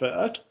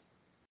outfit.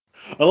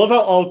 I love how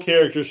all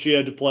characters she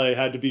had to play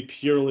had to be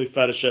purely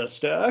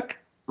fetishistic.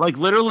 Like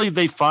literally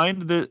they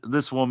find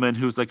this woman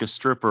who's like a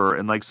stripper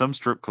in like some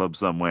strip club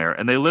somewhere,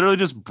 and they literally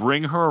just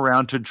bring her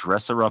around to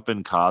dress her up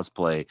in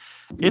cosplay.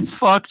 It's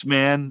fucked,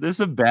 man. This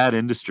is a bad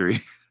industry.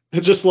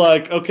 It's just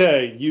like,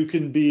 okay, you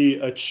can be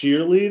a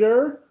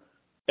cheerleader,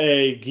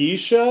 a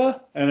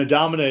geisha, and a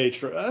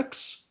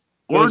dominatrix.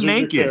 Those or are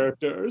naked. Your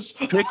characters.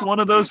 Pick one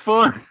of those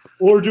 4.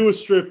 Or do a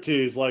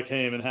striptease like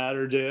Heyman had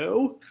her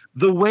do.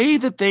 The way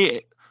that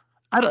they...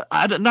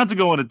 not to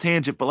go on a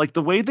tangent, but like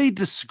the way they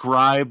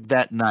describe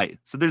that night.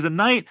 So there's a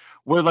night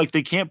where like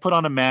they can't put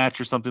on a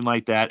match or something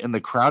like that, and the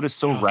crowd is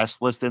so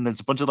restless, and there's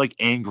a bunch of like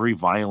angry,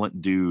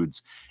 violent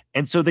dudes.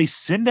 And so they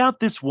send out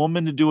this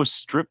woman to do a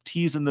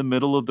striptease in the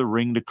middle of the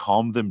ring to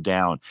calm them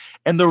down.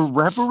 And the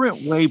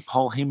reverent way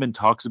Paul Heyman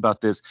talks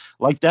about this,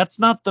 like that's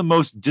not the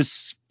most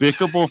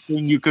despicable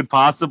thing you could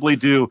possibly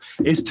do,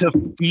 is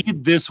to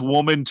feed this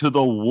woman to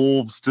the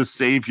wolves to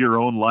save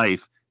your own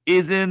life,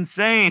 is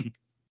insane.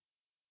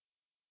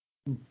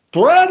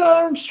 Brad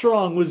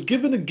Armstrong was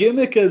given a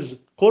gimmick as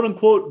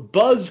quote-unquote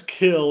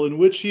buzzkill, in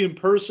which he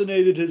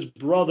impersonated his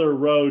brother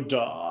Road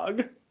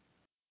Dogg.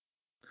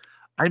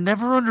 I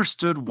never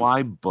understood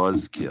why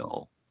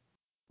buzzkill,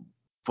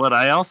 but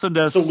I also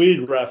It's a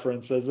weed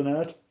reference, isn't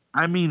it?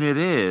 I mean, it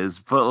is,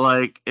 but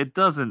like it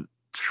doesn't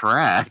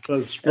track.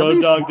 Because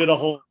Road Dogg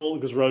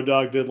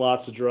did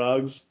lots of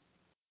drugs.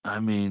 I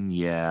mean,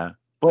 yeah.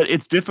 But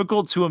it's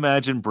difficult to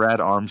imagine Brad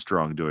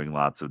Armstrong doing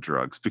lots of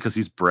drugs because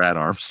he's Brad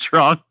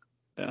Armstrong.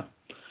 Yeah.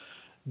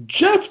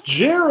 Jeff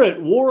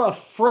Jarrett wore a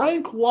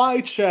Frank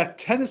Wycheck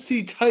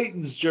Tennessee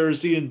Titans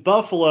jersey in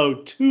Buffalo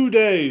 2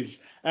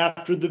 days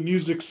after the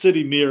Music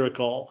City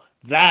Miracle.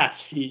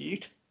 That's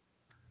heat.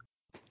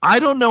 I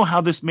don't know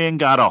how this man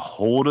got a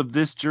hold of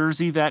this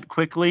jersey that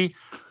quickly,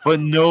 but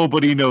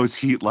nobody knows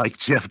heat like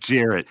Jeff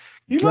Jarrett.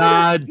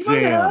 God he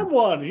might have had damn.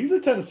 one. He's a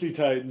Tennessee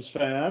Titans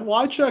fan.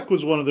 Wycheck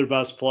was one of their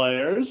best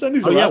players, and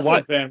he's Oh a yeah,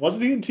 wrestling fan.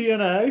 Wasn't he in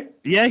TNA?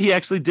 Yeah, he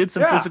actually did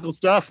some Yeah, physical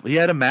stuff. He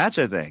had a match,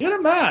 I he think. had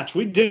a match.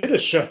 We did a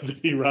show that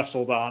he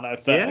wrestled on,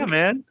 I Yeah, think.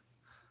 man.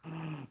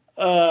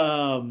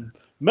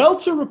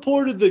 Meltzer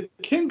reported that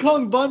King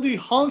Kong Bundy,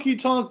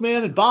 Honky Tonk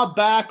Man, and Bob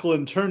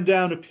Backlund turned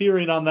down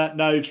appearing on that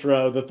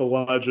Nitro that the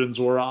Legends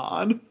were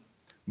on.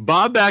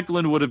 Bob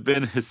Backlund would have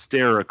been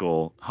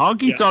hysterical.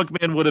 Honky Yeah. Tonk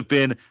Man would have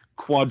been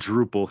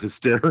quadruple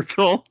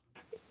hysterical.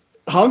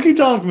 Honky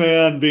Tonk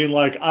Man being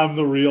like, I'm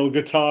the real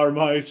guitar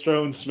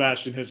maestro and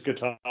smashing his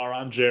guitar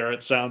on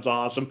Jarrett sounds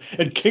awesome.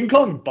 And King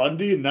Kong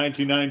Bundy in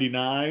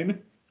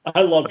 1999,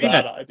 I love Yeah,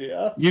 that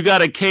idea. you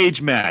got a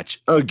cage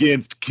match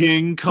against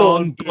King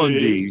Kong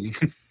Bundy.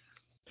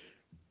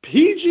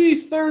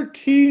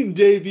 PG-13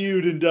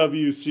 debuted in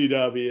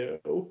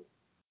WCW.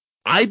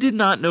 I did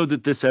not know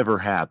that this ever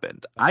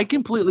happened. I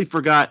completely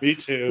forgot. Me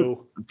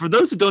too. For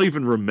those who don't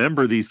even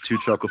remember these two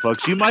chuckle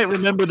fucks, you might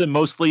remember them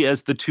mostly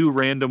as the two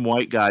random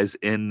white guys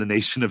in the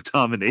Nation of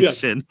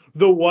Domination. Yeah,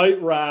 the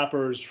white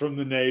rappers from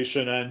the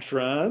Nation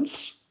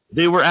entrance.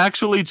 They were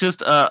actually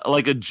just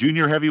like a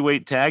junior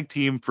heavyweight tag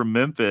team from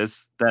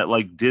Memphis that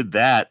like did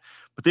that,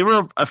 but they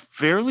were a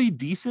fairly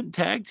decent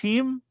tag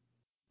team.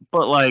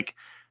 But like,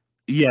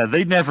 yeah,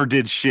 they never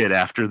did shit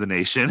after the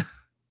Nation.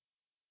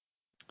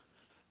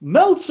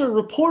 Meltzer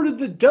reported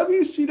that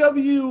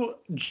WCW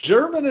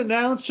German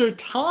announcer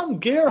Tom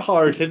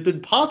Gerhardt had been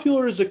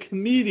popular as a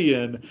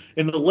comedian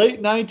in the late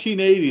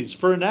 1980s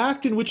for an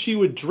act in which he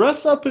would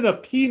dress up in a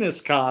penis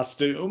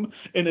costume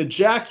and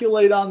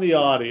ejaculate on the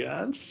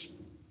audience.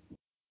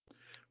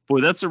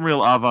 Boy, that's some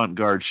real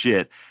avant-garde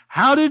shit.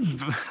 How did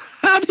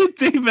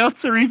Dave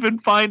Meltzer even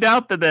find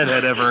out that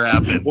had ever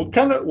happened?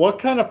 What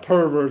kind of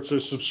perverts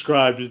are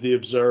subscribed to the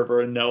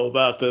Observer and know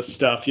about this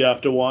stuff? You have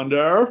to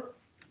wonder.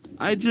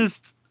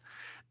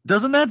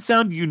 Doesn't that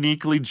sound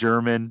uniquely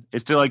German?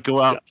 Is to like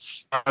go out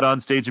on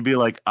stage and be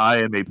like,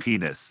 I am a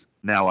penis.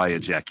 Now I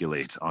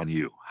ejaculate on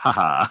you.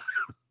 Haha.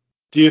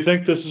 Do you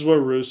think this is where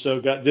Russo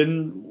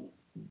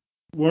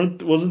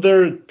wasn't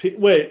there?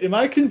 Wait, am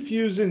I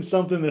confusing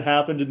something that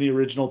happened in the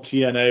original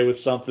TNA with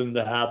something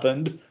that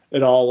happened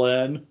at All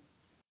In?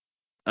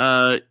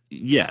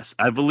 Yes,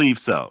 I believe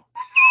so.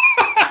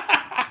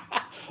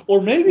 Or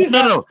maybe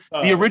No.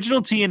 The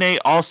original TNA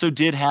also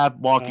did have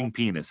walking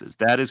penises.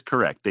 That is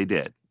correct. They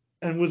did.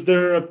 And was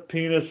there a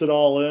penis at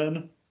All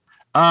In?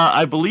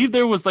 I believe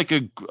there was like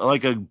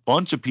a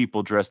bunch of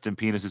people dressed in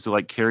penises who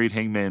like carried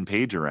Hangman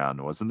Page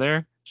around, wasn't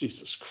there?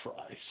 Jesus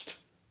Christ.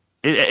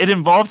 It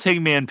involved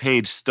Hangman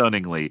Page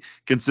stunningly,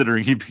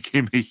 considering he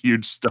became a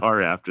huge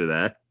star after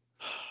that.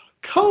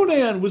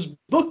 Conan was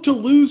booked to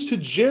lose to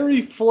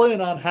Jerry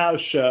Flynn on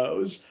house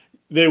shows.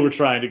 They were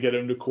trying to get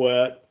him to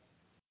quit.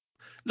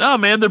 No,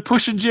 man, they're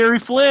pushing Jerry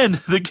Flynn.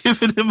 They're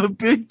giving him a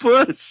big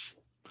push.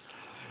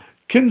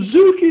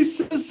 Kenzuki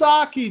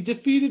Sasaki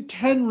defeated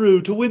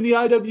Tenryu to win the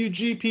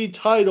IWGP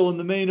title in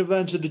the main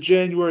event of the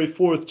January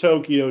 4th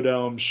Tokyo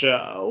Dome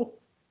show.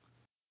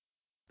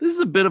 This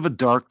is a bit of a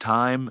dark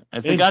time.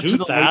 As they got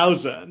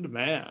 2000,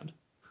 man.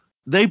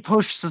 They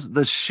pushed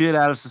the shit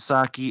out of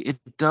Sasaki. It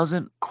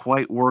doesn't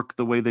quite work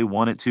the way they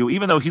want it to,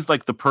 even though he's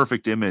like the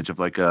perfect image of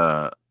like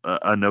a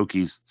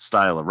Inoki's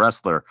style of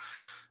wrestler.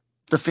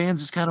 The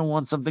fans just kind of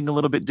want something a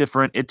little bit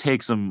different. It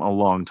takes them a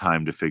long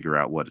time to figure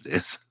out what it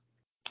is.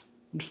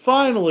 And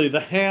finally,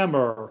 the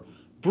Hammer.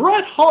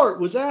 Bret Hart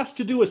was asked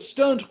to do a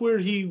stunt where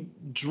he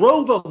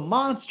drove a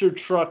monster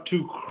truck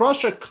to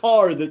crush a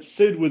car that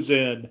Sid was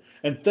in,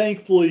 and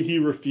thankfully he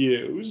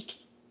refused.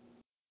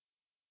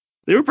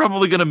 They were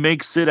probably going to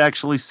make Sid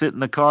actually sit in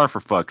the car, for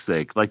fuck's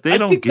sake. Like, they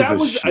don't give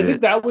a shit. I think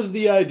that was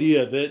the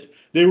idea, that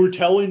they were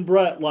telling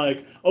Bret,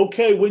 like,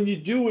 okay, when you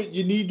do it,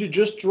 you need to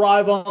just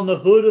drive on the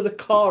hood of the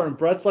car. And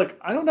Bret's like,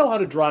 I don't know how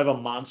to drive a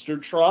monster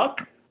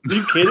truck. Are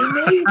you kidding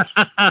me?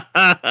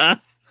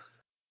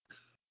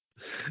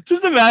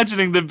 Just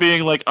imagining them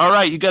being like, all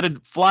right, you got to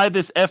fly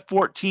this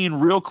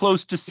F-14 real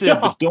close to Sid,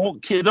 but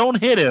don't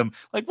hit him.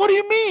 Like, what do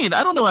you mean?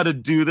 I don't know how to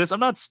do this. I'm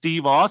not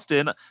Steve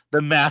Austin,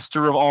 the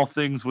master of all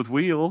things with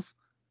wheels.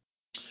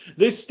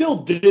 They still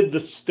did the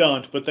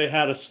stunt, but they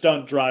had a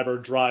stunt driver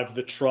drive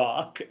the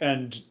truck,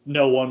 and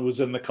no one was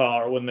in the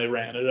car when they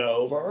ran it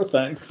over,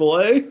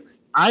 thankfully.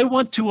 I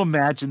want to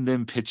imagine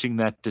them pitching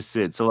that to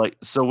Sid.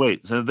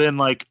 So then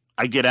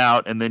I get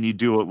out and then you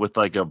do it with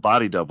like a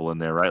body double in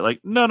there, right?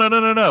 Like, no.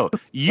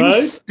 You right?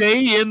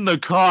 Stay in the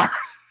car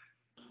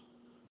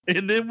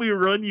and then we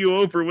run you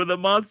over with a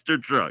monster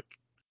truck.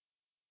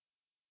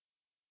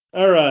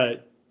 All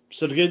right.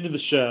 So to get into the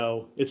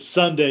show, it's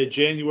Sunday,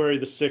 January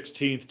the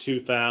 16th,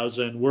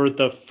 2000. We're at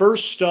the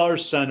First Star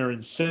Center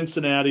in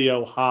Cincinnati,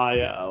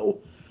 Ohio.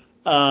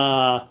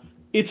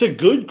 It's a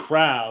good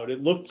crowd.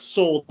 It looked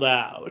sold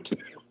out.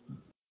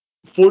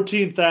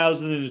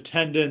 14,000 in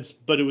attendance,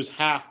 but it was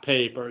half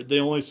paper. They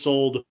only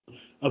sold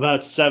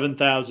about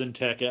 7,000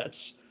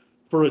 tickets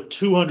for a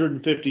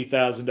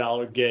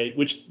 $250,000 gate,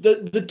 which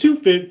the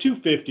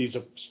 250 is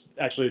a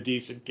actually a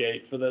decent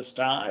gate for this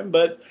time.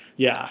 But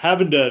yeah,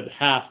 having to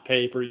half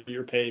paper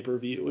your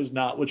pay-per-view is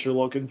not what you're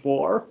looking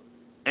for.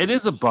 It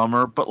is a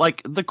bummer, but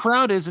like the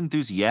crowd is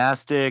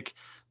enthusiastic.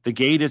 The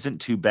gate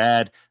isn't too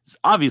bad.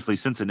 Obviously,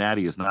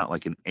 Cincinnati is not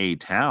like an A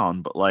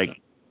town, but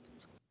like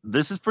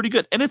this is pretty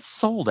good. And it's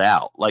sold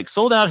out. Like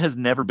sold out has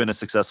never been a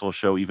successful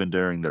show even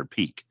during their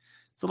peak.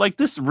 So like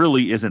this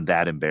really isn't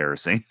that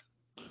embarrassing.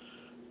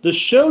 The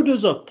show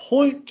does a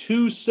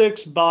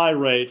 .26 buy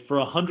rate for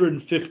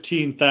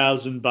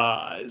 115,000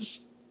 buys.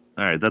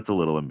 All right, that's a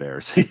little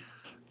embarrassing.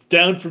 It's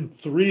down from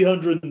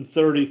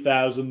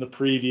 330,000 the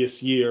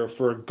previous year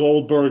for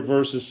Goldberg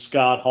versus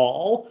Scott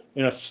Hall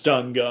in a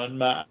stun gun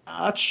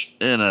match.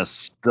 In a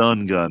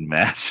stun gun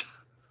match.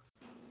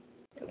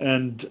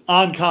 And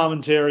on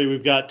commentary,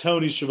 we've got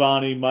Tony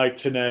Schiavone, Mike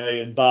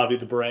Tenay, and Bobby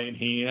the Brain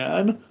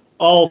Heenan,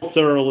 all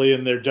thoroughly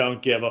in their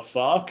don't give a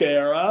fuck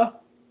era.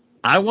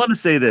 I want to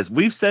say this.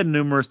 We've said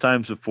numerous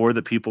times before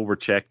that people were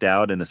checked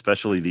out, and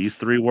especially these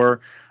three were.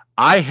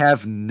 I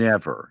have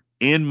never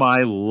in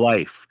my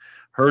life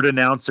heard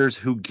announcers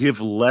who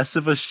give less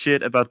of a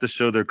shit about the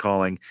show they're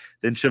calling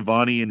than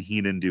Schiavone and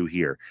Heenan do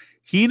here.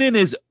 Heenan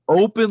is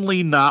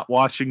openly not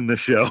watching the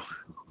show.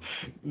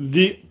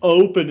 The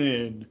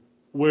opening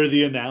where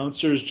the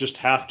announcers just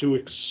have to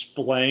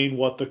explain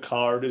what the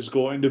card is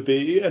going to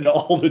be and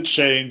all the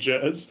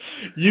changes.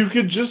 You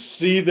can just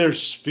see their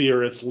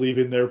spirits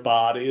leaving their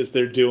body as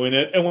they're doing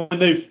it. And when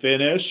they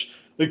finish,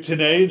 like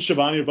Tenay and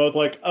Schiavone are both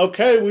like,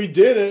 okay, we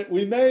did it.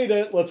 We made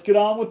it. Let's get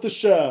on with the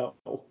show.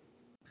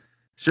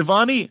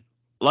 Schiavone,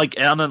 like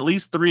on at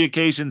least 3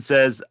 occasions,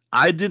 says,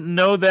 I didn't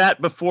know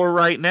that before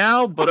right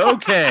now, but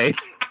okay.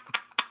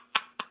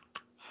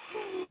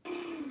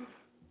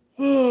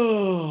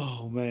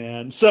 Oh,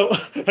 man. So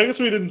I guess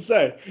we didn't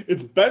say.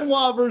 It's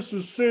Benoit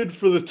versus Sid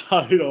for the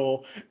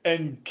title,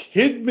 and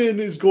Kidman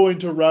is going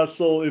to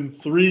wrestle in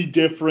 3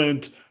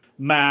 different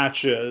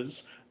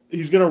matches.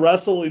 He's going to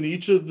wrestle in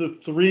each of the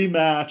 3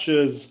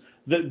 matches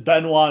that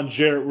Benoit and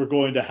Jarrett were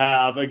going to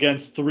have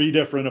against 3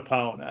 different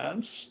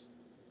opponents.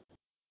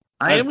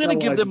 I'm going to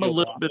give them a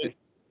little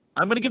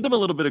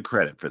bit of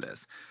credit for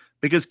this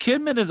because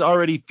Kidman is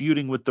already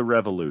feuding with the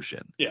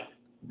Revolution. Yeah.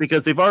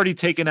 Because they've already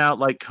taken out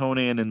like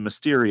Conan and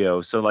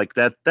Mysterio. So like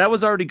that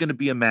was already going to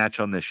be a match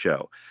on this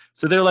show.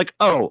 So they're like,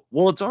 oh,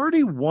 well, it's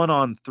already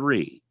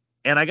 1-on-3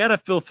 and I got to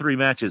fill 3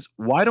 matches.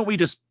 Why don't we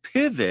just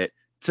pivot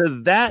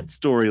to that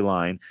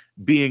storyline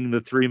being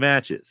the 3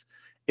 matches?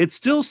 It's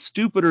still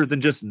stupider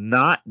than just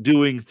not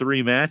doing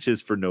 3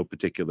 matches for no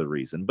particular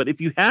reason. But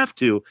if you have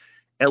to,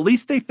 at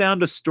least they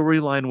found a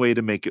storyline way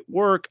to make it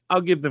work.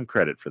 I'll give them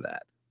credit for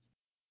that.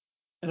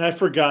 And I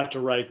forgot to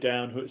write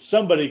down who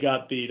somebody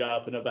got beat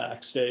up in a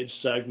backstage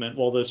segment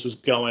while this was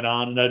going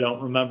on, and I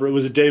don't remember. It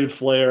was David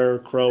Flair,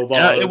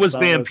 Crowbar. It was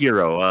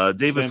Vampiro.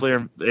 David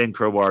Flair and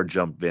Crowbar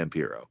jumped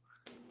Vampiro.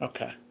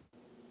 Okay.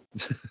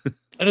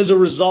 And as a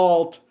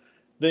result,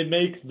 they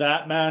make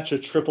that match a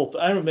triple.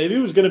 I don't know, maybe it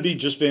was going to be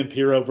just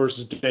Vampiro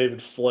versus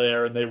David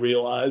Flair, and they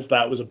realized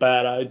that was a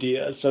bad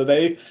idea. So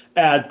they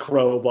add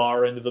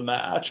Crowbar into the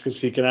match because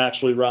he can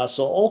actually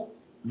wrestle.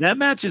 That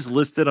match is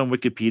listed on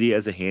Wikipedia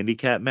as a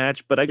handicap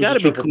match, but I got to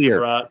be clear.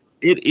 Threat.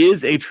 It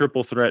is a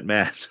triple threat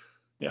match.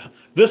 Yeah.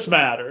 This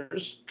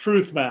matters.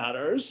 Truth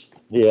matters.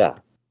 Yeah.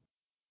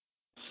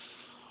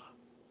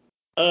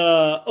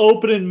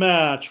 Opening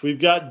match. We've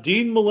got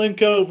Dean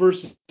Malenko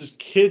versus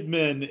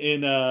Kidman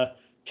in a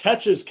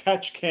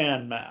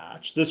catch-as-catch-can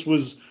match. This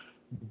was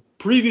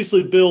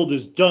previously billed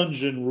as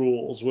Dungeon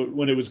Rules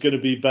when it was going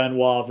to be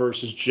Benoit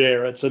versus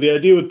Jarrett. So the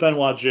idea with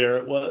Benoit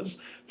Jarrett was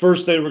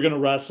first they were going to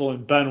wrestle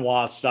in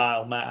Benoit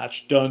style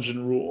match,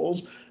 Dungeon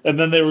Rules, and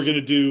then they were going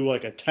to do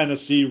like a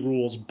Tennessee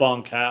Rules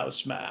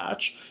bunkhouse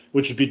match,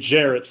 which would be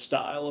Jarrett's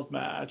style of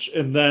match.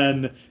 And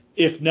then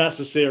if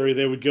necessary,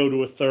 they would go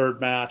to a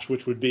third match,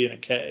 which would be in a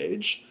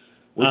cage.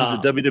 Which is a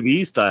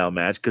WWE style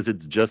match because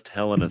it's just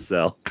Hell in a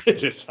Cell.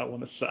 It is Hell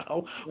in a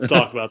Cell. We'll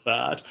talk about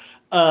that.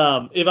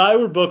 If I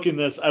were booking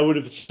this, I would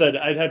have said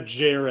I'd have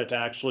Jarrett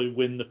actually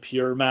win the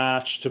pure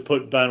match to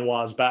put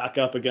Benoit's back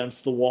up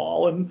against the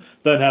wall and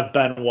then have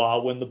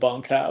Benoit win the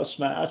bunkhouse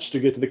match to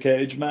get to the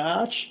cage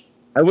match.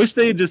 I wish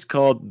they had just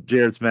called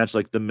Jarrett's match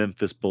like the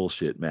Memphis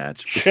bullshit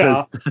match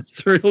because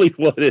that's really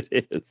what it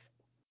is.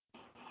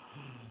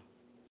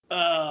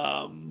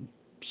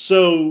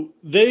 So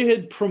they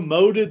had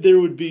promoted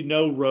there would be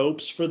no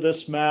ropes for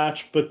this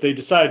match, but they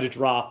decided to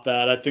drop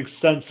that. I think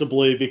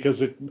sensibly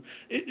because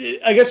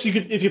I guess you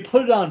could, if you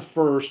put it on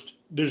first,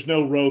 there's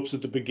no ropes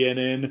at the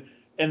beginning,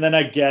 and then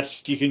I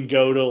guess you can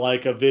go to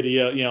like a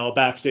video, a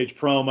backstage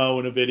promo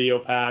and a video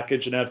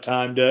package and have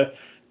time to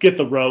get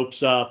the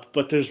ropes up,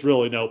 but there's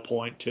really no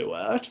point to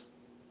it.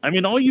 I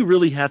mean, all you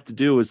really have to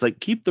do is like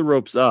keep the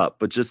ropes up,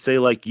 but just say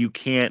like you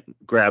can't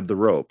grab the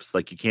ropes,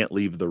 like you can't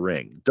leave the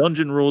ring.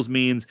 Dungeon Rules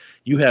means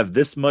you have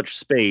this much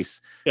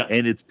space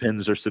and it's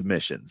pins or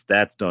submissions.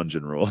 That's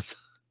Dungeon Rules.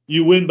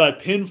 You win by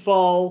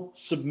pinfall,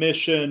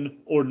 submission,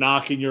 or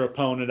knocking your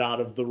opponent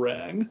out of the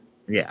ring.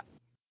 Yeah.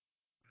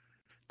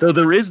 Though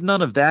there is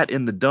none of that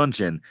in the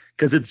dungeon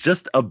because it's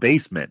just a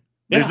basement.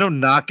 There's no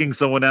knocking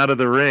someone out of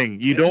the ring.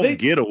 You don't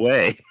get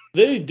away.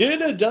 They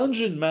did a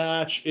dungeon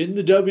match in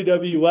the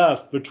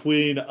WWF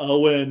between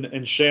Owen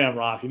and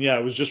Shamrock, and yeah,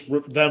 it was just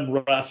them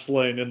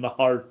wrestling in the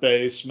Hart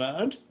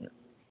basement.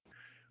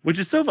 Which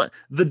is so fun.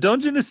 The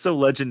dungeon is so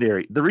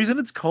legendary. The reason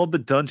it's called the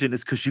dungeon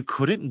is because you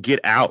couldn't get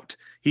out.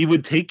 He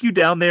would take you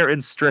down there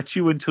and stretch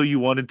you until you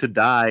wanted to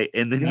die,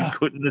 and then you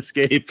couldn't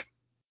escape.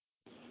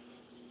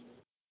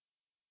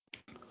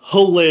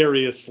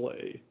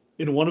 Hilariously,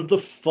 in one of the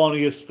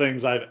funniest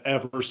things I've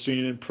ever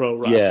seen in pro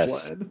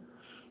wrestling,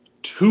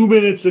 2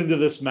 minutes into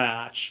this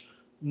match,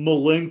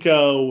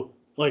 Malenko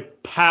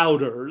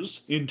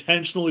powders,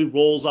 intentionally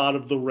rolls out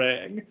of the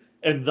ring,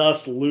 and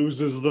thus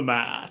loses the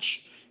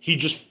match. He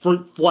just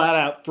flat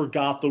out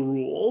forgot the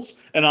rules,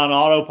 and on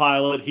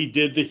autopilot, he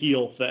did the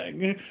heel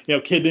thing.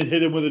 Kidman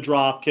hit him with a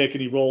drop kick,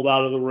 and he rolled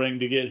out of the ring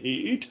to get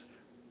heat.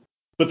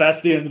 But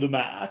that's the end of the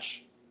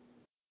match.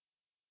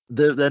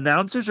 The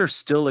announcers are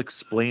still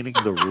explaining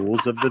the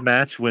rules of the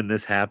match when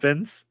this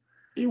happens.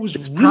 It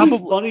was really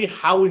funny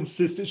how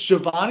insistent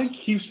Schiavone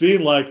keeps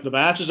being like, the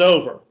match is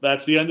over.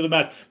 That's the end of the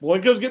match.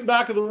 Malenko's getting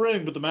back in the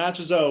ring, but the match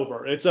is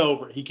over. It's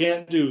over. He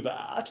can't do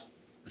that.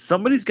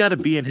 Somebody's got to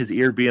be in his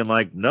ear being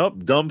like,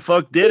 nope, dumb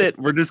fuck did it.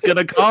 We're just going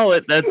to call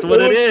it. That's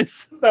what it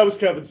is. That was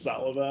Kevin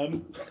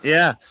Sullivan.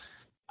 Yeah.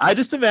 I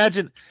just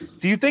imagine,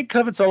 do you think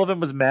Kevin Sullivan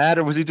was mad,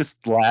 or was he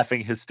just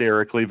laughing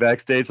hysterically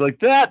backstage like,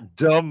 that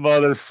dumb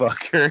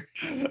motherfucker?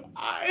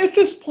 At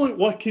this point,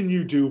 what can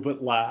you do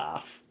but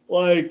laugh?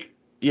 Malenko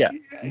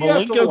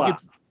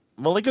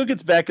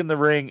gets back in the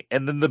ring,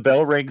 and then the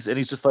bell rings, and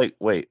he's just like,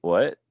 wait,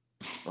 what?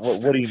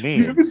 What do you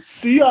mean? You can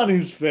see on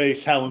his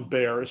face how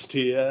embarrassed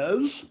he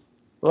is.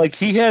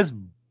 He has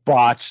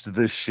botched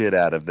the shit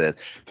out of this.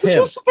 This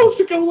was supposed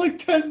to go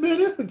 10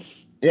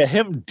 minutes. Yeah,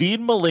 him,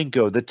 Dean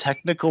Malenko, the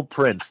technical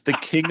prince, the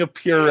king of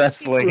pure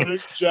wrestling.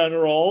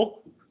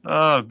 General.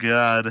 Oh,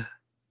 God.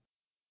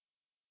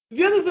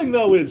 The other thing,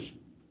 though, is,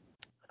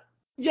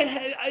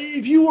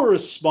 if you were a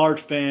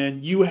smart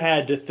fan, you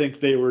had to think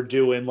they were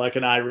doing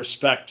an I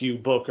respect you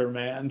Booker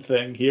man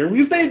thing here,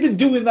 because they've been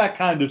doing that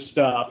kind of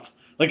stuff.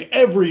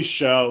 Every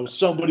show,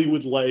 somebody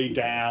would lay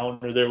down,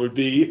 or there would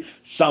be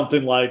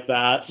something like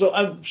that. So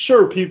I'm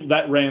sure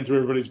that ran through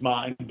everybody's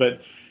mind.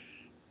 But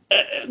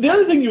the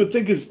other thing you would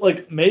think is,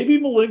 maybe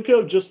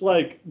Malenko just,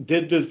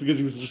 did this because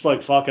he was just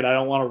fuck it, I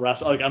don't want to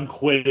wrestle. I'm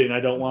quitting. I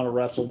don't want to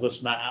wrestle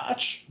this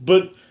match.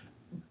 But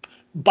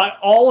by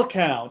all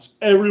accounts,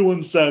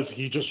 everyone says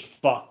he just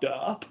fucked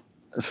up.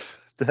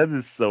 That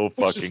is so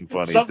fucking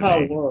funny.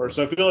 Somehow worse.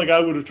 I feel like I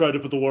would have tried to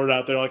put the word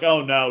out there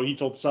oh no, he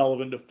told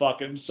Sullivan to fuck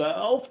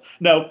himself.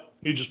 No,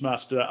 he just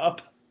messed it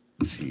up.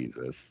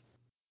 Jesus.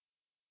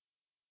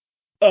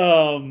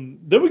 Then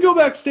we go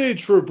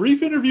backstage for a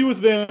brief interview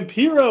with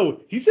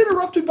Vampiro. He's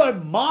interrupted by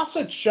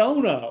Masa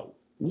Chono.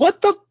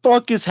 What the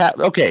fuck is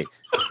happening? Okay,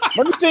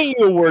 let me paint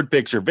you a word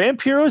picture.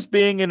 Vampiro's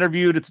being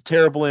interviewed. It's a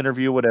terrible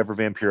interview, whatever.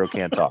 Vampiro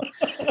can't talk.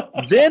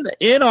 Then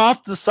in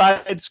off the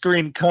side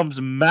screen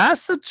comes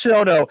Masa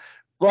Chono,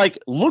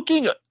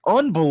 looking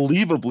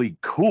unbelievably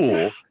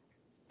cool,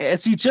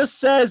 as he just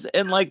says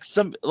in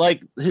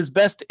his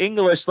best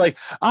English, I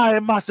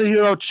am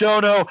Masahiro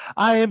Chono,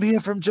 I am here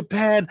from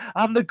Japan,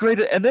 I'm the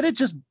greatest, and then it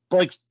just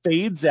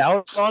fades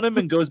out on him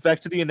and goes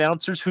back to the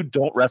announcers who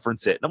don't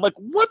reference it. And I'm like,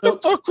 what the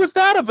fuck was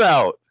that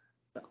about?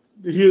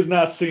 He is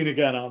not seen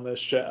again on this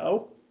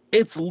show.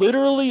 It's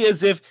literally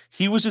as if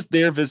he was just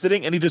there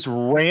visiting and he just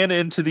ran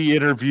into the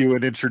interview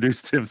and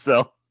introduced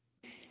himself.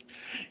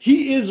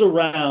 He is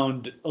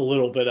around a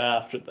little bit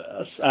after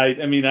this. I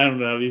mean, I don't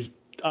know. He's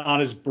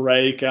on his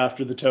break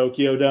after the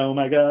Tokyo Dome,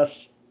 I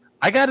guess.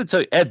 I got to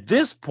tell you, at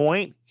this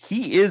point,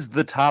 he is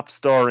the top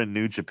star in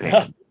New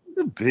Japan. It's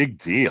a big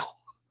deal.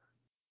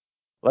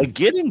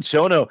 Getting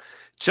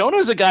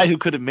Chono's a guy who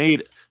could have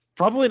made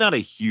probably not a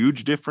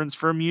huge difference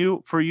for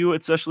you,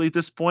 especially at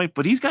this point,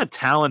 but he's got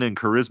talent and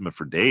charisma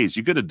for days.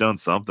 You could have done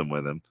something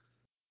with him.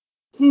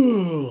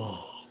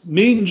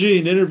 Mean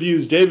Gene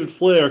interviews David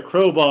Flair,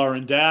 Crowbar,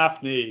 and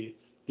Daphne.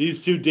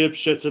 These two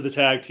dipshits are the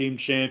tag team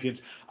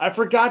champions. I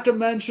forgot to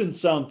mention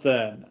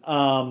something.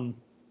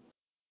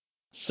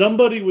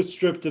 Somebody was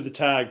stripped of the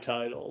tag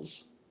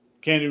titles.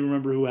 Can't even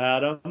remember who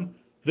had them.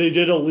 They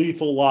did a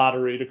lethal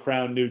lottery to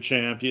crown new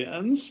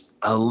champions.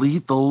 A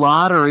lethal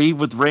lottery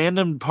with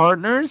random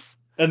partners?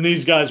 And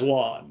these guys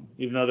won,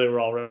 even though they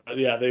were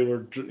already, they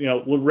were,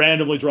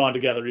 randomly drawn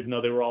together, even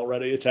though they were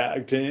already a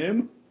tag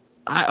team.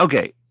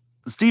 Okay.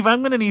 Steve,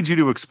 I'm going to need you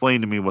to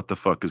explain to me what the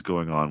fuck is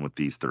going on with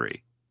these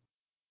three.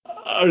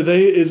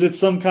 Is it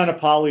some kind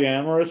of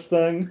polyamorous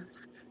thing?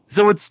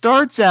 So it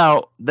starts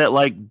out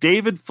that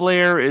David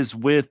Flair is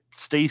with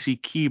Stacy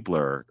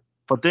Keibler,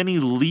 but then he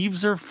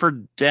leaves her for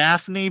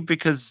Daphne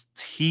because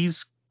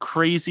he's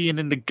crazy and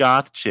into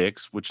goth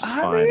chicks, which is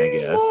fine, I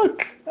guess.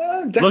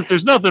 Look,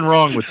 there's nothing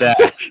wrong with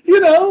that.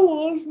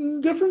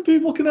 Different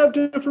people can have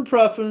different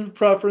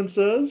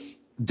preferences.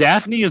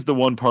 Daphne is the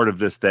one part of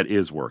this that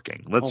is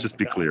working. Let's just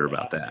be clear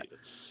about that.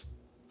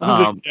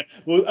 Well,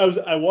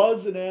 I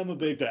was and am a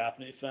big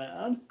Daphne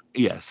fan.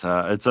 Yes,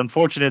 it's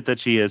unfortunate that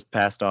she has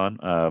passed on.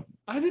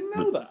 I didn't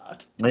know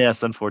that.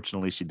 Yes,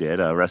 unfortunately she did.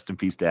 Rest in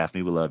peace,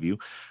 Daphne. We love you.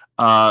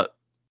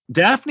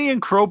 Daphne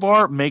and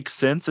Crowbar make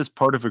sense as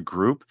part of a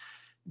group.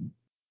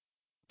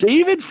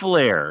 David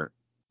Flair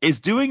is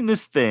doing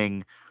this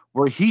thing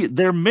where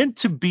they're meant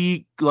to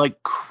be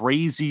like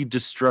crazy,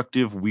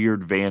 destructive,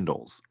 weird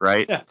vandals,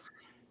 right? Yeah.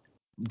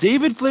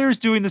 David Flair is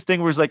doing this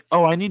thing where he's like,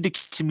 oh, I need to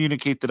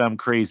communicate that I'm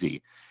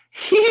crazy.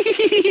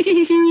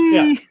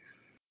 Yeah.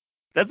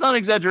 That's not an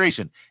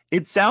exaggeration.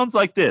 It sounds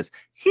like this.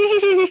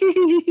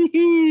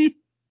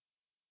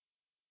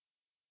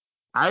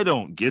 I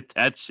don't get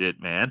that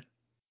shit, man.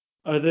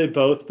 Are they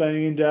both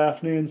banging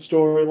Daphne in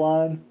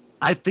storyline?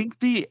 I think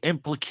the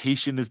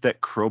implication is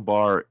that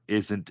Crowbar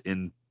isn't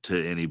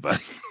into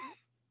anybody.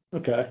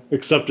 Okay,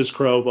 except his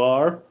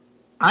crowbar.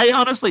 I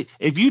honestly,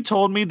 if you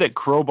told me that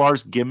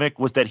Crowbar's gimmick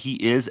was that he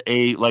is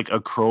a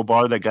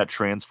crowbar that got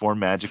transformed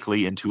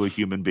magically into a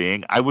human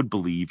being, I would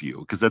believe you,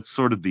 because that's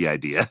sort of the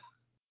idea.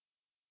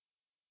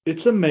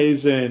 It's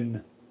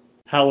amazing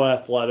how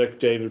athletic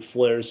David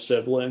Flair's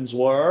siblings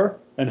were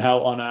and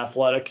how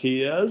unathletic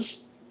he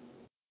is.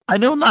 I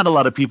know not a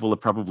lot of people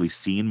have probably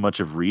seen much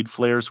of Reed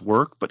Flair's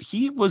work, but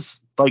he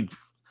was like,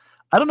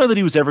 I don't know that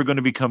he was ever going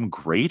to become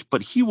great,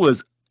 but he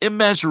was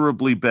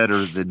immeasurably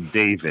better than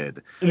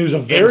David. And he was a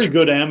very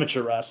good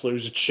amateur wrestler. He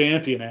was a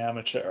champion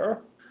amateur.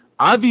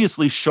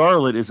 Obviously,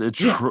 Charlotte is a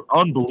Yeah.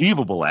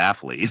 unbelievable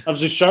athlete.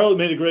 Obviously, Charlotte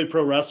made a great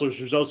pro wrestler.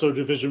 She was also a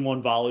Division I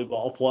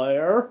volleyball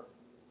player.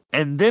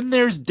 And then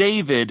there's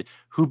David,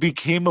 who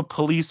became a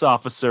police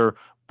officer,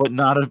 but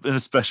not an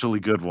especially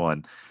good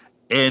one.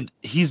 And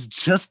he's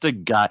just a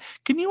guy.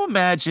 Can you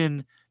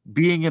imagine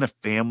being in a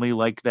family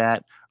like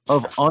that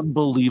of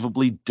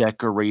unbelievably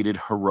decorated,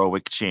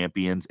 heroic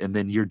champions, and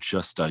then you're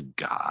just a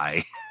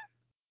guy?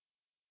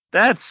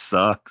 That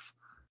sucks.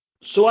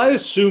 So I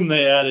assume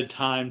they added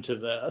time to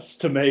this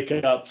to make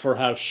up for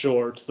how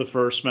short the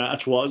first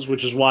match was,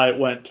 which is why it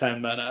went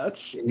 10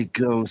 minutes. It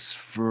goes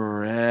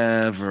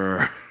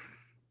forever.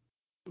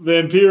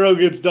 Vampiro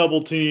gets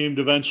double teamed.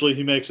 Eventually,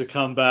 he makes a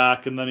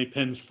comeback, and then he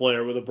pins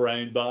Flair with a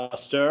brain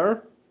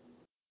buster.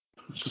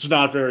 It's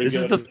not very This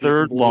good. is the If you can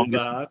third believe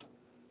longest. that.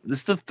 This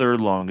is the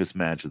third longest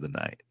match of the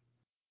night.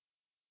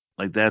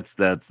 Like that's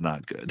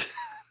not good.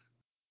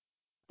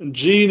 And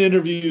Gene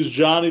interviews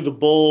Johnny the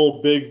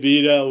Bull, Big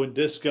Vito, and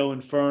Disco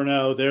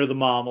Inferno. They're the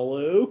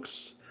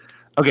Mamalukes.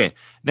 Okay,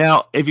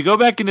 now if you go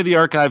back into the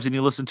archives and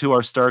you listen to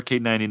our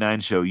Starrcade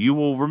 99 show, you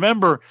will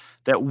remember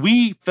that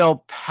we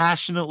fell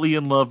passionately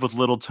in love with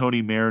little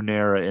Tony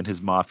Marinara and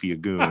his Mafia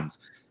goons,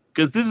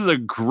 because this is a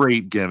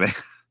great gimmick.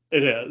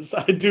 It is.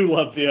 I do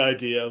love the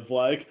idea of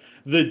like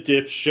the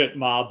dipshit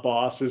mob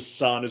boss's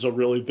son is a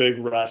really big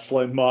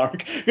wrestling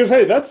mark. Because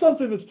hey, that's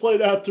something that's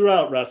played out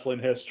throughout wrestling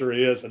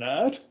history, isn't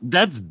it?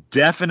 That's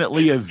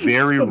definitely a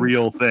very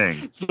real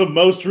thing. It's the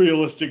most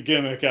realistic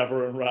gimmick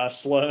ever in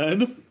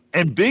wrestling.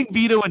 And Big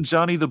Vito and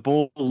Johnny the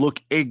Bull look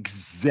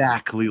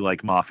exactly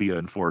like Mafia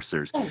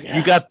enforcers. Oh, yeah.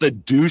 You got the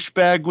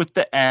douchebag with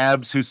the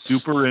abs who's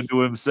super into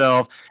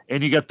himself,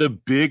 and you got the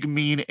big,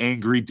 mean,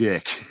 angry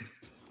dick.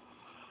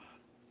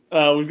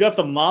 We've got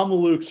the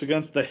Mamalukes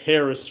against the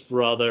Harris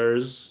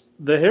brothers.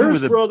 The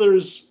Harris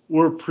brothers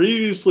were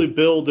previously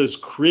billed as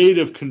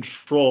creative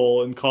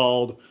control and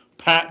called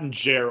Pat and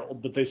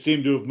Gerald, but they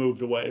seem to have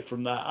moved away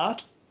from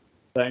that,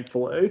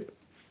 thankfully.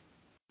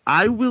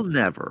 I will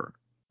never,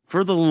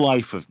 for the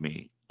life of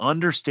me,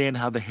 understand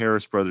how the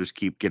Harris brothers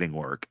keep getting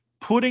work.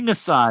 Putting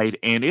aside,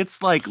 and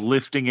it's like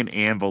lifting an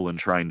anvil and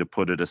trying to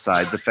put it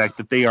aside, the fact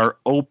that they are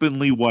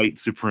openly white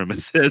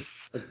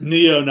supremacists. Like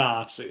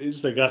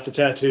neo-Nazis. They got the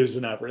tattoos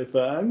and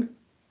everything.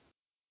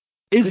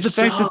 Is the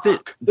fact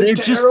that they're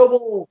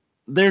terrible.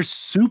 They're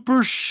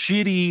super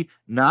shitty,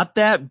 not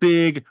that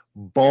big,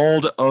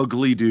 bald,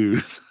 ugly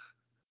dudes.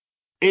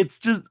 It's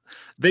just,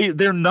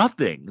 they're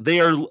nothing. They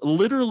are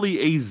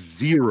literally a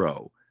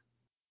zero.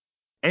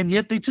 And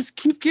yet they just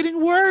keep getting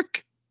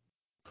work.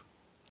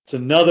 It's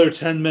another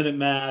 10-minute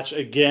match.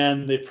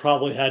 Again, they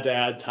probably had to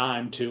add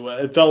time to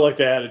it. It felt like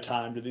they added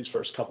time to these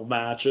first couple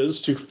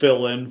matches to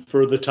fill in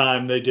for the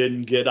time they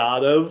didn't get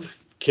out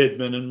of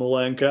Kidman and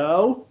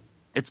Malenko.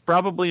 It's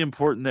probably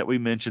important that we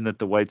mention that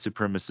the white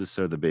supremacists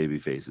are the baby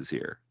faces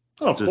here.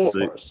 Oh, of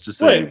course. Just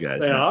so Wait, you guys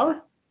they know.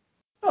 are?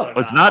 No,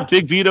 it's not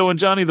Big Vito and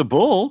Johnny the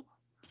Bull.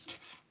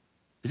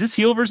 Is this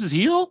heel versus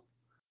heel?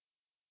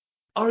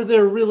 Are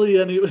there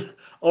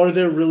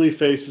really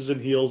faces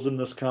and heels in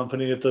this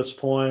company at this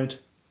point?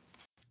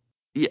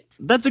 Yeah,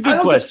 that's a good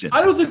question.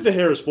 I don't think the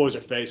Harris boys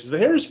are faces. The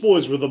Harris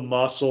boys were the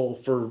muscle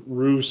for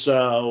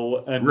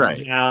Russo, and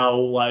now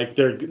like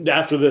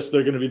after this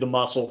they're going to be the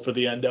muscle for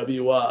the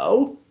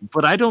NWO.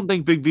 But I don't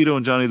think Big Vito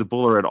and Johnny the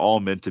Bull are at all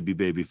meant to be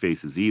baby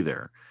faces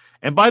either.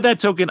 And by that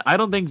token, I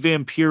don't think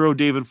Vampiro,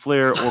 David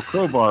Flair, or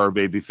Crowbar are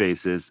baby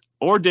faces.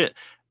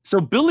 So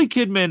Billy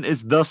Kidman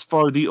is thus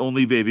far the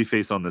only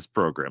babyface on this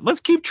program. Let's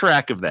keep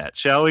track of that,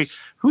 shall we?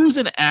 Who's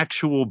an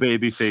actual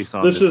babyface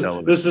on this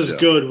television This is show?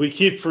 good. We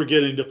keep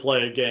forgetting to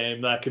play a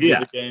game. That could be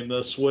the game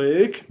this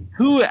week.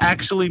 Who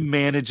actually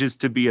manages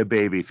to be a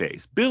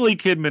babyface? Billy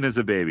Kidman is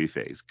a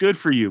babyface. Good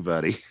for you,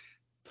 buddy.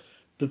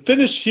 The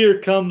finish here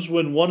comes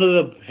when one of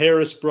the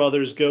Harris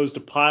brothers goes to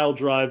pile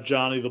drive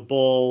Johnny the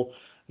Bull.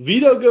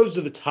 Vito goes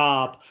to the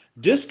top.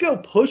 Disco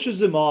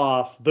pushes him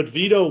off, but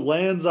Vito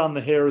lands on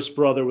the Harris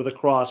brother with a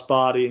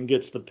crossbody and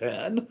gets the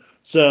pin.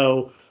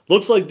 So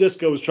looks like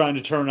Disco was trying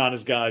to turn on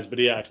his guys, but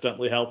he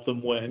accidentally helped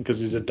them win because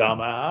he's a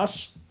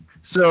dumbass.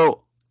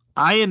 So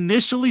I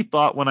initially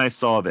thought when I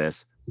saw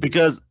this,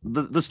 because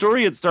the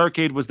story at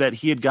Starrcade was that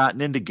he had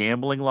gotten into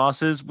gambling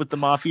losses with the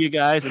Mafia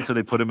guys, and so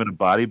they put him in a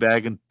body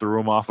bag and threw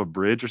him off a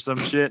bridge or some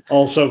shit.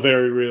 Also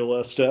very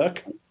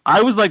realistic.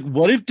 I was like,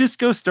 what if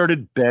Disco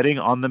started betting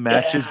on the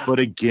matches but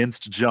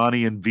against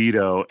Johnny and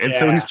Vito? And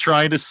so he's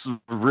trying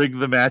to rig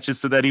the matches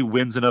so that he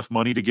wins enough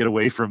money to get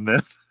away from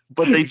them.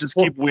 But they just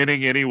keep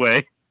winning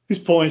anyway. He's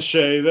point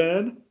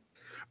shaving.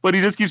 But he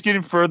just keeps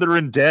getting further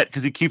in debt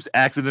because he keeps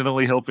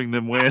accidentally helping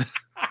them win.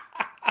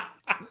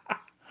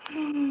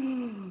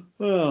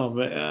 Oh,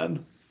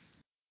 man.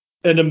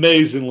 And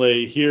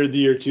amazingly, here in the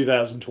year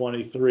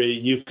 2023,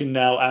 you can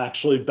now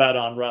actually bet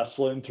on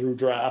wrestling through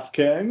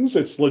DraftKings.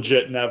 It's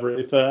legit and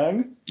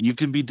everything. You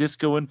can be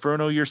Disco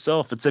Inferno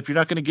yourself, except you're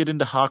not going to get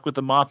into Hawk with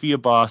the Mafia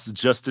boss,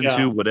 just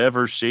into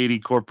whatever shady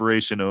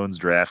corporation owns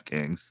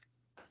DraftKings.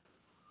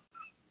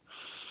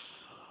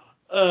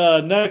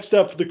 Next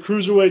up for the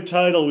Cruiserweight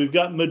title, we've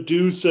got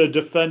Medusa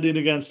defending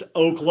against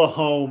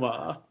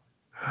Oklahoma.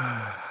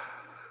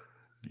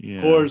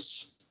 Of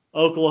course,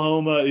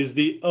 Oklahoma is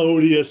the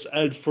odious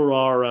Ed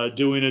Ferrara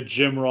doing a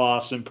Jim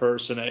Ross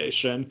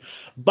impersonation.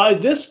 By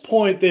this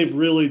point, they've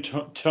really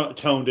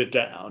toned it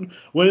down.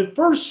 When it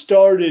first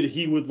started,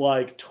 he would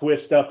like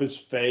twist up his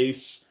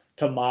face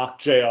to mock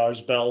JR's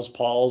Bell's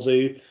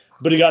palsy,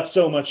 but he got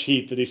so much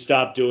heat that he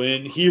stopped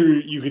doing it. Here,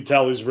 you could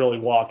tell he's really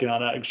walking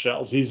on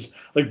eggshells. He's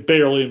like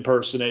barely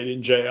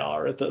impersonating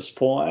JR at this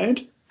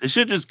point. They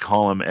should just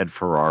call him Ed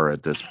Ferrara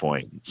at this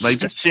point. Like,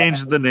 just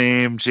change the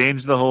name,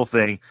 change the whole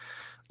thing.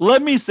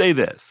 Let me say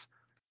this.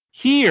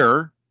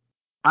 Here,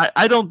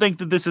 I don't think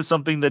that this is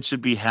something that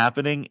should be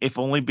happening, if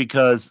only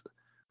because,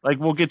 like,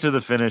 we'll get to the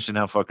finish and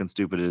how fucking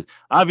stupid it is.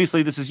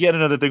 Obviously, this is yet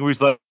another thing where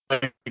he's like,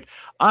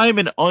 I'm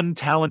an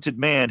untalented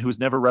man who's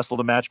never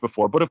wrestled a match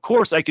before, but of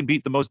course I can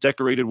beat the most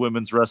decorated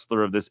women's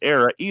wrestler of this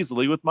era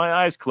easily with my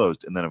eyes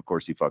closed. And then, of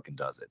course, he fucking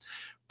does it.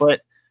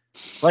 But,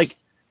 like,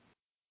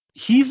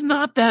 he's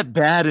not that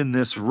bad in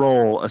this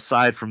role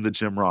aside from the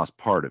Jim Ross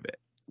part of it.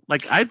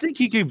 Like, I think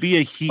he could be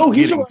a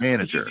heat-getting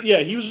manager.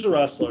 He was a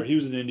wrestler. He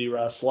was an indie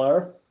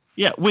wrestler.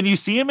 Yeah, when you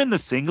see him in the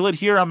singlet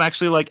here, I'm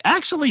actually like,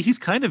 he's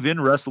kind of in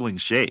wrestling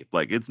shape.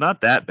 Like, it's not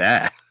that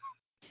bad.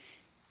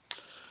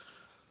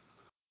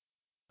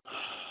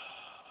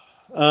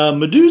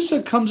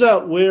 Medusa comes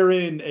out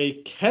wearing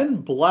a Ken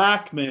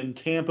Blackman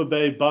Tampa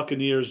Bay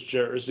Buccaneers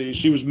jersey.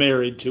 She was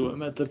married to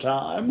him at the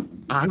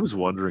time. I was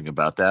wondering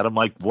about that. I'm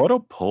like, what a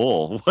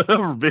pull. What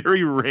a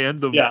very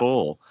random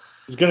pull.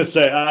 I was going to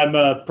say, I'm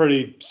a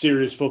pretty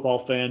serious football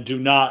fan.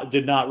 Did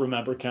not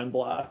remember Ken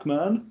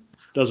Blackman.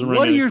 Doesn't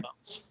ring any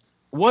bells.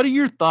 What are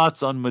your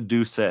thoughts on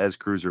Medusa as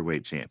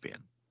Cruiserweight champion?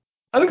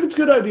 I think it's a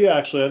good idea,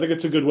 actually. I think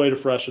it's a good way to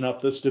freshen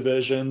up this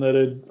division that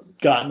had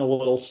gotten a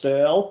little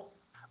stale.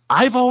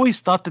 I've always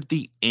thought that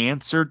the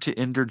answer to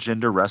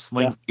intergender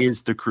wrestling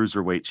is the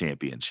Cruiserweight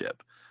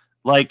Championship.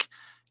 Like,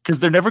 because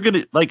they're never going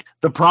to, like,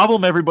 the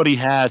problem everybody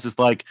has is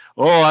like,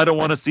 oh, I don't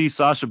want to see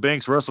Sasha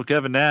Banks wrestle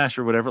Kevin Nash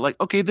or whatever. Like,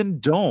 okay, then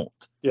don't.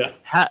 Yeah.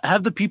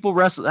 Have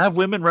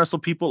women wrestle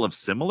people of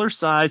similar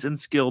size and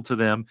skill to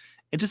them,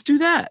 and just do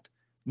that.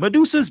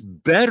 Medusa's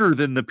better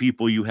than the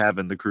people you have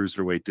in the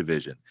Cruiserweight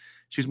division.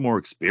 She's more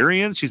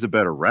experienced. She's a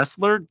better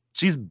wrestler.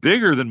 She's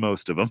bigger than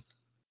most of them.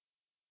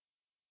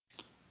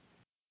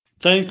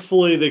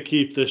 Thankfully, they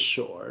keep this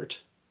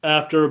short.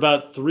 After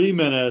about 3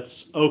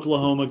 minutes,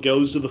 Oklahoma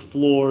goes to the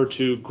floor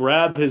to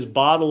grab his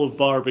bottle of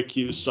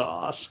barbecue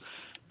sauce,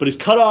 but he's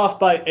cut off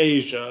by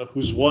Asia,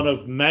 who's one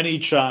of many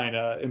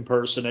China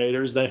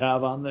impersonators they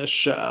have on this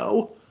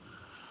show.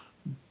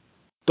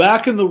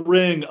 Back in the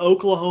ring,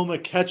 Oklahoma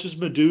catches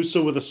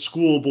Medusa with a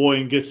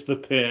schoolboy and gets the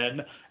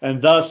pin,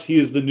 and thus he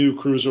is the new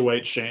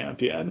Cruiserweight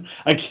champion.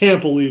 I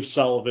can't believe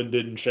Sullivan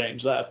didn't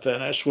change that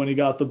finish when he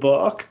got the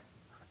book.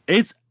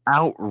 It's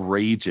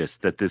outrageous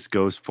that this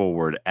goes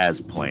forward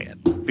as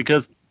planned,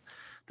 because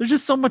there's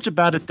just so much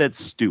about it that's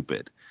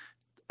stupid.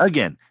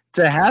 Again,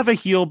 to have a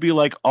heel be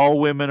like all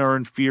women are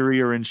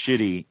inferior and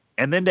shitty,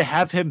 and then to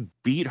have him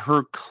beat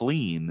her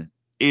clean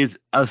is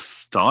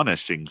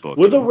astonishing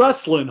booking. With a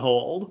wrestling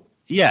hold.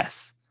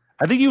 Yes.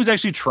 I think he was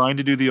actually trying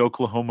to do the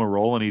Oklahoma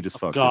roll and he just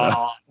fucked it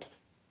up.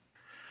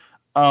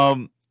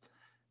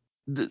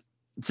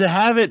 To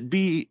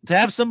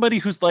have somebody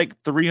who's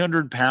like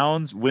 300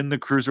 pounds win the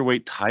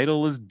Cruiserweight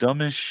title is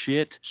dumb as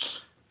shit.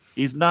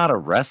 He's not a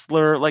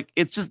wrestler. Like,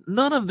 it's just,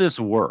 none of this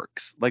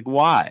works. Like,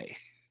 why?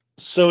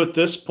 So at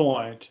this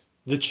point,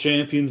 the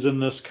champions in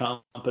this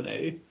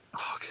company.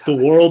 Oh, The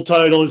God. world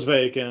title is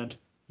vacant.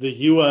 The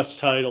U.S.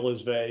 title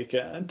is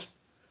vacant.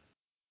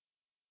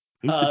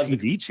 Who's the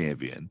TV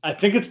champion? I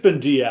think it's been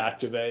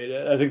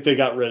deactivated. I think they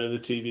got rid of the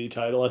TV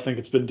title. I think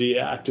it's been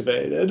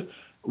deactivated.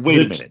 Wait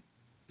a minute.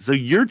 So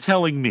you're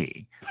telling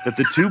me that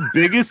the two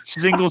biggest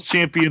singles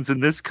champions in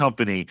this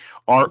company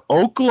are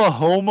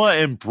Oklahoma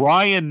and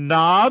Brian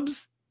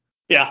Knobbs?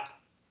 Yeah.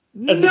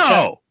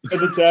 No. And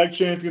the tag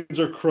champions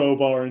are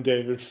Crowbar and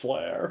David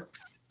Flair.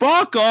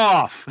 Fuck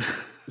off.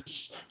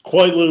 It's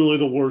quite literally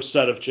the worst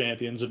set of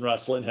champions in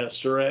wrestling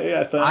history,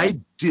 I think. I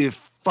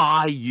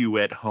defy you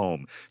at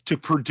home to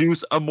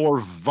produce a more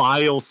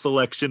vile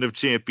selection of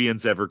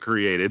champions ever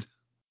created.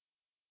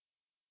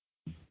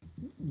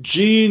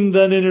 Gene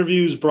then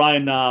interviews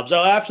Brian Knobbs.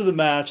 Oh, after the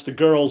match, the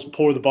girls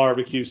pour the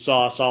barbecue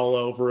sauce all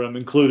over him,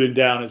 including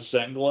down his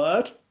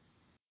singlet.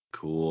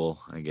 Cool,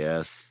 I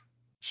guess.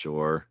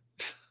 Sure.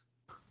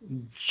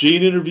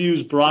 Gene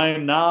interviews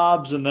Brian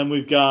Knobbs, and then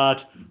we've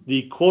got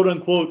the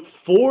quote-unquote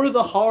for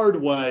the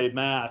hard way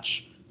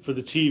match for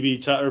the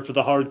or for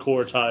the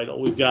hardcore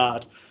title. We've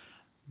got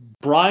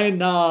Brian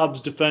Knobbs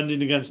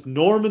defending against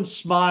Norman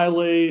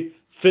Smiley,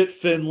 Fit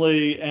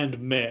Finlay, and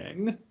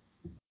Ming.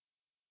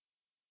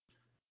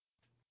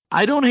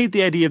 I don't hate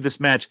the idea of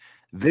this match.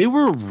 They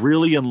were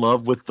really in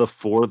love with the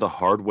for the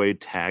hard way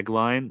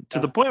tagline to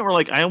the point where,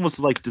 like, I almost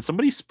like, did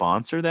somebody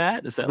sponsor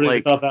that? Is that I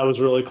like, thought that was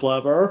really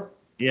clever.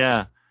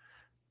 Yeah.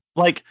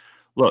 Like,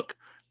 look,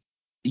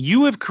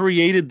 you have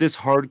created this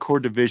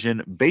hardcore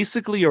division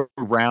basically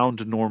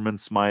around Norman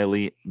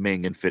Smiley,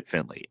 Ming, and Fit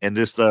Finlay, and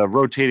this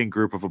rotating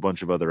group of a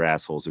bunch of other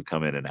assholes who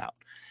come in and out.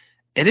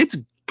 And it's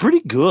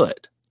pretty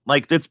good.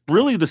 Like, that's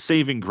really the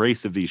saving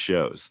grace of these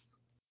shows.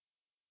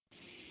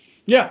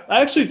 Yeah,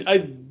 I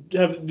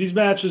have these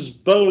matches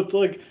both,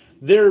 like,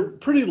 they're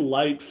pretty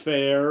light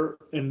fare,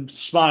 and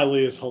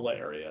Smiley is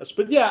hilarious.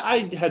 But yeah,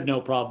 I had no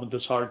problem with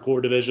this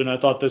hardcore division. I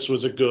thought this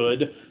was a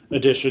good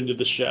addition to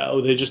the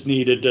show. They just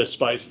needed to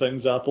spice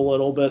things up a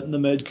little bit in the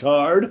mid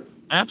card.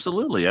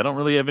 Absolutely. I don't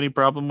really have any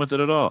problem with it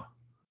at all.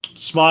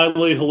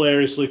 Smiley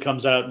hilariously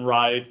comes out in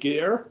riot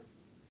gear.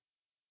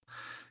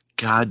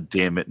 God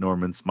damn it,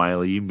 Norman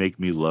Smiley. You make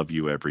me love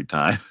you every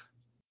time.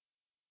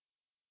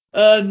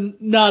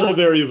 Not a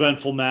very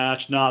eventful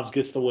match. Knobbs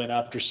gets the win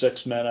after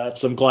 6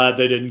 minutes. I'm glad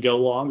they didn't go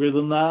longer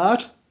than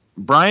that.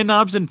 Brian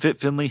Knobbs and Fit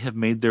Finlay have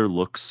made their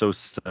looks so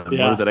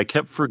similar that I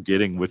kept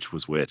forgetting which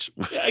was which,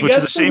 which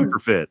is a shame for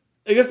Fit.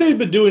 I guess they've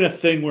been doing a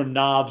thing where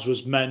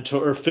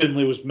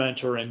Finlay was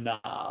mentoring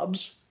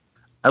Knobbs.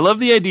 I love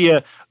the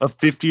idea of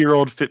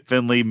 50-year-old Fit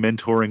Finlay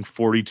mentoring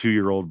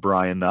 42-year-old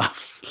Brian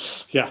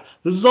Knobbs. Yeah,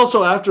 this is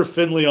also after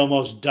Finlay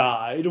almost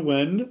died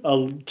when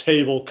a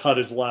table cut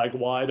his leg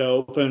wide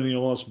open and he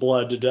almost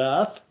bled to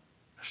death.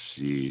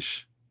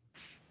 Sheesh.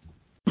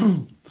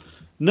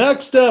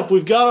 Next up,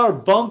 we've got our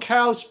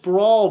bunkhouse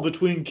brawl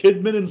between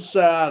Kidman and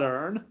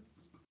Saturn.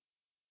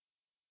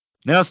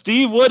 Now,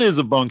 Steve, what is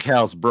a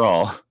bunkhouse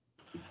brawl?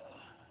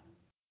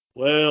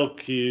 Well,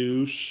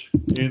 Cush,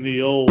 in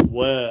the Old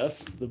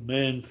West, the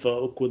men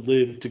folk would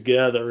live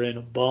together in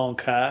a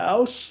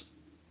bunkhouse.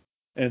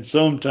 And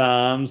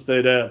sometimes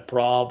they'd have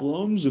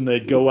problems and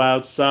they'd go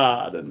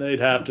outside and they'd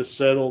have to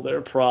settle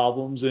their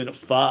problems in a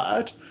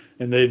fight.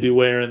 And they'd be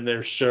wearing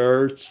their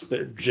shirts,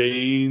 their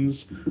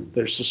jeans,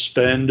 their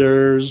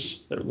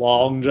suspenders, their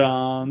long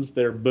johns,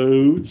 their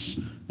boots,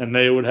 and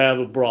they would have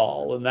a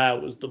brawl. And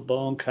that was the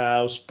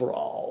bunkhouse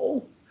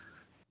brawl.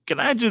 Can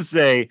I just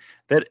say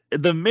that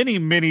the many,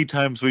 many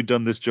times we've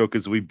done this joke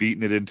as we've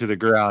beaten it into the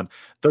ground,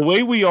 the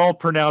way we all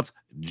pronounce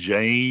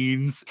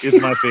Janes is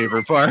my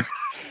favorite part.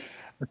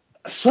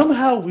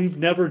 Somehow we've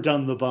never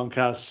done the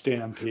bunkhouse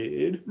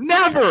stampede.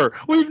 Never!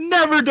 We've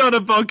never done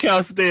a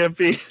bunkhouse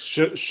stampede.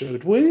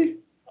 Should we?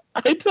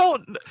 I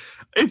don't.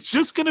 It's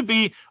just going to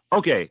be,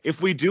 okay,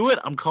 if we do it,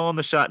 I'm calling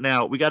the shot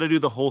now. We got to do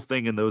the whole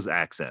thing in those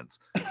accents.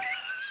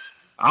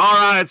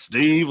 All right,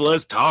 Steve,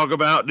 let's talk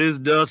about this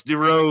Dusty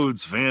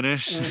Rhodes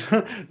finish.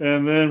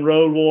 And then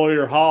Road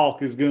Warrior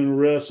Hawk is going to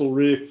wrestle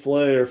Ric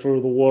Flair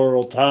for the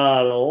world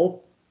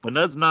title. But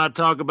let's not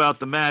talk about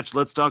the match.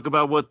 Let's talk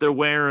about what they're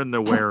wearing.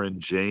 They're wearing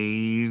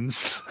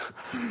jeans.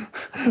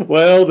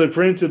 Well, they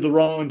printed the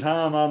wrong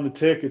time on the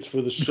tickets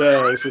for the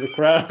show, so the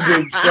crowd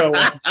didn't show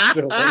up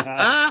until they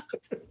had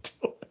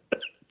to.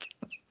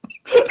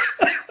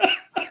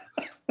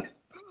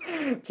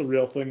 It's a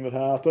real thing that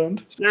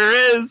happened.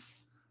 Sure is.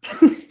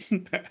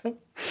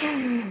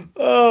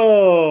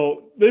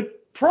 Oh, they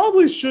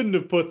probably shouldn't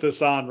have put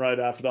this on right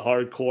after the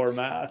hardcore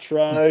match,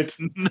 right?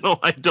 No,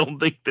 I don't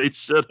think they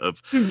should have.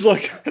 Seems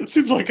like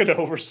an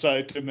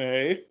oversight to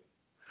me.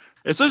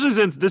 Especially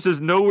since this is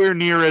nowhere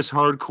near as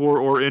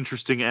hardcore or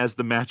interesting as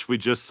the match we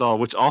just saw,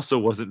 which also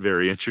wasn't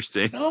very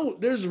interesting. No,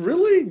 does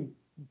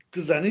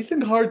anything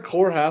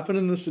hardcore happen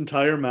in this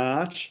entire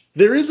match?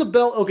 There is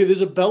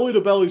there's a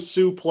belly-to-belly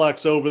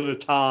suplex over the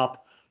top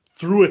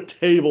through a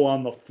table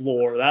on the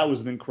floor. That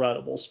was an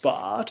incredible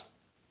spot.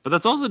 But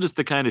that's also just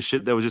the kind of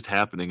shit that was just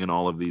happening in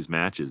all of these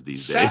matches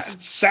these days.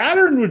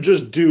 Saturn would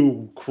just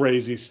do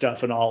crazy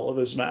stuff in all of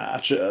his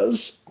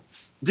matches.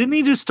 Didn't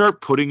he just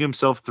start putting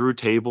himself through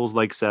tables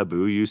like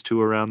Sabu used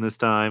to around this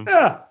time?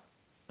 Yeah.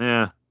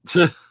 Yeah.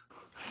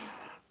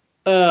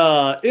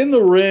 In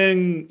the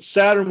ring,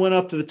 Saturn went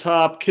up to the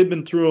top.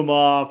 Kidman threw him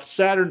off.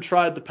 Saturn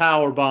tried the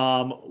power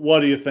bomb.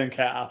 What do you think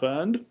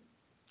happened?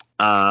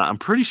 I'm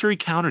pretty sure he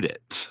countered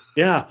it.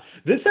 Yeah,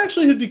 this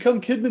actually had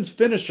become Kidman's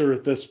finisher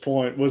at this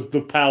point, was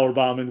the power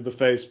bomb into the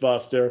face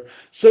buster.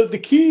 So the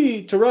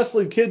key to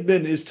wrestling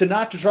Kidman is to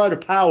not to try to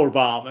power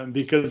bomb him,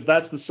 because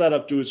that's the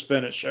setup to his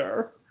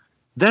finisher.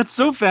 That's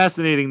so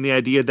fascinating, the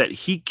idea that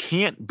he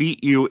can't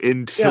beat you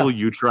until Yeah.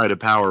 you try to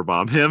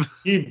powerbomb him.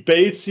 He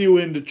baits you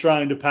into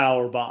trying to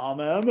power bomb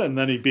him, and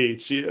then he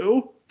beats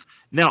you.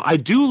 Now, I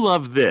do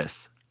love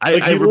this.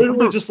 Like, I he literally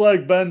remember. just,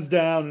 like, bends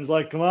down and is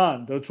like, come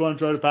on, don't you want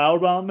to try to power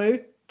bomb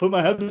me? Put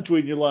my head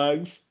between your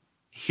legs.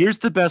 Here's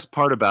the best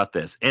part about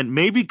this, and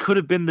maybe could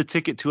have been the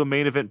ticket to a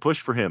main event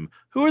push for him.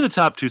 Who are the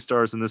top two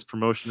stars in this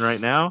promotion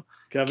right now?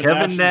 Kevin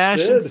Kevin Nash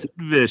Nash and and Sid, Sid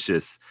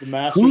Vicious. the Who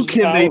masters of the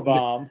can power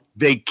bomb.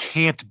 they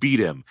can't beat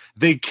him.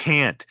 They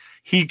can't.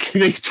 They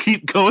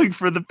keep going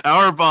for the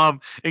power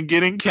bomb and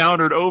getting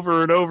countered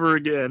over and over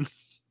again.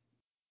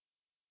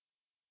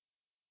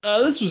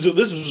 This was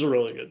a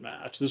really good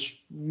match. This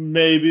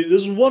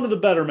was one of the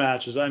better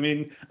matches. I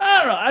mean,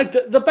 I don't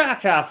know. The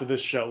back half of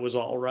this show was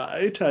all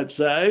right, I'd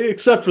say,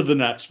 except for the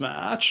next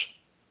match.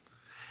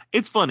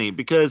 It's funny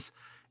because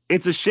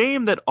it's a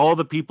shame that all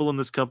the people in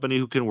this company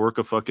who can work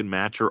a fucking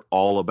match are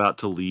all about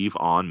to leave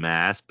en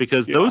masse,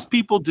 because Yeah. those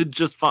people did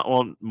just fine.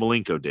 Well,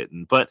 Malenko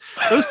didn't, but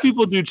those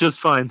people do just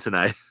fine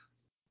tonight.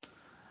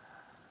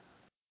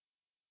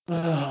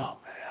 Oh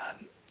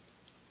man.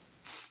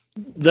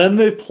 Then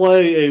they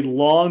play a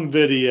long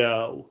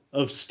video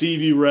of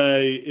Stevie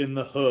Ray in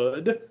the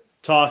hood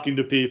talking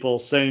to people,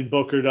 saying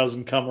Booker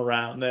doesn't come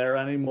around there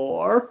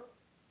anymore.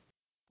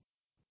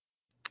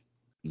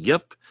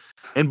 Yep.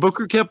 And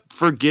Booker kept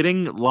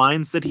forgetting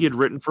lines that he had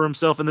written for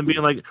himself and then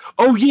being like,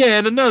 oh, yeah,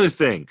 and another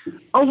thing.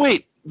 Oh,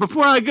 wait,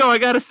 before I go, I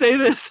got to say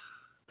this.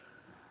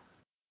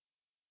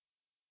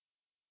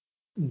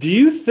 Do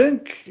you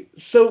think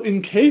so?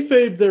 In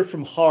kayfabe, they're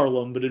from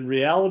Harlem, but in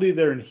reality,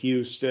 they're in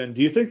Houston.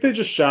 Do you think they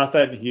just shot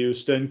that in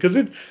Houston? Because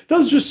it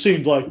those just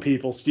seemed like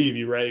people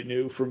Stevie Ray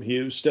knew from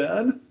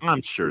Houston.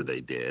 I'm sure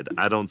they did.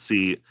 I don't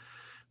see,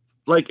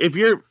 like, if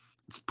you're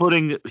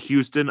putting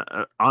Houston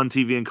on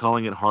TV and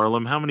calling it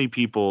Harlem, how many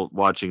people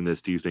watching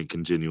this do you think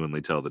can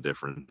genuinely tell the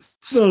difference?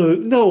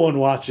 No one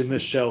watching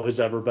this show has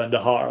ever been to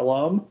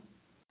Harlem.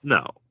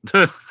 No.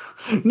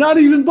 Not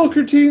even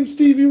Booker T and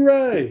Stevie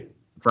Ray.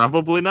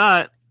 Probably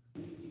not.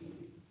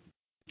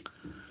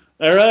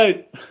 All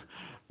right,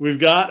 we've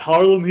got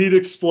Harlem Heat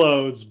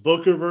explodes.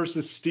 Booker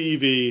versus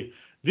Stevie.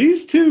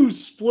 These two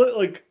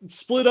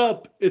split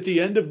up at the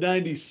end of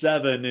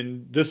 '97,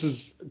 and this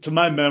is, to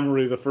my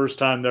memory, the first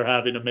time they're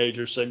having a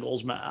major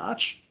singles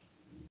match.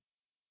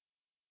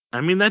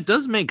 I mean, that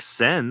does make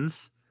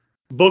sense.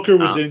 Booker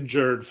was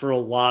injured for a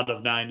lot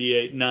of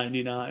 '98 and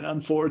 '99,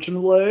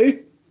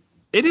 unfortunately.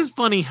 It is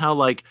funny how,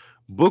 like,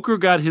 Booker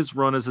got his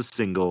run as a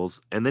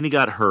singles, and then he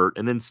got hurt,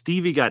 and then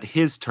Stevie got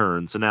his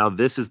turn, so now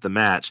this is the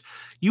match.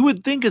 You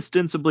would think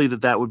ostensibly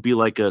that would be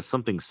like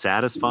something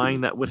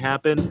satisfying that would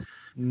happen.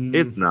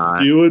 It's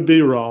not. You would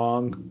be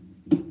wrong.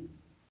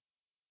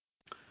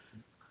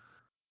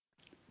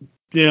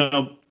 You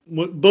know,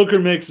 Booker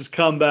makes his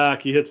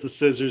comeback, he hits the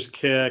scissors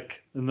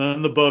kick, and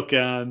then the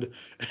bookend,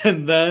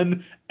 and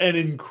then an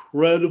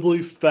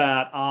incredibly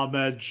fat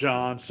Ahmed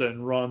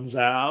Johnson runs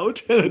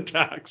out and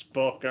attacks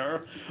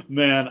Booker.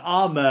 Man,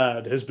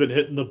 Ahmed has been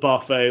hitting the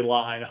buffet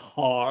line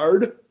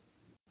hard.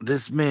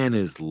 This man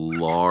is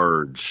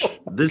large.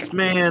 This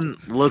man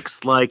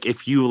looks like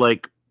if you,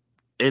 like,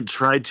 and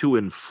tried to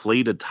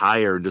inflate a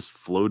tire and just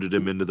floated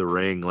him into the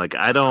ring. Like,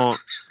 I don't,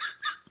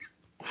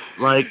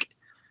 like,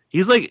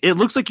 he's like, it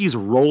looks like he's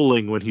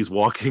rolling when he's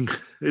walking.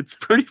 It's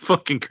pretty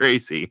fucking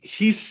crazy.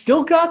 He's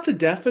still got the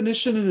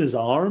definition in his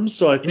arms,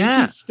 so I think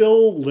Yeah. he's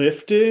still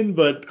lifting,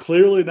 but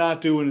clearly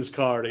not doing his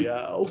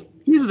cardio.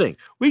 Here's the thing.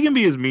 We can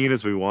be as mean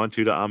as we want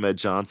to Ahmed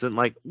Johnson.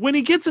 Like, when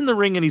he gets in the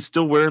ring and he's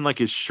still wearing, like,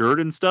 his shirt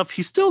and stuff,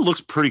 he still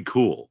looks pretty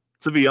cool,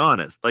 to be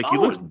honest. Like, he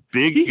looks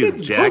big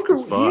and jacked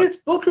as fuck. He hits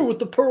Booker with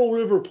the Pearl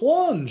River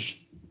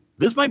plunge.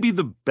 This might be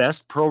the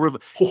best Pearl River.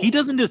 He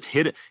doesn't just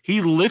hit it.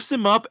 He lifts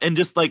him up and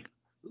just, like,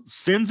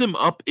 sends him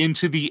up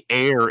into the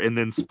air and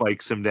then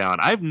spikes him down.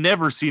 I've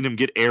never seen him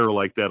get air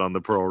like that on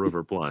the Pearl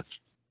River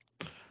plunge.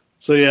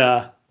 So,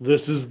 yeah,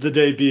 this is the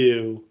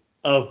debut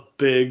of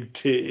Big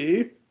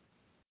T.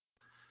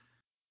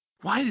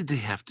 Why did they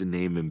have to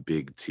name him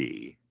Big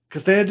T?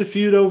 Because they had to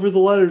feud over the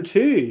letter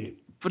T.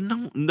 But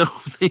no,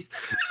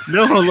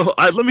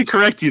 let me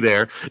correct you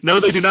there. No,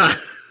 they do not.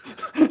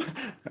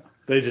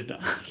 They did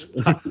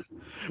not.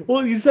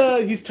 Well,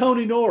 he's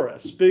Tony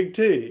Norris, Big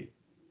T.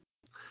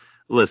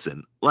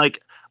 Listen,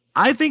 like,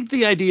 I think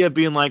the idea of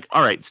being like,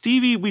 all right,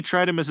 Stevie, we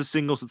tried him as a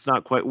singles, it's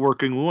not quite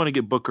working. We want to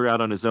get Booker out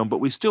on his own, but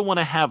we still want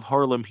to have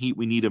Harlem Heat.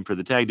 We need him for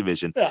the tag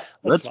division. Yeah,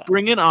 let's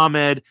bring in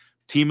Ahmed,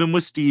 team him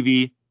with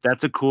Stevie.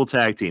 That's a cool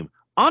tag team.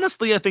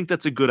 Honestly, I think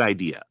that's a good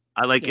idea.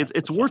 I like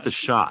it's worth a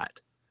shot.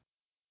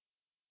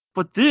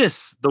 But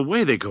the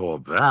way they go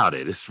about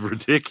it is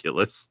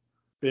ridiculous.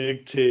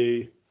 Big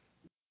T.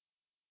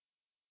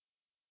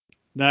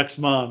 Next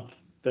month,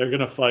 they're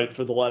going to fight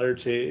for the letter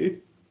T.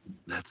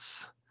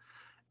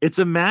 It's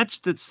a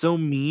match that's so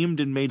memed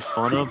and made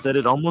fun of that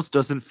it almost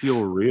doesn't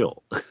feel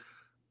real.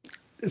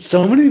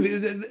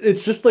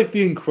 It's just like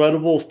the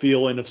incredible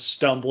feeling of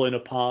stumbling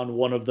upon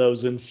one of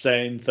those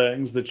insane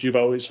things that you've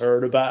always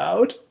heard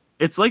about.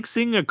 It's like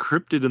seeing a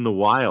cryptid in the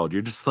wild.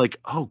 You're just like,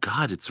 oh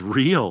God, it's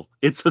real.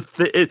 It's a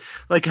thing.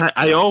 Like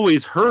I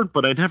always heard,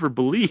 but I never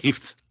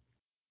believed.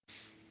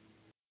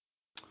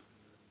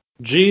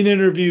 Gene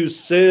interviews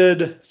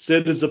Sid.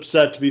 Sid is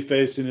upset to be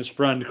facing his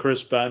friend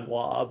Chris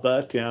Benoit,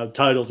 but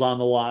title's on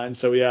the line,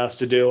 so he has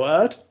to do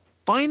it.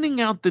 Finding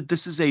out that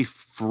this is a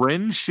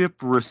friendship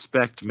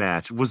respect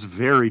match was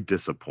very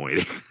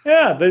disappointing.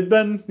 Yeah, they've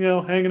been,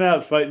 hanging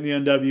out fighting the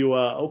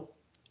NWO.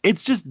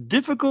 It's just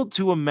difficult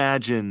to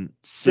imagine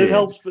Sid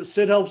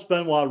helps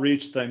Benoit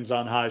reach things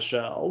on high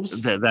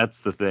shelves.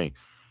 That's the thing.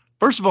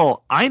 First of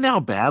all, I now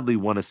badly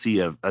want to see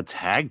a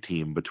tag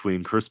team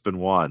between Chris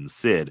Benoit and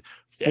Sid,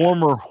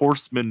 former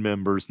Horsemen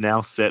members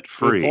now set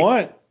free.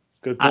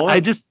 Good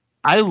point.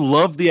 I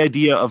love the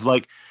idea of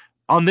like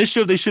on this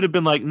show they should have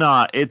been like,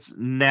 nah, it's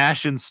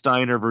Nash and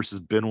Steiner versus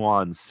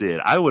Benoit and Sid.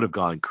 I would have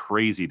gone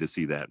crazy to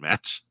see that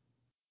match.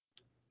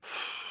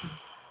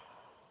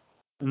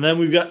 And then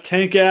we've got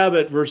Tank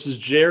Abbott versus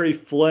Jerry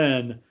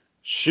Flynn,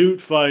 shoot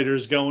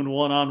fighters going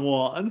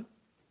one-on-one.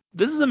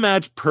 This is a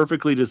match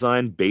perfectly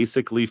designed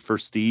basically for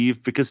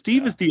Steve, because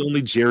Steve is the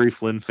only Jerry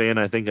Flynn fan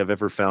I think I've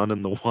ever found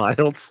in the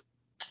wild.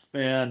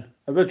 Man,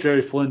 I bet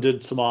Jerry Flynn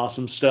did some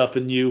awesome stuff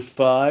in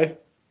U-Fi.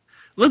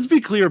 Let's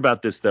be clear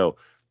about this, though.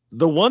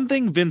 The one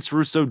thing Vince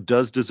Russo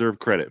does deserve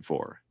credit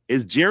for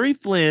is Jerry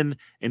Flynn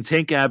and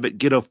Tank Abbott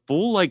get a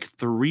full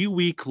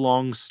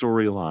 3-week-long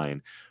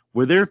storyline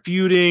where they're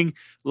feuding,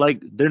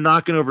 they're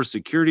knocking over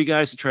security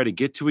guys to try to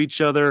get to each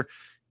other.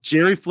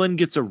 Jerry Flynn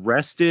gets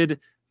arrested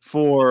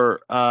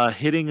for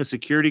hitting a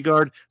security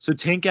guard, so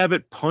Tank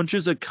Abbott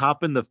punches a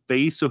cop in the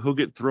face so he'll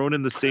get thrown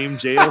in the same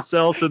jail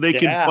cell so they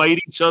can fight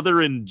each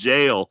other in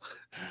jail.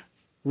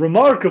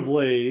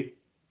 Remarkably,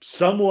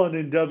 someone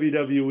in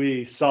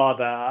WWE saw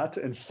that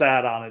and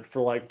sat on it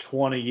for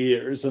 20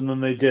 years, and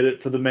then they did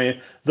it for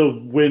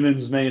the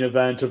women's main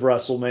event of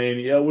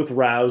WrestleMania with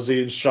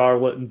Rousey and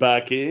Charlotte and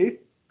Becky.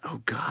 Oh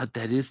God,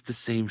 that is the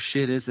same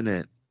shit, isn't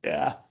it?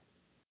 Yeah.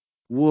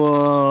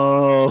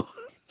 Whoa.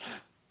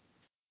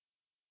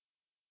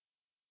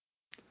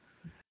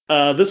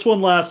 This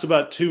one lasts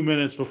about 2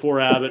 minutes before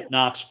Abbott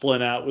knocks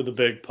Flynn out with a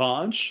big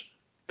punch.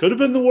 Could have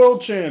been the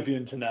world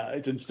champion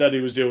tonight. Instead, he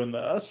was doing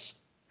this.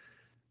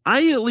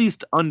 I at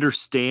least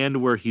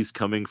understand where he's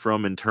coming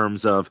from in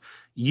terms of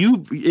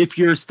if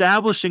you're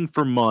establishing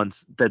for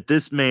months that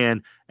this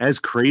man, as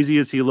crazy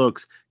as he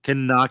looks,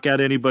 can knock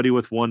out anybody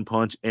with one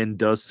punch and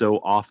does so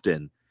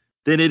often,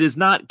 then it is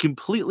not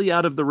completely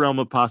out of the realm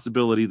of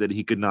possibility that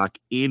he could knock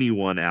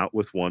anyone out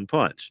with one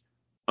punch.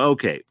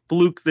 Okay,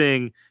 fluke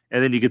thing,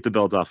 and then you get the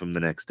belt off him the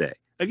next day.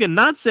 Again,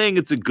 not saying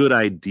it's a good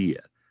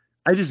idea.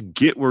 I just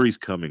get where he's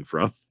coming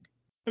from.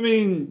 I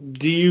mean,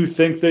 do you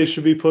think they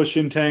should be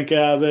pushing Tank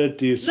Abbott?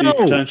 Do you see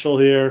potential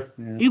here?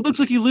 Yeah. He looks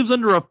like he lives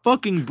under a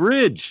fucking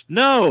bridge.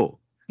 No.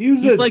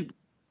 He's a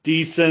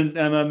decent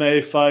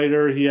MMA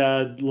fighter. He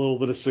had a little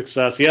bit of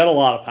success. He had a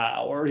lot of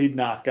power. He'd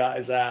knock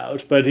guys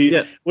out. But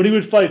when he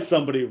would fight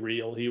somebody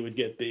real, he would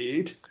get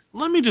beat.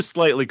 Let me just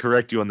slightly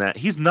correct you on that.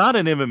 He's not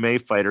an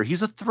MMA fighter.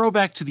 He's a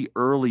throwback to the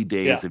early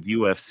days of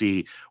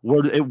UFC,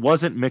 where it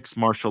wasn't mixed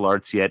martial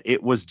arts yet.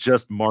 It was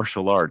just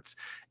martial arts.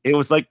 It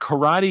was like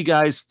karate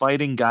guys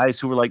fighting guys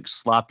who were like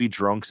sloppy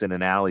drunks in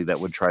an alley that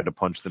would try to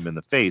punch them in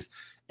the face.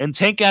 And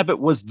Tank Abbott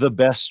was the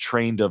best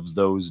trained of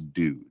those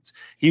dudes.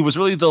 He was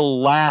really the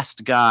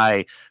last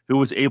guy who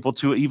was able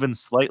to even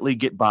slightly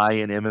get by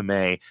in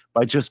MMA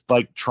by just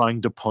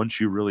trying to punch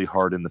you really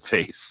hard in the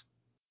face.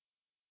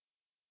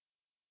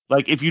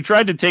 If you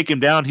tried to take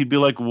him down, he'd be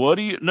like, what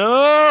do you...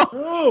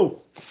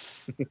 No!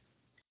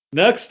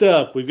 Next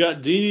up, we've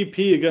got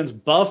DDP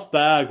against Buff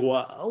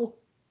Bagwell.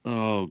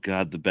 Oh,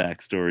 God, the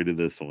backstory to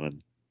this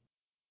one.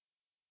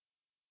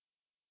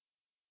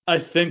 I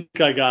think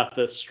I got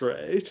this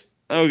straight.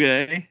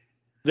 Okay.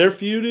 They're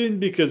feuding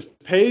because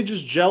Page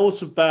is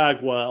jealous of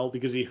Bagwell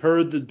because he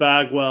heard that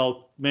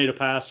Bagwell made a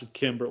pass at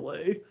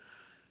Kimberly,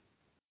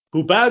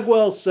 who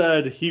Bagwell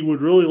said he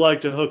would really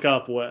like to hook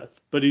up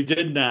with, but he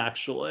didn't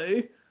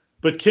actually.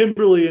 But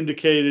Kimberly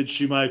indicated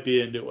she might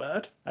be into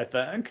it, I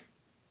think.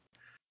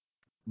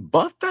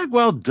 Buff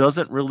Bagwell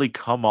doesn't really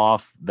come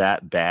off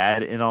that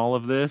bad in all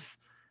of this,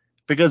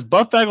 because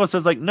Buff Bagwell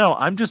says no,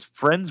 I'm just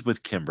friends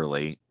with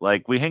Kimberly.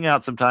 We hang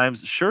out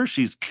sometimes. Sure,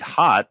 she's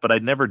hot, but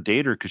I'd never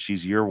date her because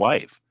she's your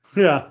wife.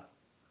 Yeah.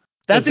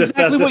 That's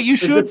exactly what you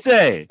should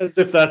say. As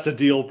if that's a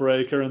deal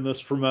breaker in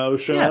this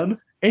promotion. Yeah.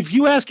 If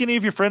you ask any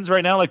of your friends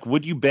right now,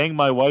 would you bang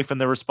my wife?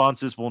 And their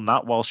response is, well,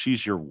 not while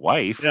she's your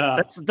wife. Yeah.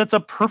 That's a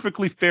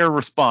perfectly fair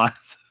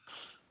response.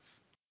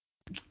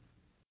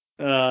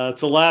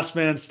 It's a last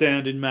man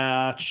standing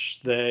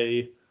match.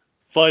 They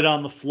fight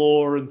on the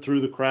floor and through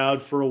the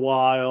crowd for a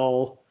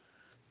while.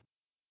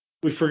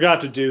 We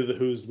forgot to do the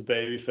who's the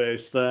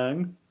babyface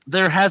thing.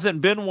 There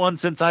hasn't been one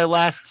since I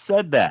last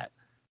said that.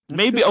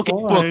 Maybe, okay,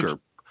 Booker.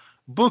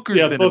 Booker's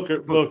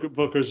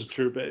Booker's a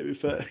true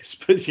babyface,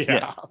 but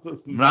yeah.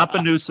 Not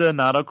Benusa,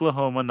 not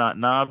Oklahoma, not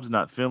Knobs,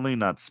 not Finley,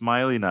 not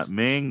Smiley, not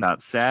Ming,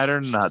 not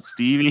Saturn, not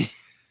Stevie.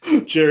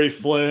 Jerry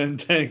Flynn,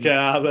 Tank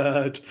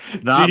Abbott,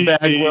 not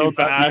DP,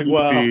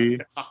 Bagwell.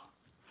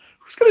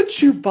 Who's gonna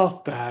cheer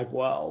Buff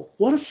Bagwell?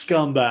 What a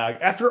scumbag!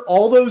 After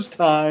all those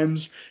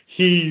times,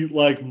 he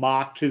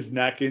mocked his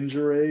neck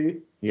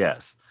injury.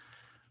 Yes.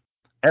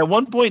 At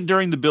one point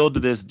during the build to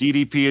this,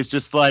 DDP is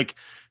just like,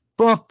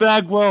 Buff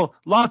Bagwell,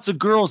 lots of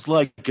girls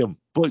like him,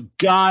 but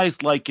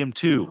guys like him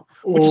too.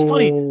 Which is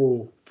funny.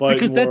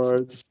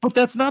 Because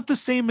that's not the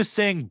same as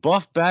saying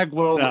Buff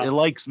Bagwell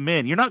likes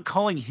men. You're not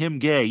calling him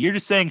gay. You're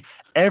just saying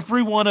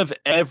everyone of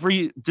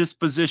every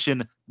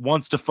disposition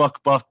wants to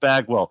fuck Buff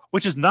Bagwell,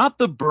 which is not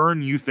the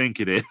burn you think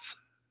it is.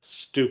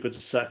 Stupid,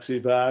 sexy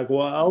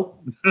Bagwell.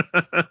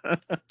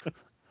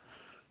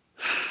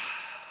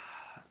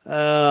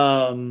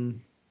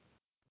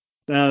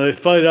 Now they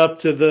fight up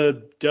to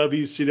the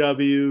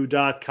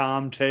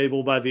WCW.com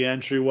table by the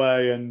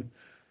entryway, and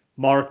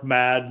Mark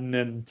Madden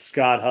and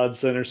Scott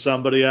Hudson or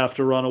somebody have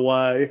to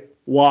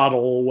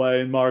waddle away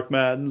in Mark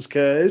Madden's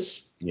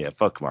case. Yeah,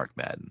 fuck Mark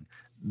Madden.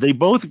 They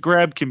both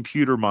grab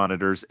computer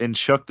monitors and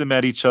chuck them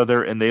at each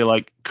other, and they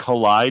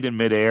collide in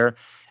midair.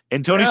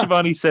 And Tony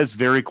Schiavone says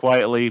very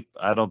quietly,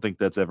 I don't think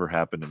that's ever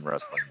happened in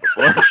wrestling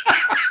before.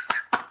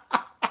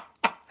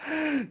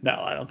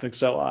 No, I don't think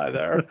so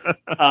either.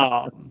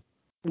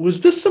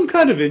 Was this some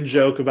kind of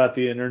in-joke about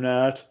the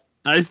internet?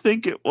 I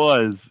think it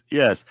was,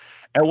 yes.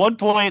 At one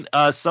point,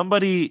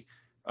 somebody,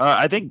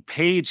 I think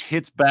Paige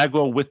hits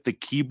Bagwell with the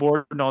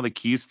keyboard and all the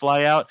keys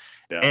fly out.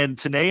 Yeah. And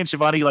Tenay and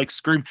Schiavone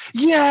scream,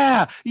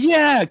 yeah,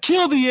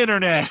 kill the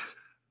internet.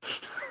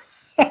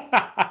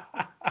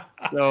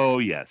 So,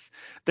 yes.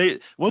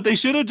 What they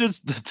should have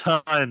just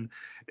done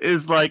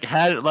is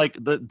had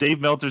the Dave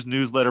Meltzer's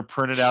newsletter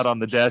printed out on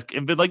the desk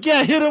and been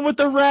yeah, hit him with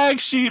the rag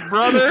sheet,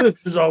 brother.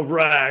 This is a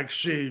rag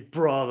sheet,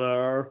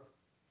 brother.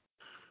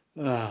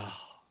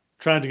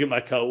 Trying to get my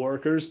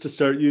coworkers to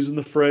start using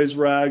the phrase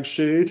rag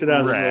sheet. It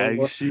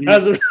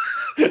hasn't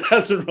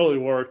really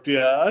worked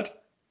yet.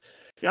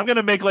 Yeah, I'm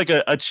gonna make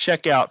a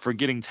checkout for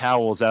getting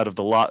towels out of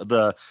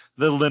the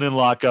linen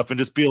lockup and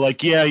just be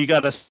yeah, you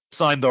gotta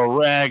sign the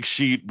rag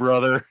sheet,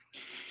 brother.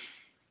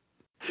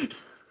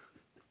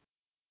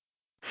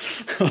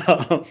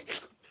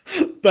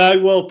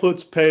 Bagwell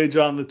puts Paige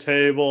on the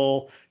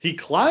table. He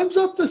climbs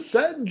up the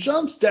set and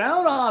jumps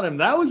down on him.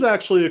 That was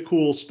actually a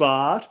cool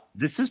spot.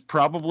 This is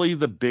probably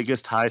the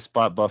biggest high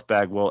spot Buff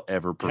Bagwell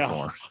ever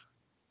performed.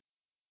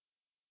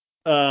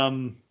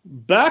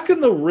 Back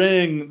in the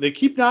ring, they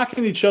keep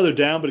knocking each other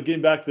down, but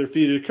getting back to their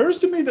feet. It occurs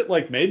to me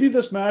that maybe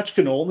this match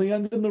can only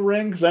end in the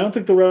ring, because I don't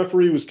think the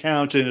referee was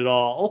counting at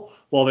all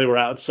while they were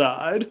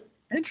outside.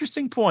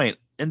 Interesting point.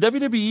 In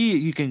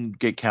WWE, you can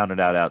get counted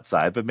out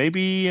outside, but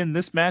maybe in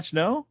this match,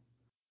 no?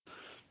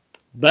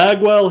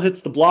 Bagwell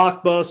hits the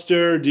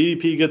blockbuster.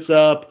 DDP gets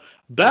up.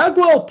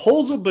 Bagwell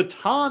pulls a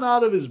baton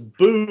out of his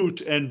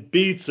boot and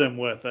beats him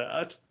with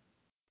it.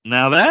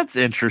 Now that's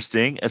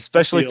interesting,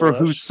 especially for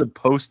who's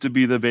supposed to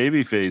be the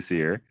babyface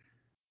here.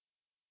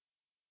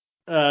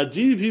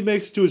 DDP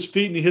makes it to his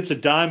feet and he hits a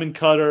diamond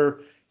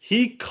cutter.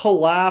 He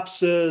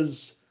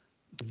collapses.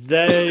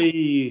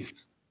 They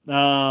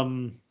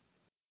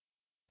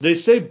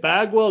say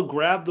Bagwell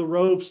grabbed the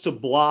ropes to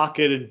block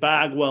it, and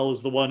Bagwell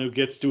is the one who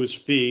gets to his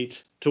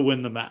feet to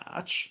win the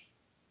match.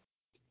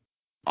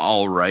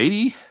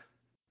 Alrighty.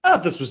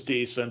 This was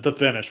decent. The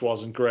finish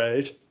wasn't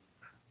great.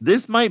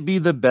 This might be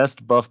the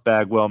best Buff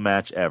Bagwell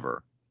match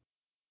ever.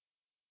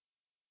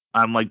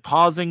 I'm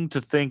pausing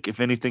to think if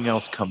anything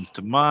else comes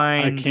to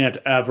mind. I can't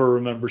ever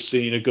remember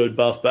seeing a good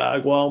Buff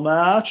Bagwell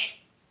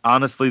match.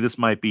 Honestly, this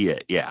might be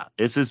it. Yeah,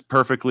 this is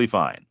perfectly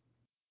fine.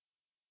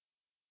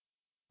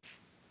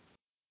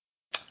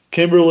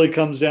 Kimberly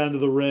comes down to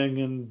the ring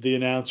and the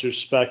announcers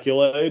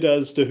speculate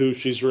as to who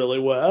she's really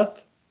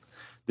with.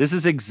 This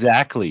is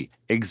exactly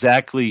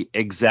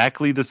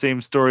the same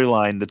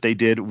storyline that they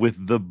did with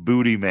the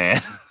Booty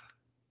Man.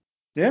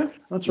 Yeah,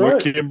 that's where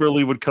right.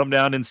 Kimberly would come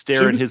down and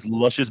stare at his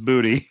luscious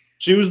booty.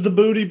 She was the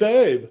booty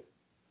babe.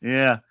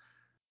 Yeah.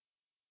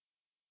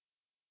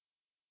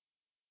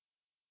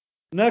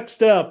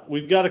 Next up,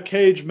 we've got a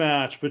cage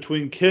match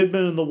between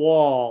Kidman and the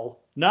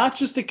Wall. Not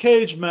just a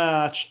cage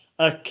match,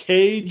 a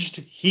caged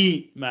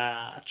heat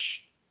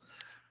match.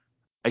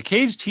 A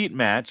caged heat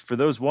match, for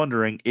those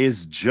wondering,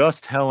 is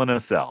just Hell in a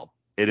Cell.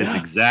 It is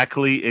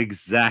exactly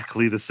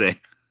the same.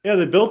 Yeah,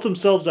 they built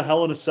themselves a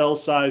Hell in a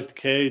Cell-sized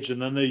cage,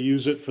 and then they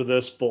use it for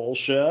this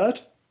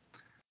bullshit.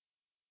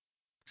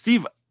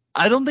 Steve,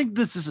 I don't think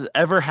this has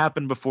ever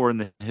happened before in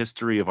the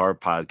history of our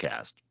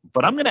podcast,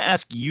 but I'm going to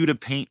ask you to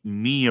paint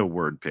me a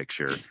word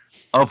picture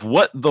of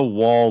what the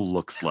Wall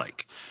looks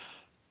like.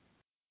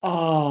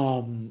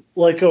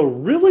 Like a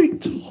really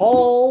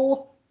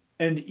tall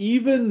and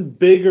even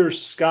bigger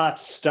Scott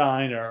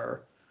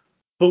Steiner,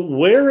 but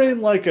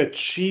wearing like a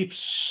cheap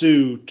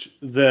suit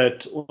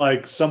that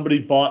like somebody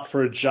bought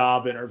for a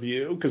job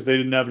interview because they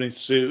didn't have any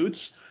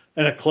suits,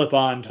 and a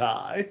clip-on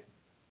tie.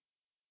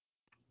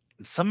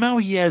 Somehow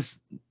he has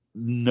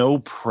no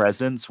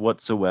presence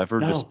whatsoever,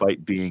 No.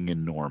 despite being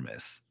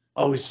enormous.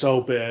 Oh, he's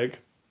so big.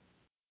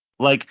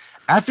 Like,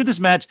 after this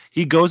match,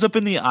 he goes up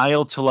in the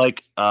aisle to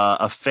like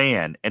a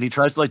fan, and he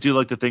tries to like do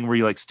like the thing where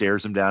he like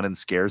stares him down and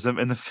scares him,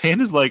 and the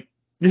fan is like,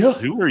 Yeah.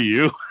 "Who are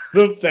you?"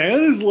 The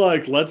fan is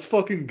like, let's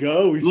fucking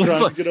go. He's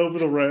trying to get over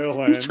the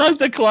rail. He tries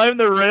to climb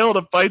the rail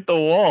to fight the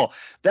wall.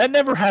 That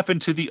never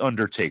happened to The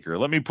Undertaker.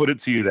 Let me put it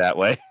to you that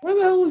way. Where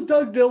the hell is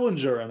Doug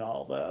Dillinger in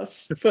all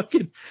this?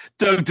 Fucking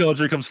Doug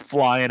Dillinger comes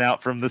flying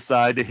out from the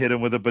side to hit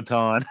him with a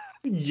baton.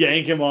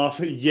 Yank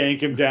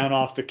him down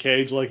off the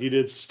cage like he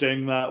did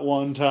Sting that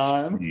one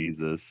time.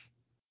 Jesus.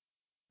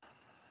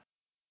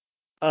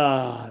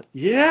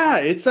 Yeah,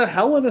 it's a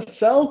Hell in a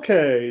Cell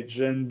cage,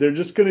 and they're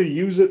just gonna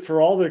use it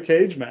for all their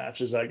cage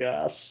matches, I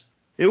guess.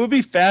 It would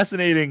be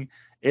fascinating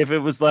if it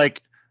was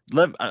like,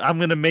 I'm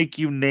going to make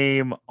you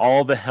name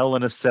all the Hell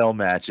in a Cell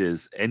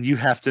matches, and you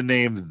have to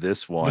name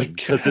this one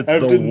because it's I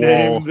have the to wall.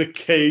 name the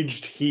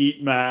caged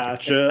heat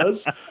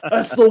matches.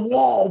 That's the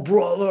wall,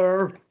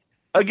 brother.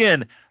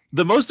 Again,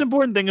 the most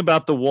important thing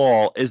about the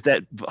wall is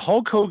that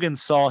Hulk Hogan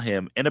saw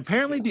him, and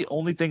apparently the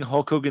only thing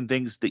Hulk Hogan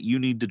thinks that you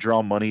need to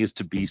draw money is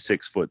to be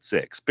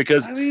 6'6",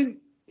 because I mean,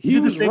 he he did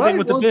the was same right thing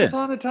with once Abyss.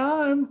 upon a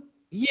time.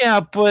 Yeah,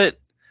 but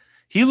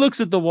he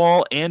looks at the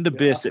wall and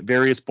Abyss Yeah. at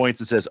various points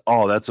and says,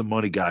 "Oh, that's a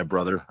money guy,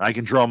 brother. I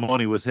can draw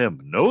money with him."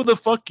 No, the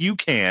fuck you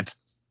can't.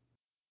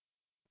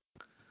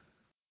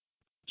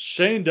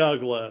 Shane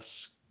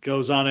Douglas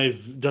does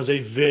a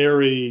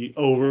very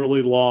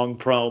overly long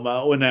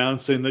promo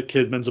announcing that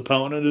Kidman's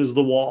opponent is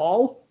the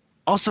Wall.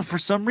 Also, for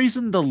some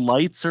reason, the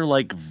lights are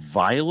like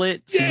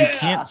violet, so you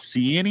can't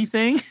see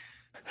anything.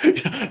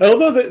 I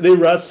love how they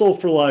wrestle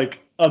for like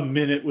a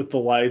minute with the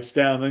lights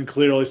down, then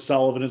clearly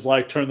Sullivan is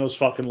like, turn those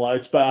fucking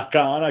lights back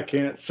on. I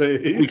can't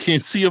see. We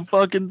can't see a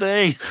fucking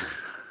thing.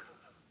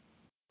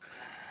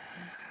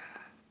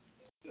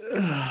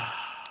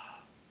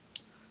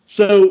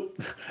 So,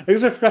 I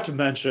guess I forgot to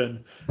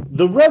mention,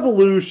 the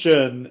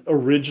Revolution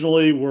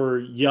originally were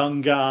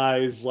young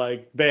guys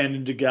like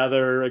banding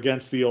together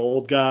against the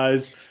old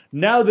guys.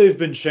 Now they've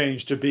been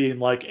changed to being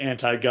like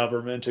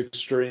anti-government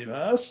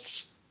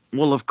extremists.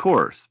 Well, of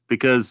course,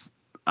 because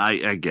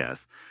I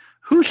guess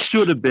who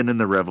should have been in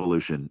the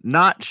Revolution?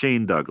 Not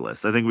Shane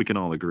Douglas. I think we can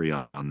all agree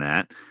on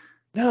that.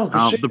 No,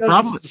 because Shane The Douglas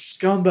problem, is a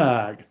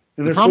scumbag. And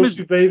the they're problem supposed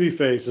to be baby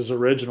faces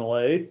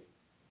originally.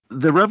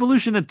 the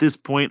Revolution at this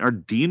point are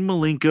Dean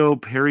Malenko,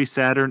 Perry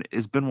Saturn.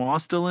 Is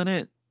Benoit still in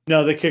it?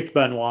 No, they kicked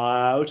Benoit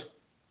out.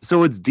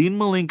 So it's Dean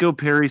Malenko,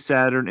 Perry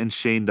Saturn, and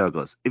Shane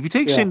Douglas. If you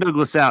take Yeah. Shane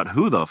Douglas out,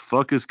 who the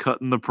fuck is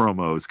cutting the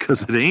promos?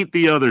 Because it ain't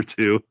the other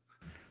two.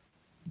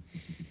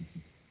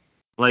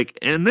 Like,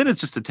 and then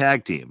it's just a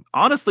tag team.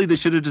 Honestly, they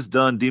should have just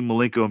done Dean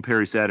Malenko and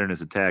Perry Saturn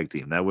as a tag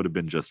team. That would have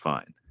been just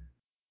fine.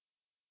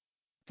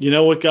 You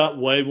know what got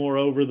way more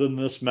over than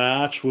this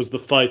match was the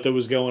fight that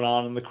was going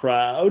on in the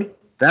crowd.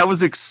 That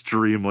was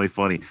extremely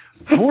funny.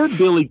 Poor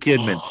Billy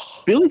Kidman.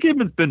 Billy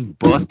Kidman's been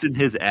busting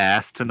his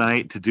ass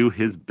tonight to do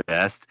his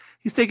best.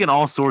 He's taking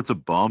all sorts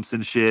of bumps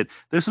and shit.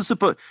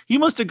 He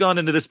must have gone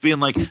into this being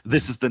like,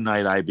 this is the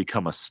night I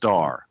become a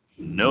star.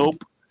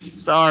 Nope.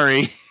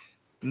 Sorry.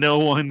 No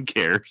one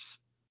cares.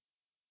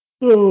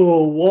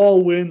 Oh,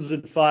 Wall wins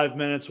in 5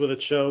 minutes with a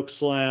choke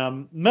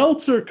slam.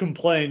 Meltzer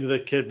complained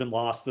that Kidman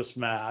lost this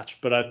match,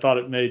 but I thought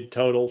it made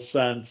total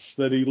sense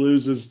that he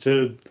loses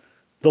to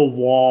the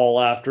Wall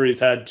after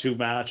he's had 2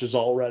 matches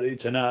already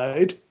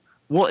tonight.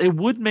 Well, it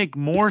would make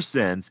more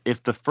sense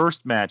if the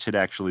first match had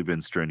actually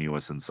been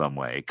strenuous in some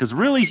way, because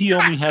really he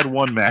only had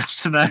 1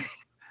 match tonight.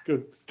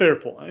 Good, fair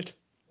point.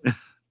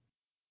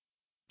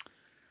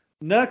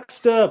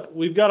 Next up,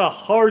 we've got a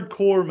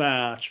hardcore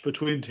match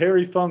between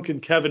Terry Funk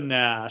and Kevin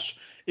Nash.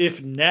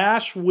 If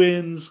Nash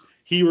wins,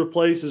 he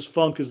replaces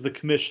Funk as the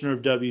commissioner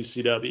of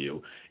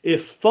WCW.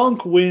 If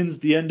Funk wins,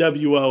 the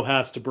NWO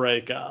has to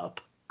break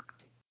up.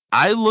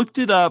 I looked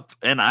it up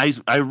and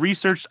I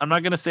researched. I'm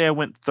not going to say I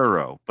went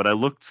thorough, but I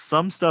looked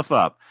some stuff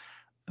up.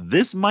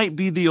 This might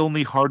be the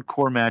only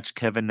hardcore match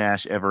Kevin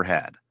Nash ever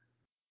had.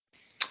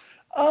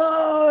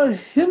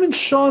 Him and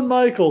Shawn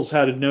Michaels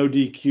had a no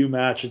DQ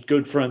match at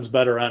Good Friends,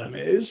 Better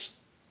Enemies.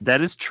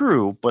 That is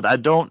true, but I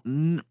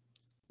don't.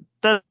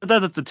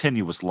 That's a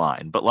tenuous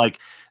line. But like,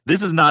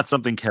 this is not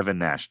something Kevin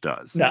Nash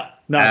does. No,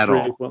 not at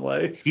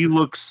frequently. All. He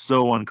looks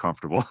so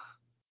uncomfortable.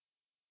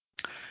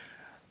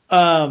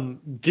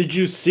 Did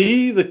you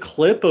see the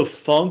clip of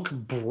Funk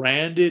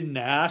branded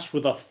Nash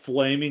with a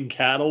flaming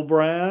cattle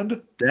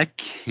brand? That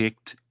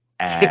kicked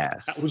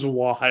ass. That was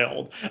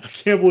wild. I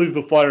can't believe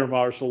the fire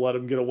marshal let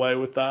him get away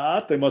with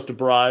that. They must have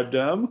bribed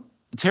him.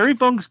 Terry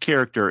Funk's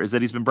character is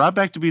that he's been brought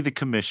back to be the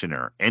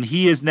commissioner, and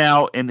he is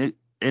now, in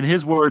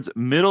his words,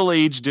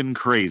 middle-aged and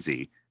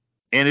crazy.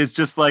 And it's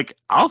just like,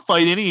 I'll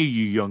fight any of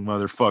you young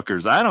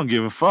motherfuckers. I don't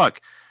give a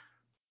fuck.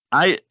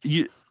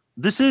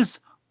 this is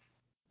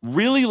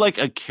really like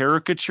a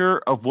caricature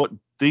of what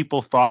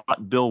people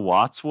thought Bill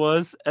Watts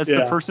was as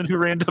the person who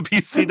ran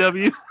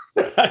WCW.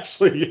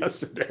 Actually,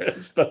 yes, it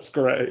is. That's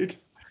great.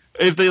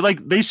 If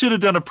they should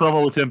have done a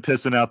promo with him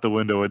pissing out the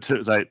window at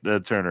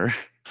Turner.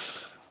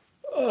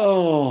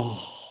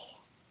 Oh.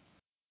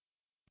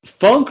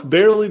 Funk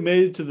barely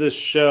made it to this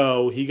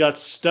show. He got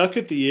stuck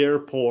at the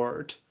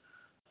airport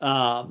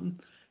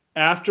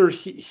after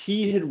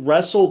he had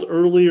wrestled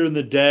earlier in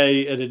the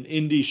day at an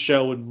indie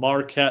show in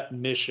Marquette,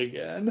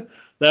 Michigan.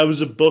 That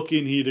was a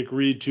booking he'd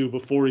agreed to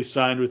before he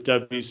signed with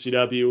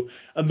WCW.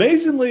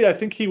 Amazingly, I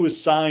think he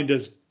was signed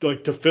as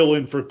like to fill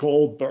in for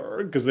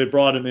Goldberg because they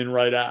brought him in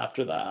right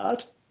after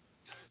that.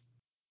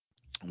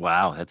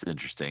 Wow, that's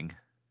interesting.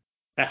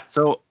 Yeah.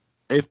 So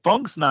if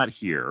Funk's not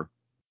here,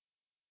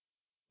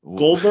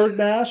 Goldberg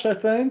Nash, I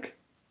think,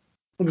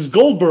 because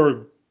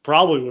Goldberg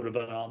probably would have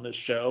been on this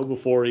show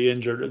before he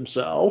injured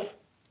himself.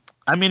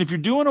 I mean, if you're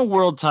doing a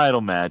world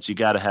title match, you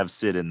got to have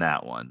Sid in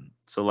that one.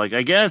 So, like,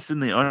 I guess in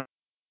the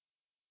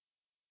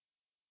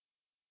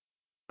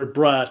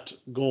Bret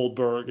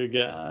Goldberg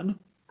again.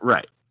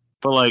 Right.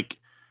 But, like,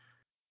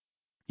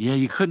 yeah,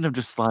 you couldn't have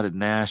just slotted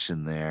Nash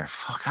in there.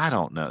 Fuck, I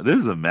don't know. This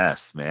is a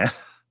mess, man.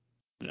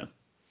 Yeah.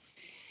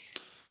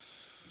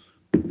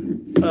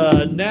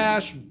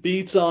 Nash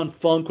beats on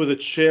Funk with a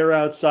chair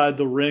outside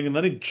the ring, and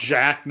then he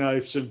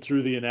jackknifes him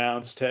through the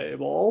announce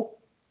table.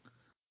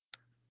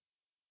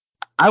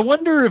 I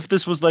wonder if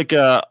this was like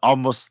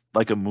almost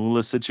like a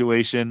Moolah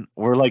situation,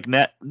 where like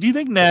do you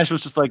think Nash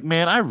was just like,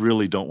 man, I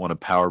really don't want to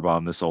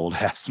powerbomb this old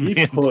ass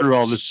man through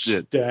all this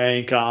shit.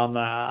 Stank on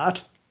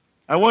that.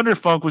 I wonder if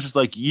Funk was just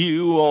like,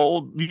 you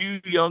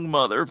young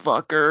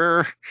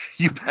motherfucker,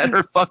 you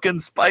better fucking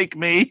spike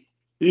me.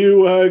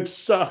 You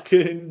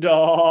egg-sucking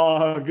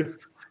dog.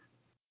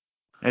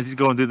 As he's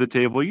going through the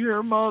table,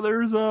 your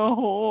mother's a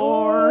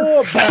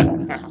whore.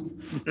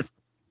 Oh,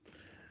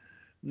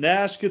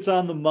 Nash gets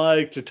on the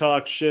mic to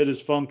talk shit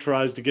as Funk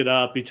tries to get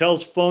up. He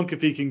tells Funk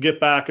if he can get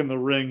back in the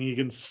ring, he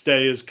can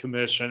stay as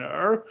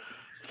commissioner.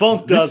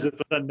 Funk does it,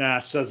 but then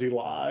Nash says he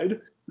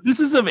lied. This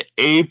is some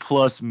A+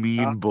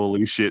 mean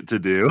bully shit to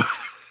do.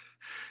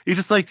 He's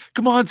just like,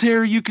 come on,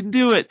 Terry, you can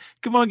do it.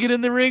 Come on, get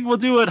in the ring. We'll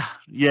do it.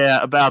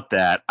 Yeah, about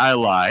that. I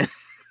lied.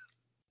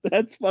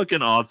 That's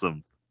fucking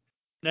awesome.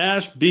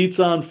 Nash beats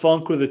on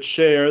Funk with a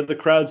chair. The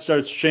crowd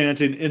starts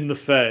chanting in the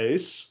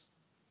face.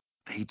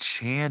 They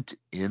chant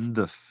in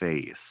the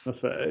face. The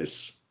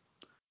face.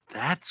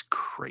 That's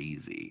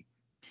crazy.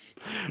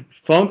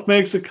 Funk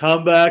makes a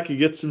comeback. He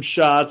gets some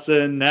shots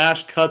in.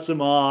 Nash cuts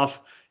him off,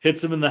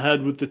 hits him in the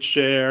head with the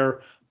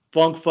chair.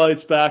 Funk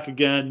fights back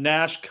again.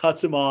 Nash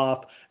cuts him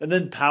off and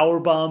then power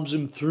bombs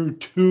him through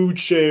 2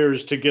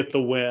 chairs to get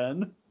the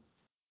win.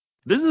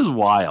 This is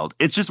wild.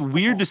 It's just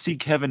weird to see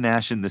Kevin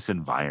Nash in this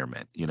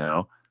environment, you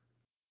know?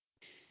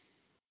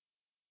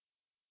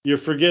 You're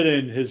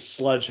forgetting his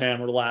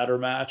sledgehammer ladder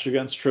match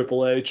against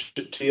Triple H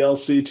at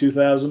TLC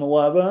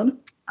 2011.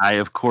 I,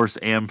 of course,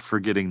 am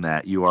forgetting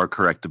that. You are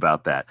correct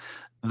about that.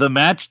 The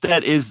match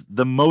that is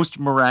the most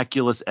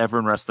miraculous ever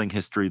in wrestling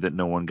history that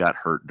no one got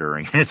hurt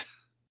during it.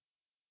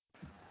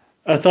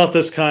 I thought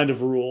this kind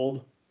of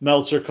ruled.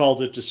 Meltzer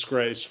called it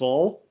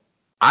disgraceful.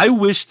 I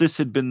wish this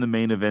had been the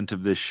main event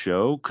of this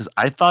show because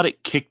I thought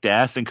it kicked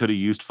ass and could have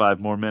used 5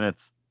 more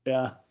minutes.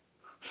 Yeah.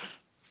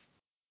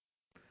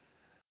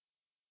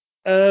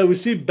 We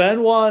see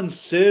Benoit and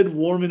Sid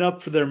warming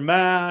up for their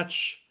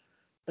match.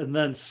 And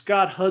then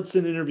Scott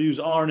Hudson interviews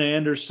Arn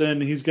Anderson.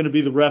 He's going to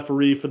be the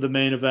referee for the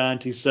main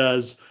event. He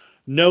says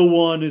no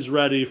one is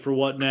ready for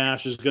what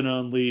Nash is going to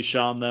unleash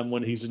on them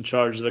when he's in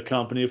charge of the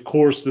company. Of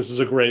course, this is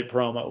a great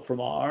promo from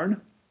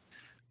Arn.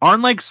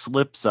 Arn like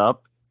slips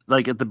up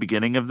like at the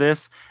beginning of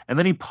this, and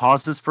then he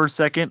pauses for a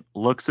second,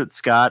 looks at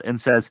Scott, and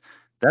says,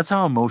 "That's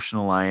how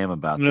emotional I am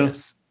about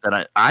this.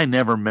 That I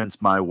never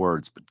mince my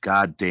words, but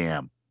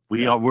goddamn,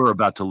 we're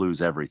about to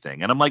lose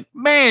everything." And I'm like,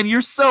 man,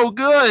 you're so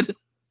good.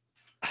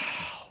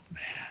 Oh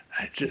man,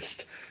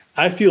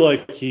 I feel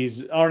like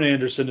Arn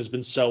Anderson has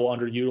been so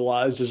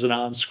underutilized as an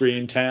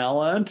on-screen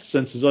talent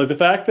since like the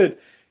fact that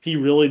he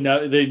really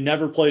they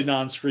never played an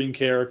on-screen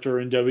character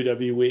in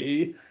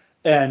WWE,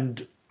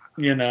 and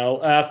you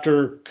know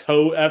after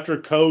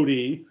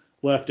Cody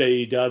left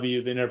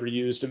AEW, they never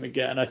used him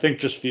again. I think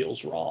just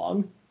feels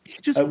wrong.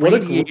 What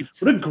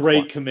a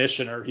great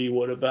commissioner he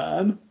would have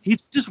been. He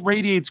just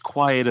radiates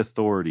quiet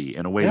authority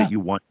in a way that you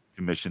want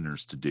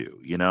commissioners to do.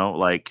 You know,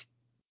 like.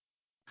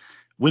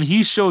 When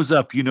he shows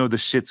up, you know the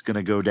shit's going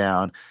to go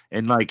down.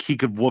 And, like, he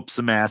could whoop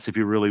some ass if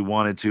he really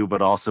wanted to,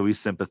 but also he's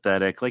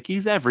sympathetic. Like,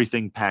 he's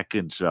everything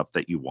packaged up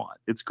that you want.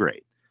 It's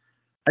great.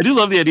 I do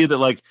love the idea that,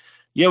 like,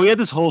 yeah, we had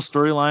this whole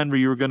storyline where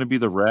you were going to be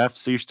the ref,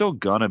 so you're still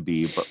going to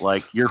be. But,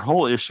 like, your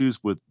whole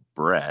issues with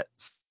Bret.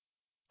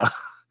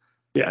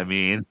 I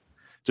mean,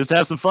 just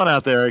have some fun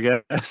out there, I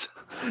guess.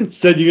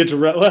 Instead, you get to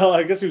well,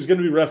 I guess he was going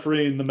to be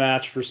refereeing the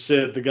match for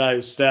Sid, the guy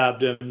who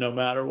stabbed him no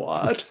matter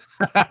what.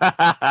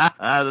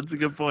 That's a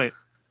good point.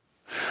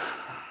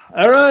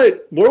 All right,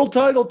 world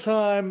title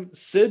time.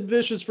 Sid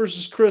Vicious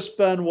versus Chris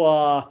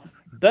Benoit.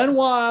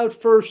 Benoit out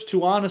first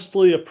to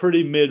honestly a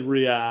pretty mid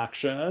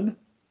reaction.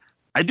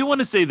 I do want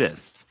to say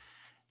this.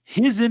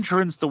 His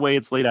entrance, the way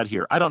it's laid out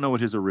here, I don't know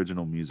what his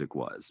original music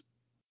was,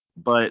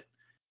 but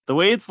the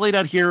way it's laid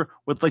out here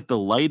with like the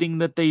lighting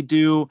that they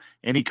do,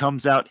 and he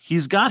comes out,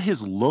 he's got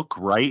his look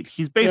right.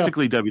 He's Yeah.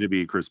 basically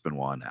WWE Chris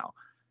Benoit now.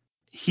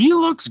 He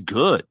looks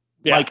good.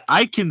 Yeah. Like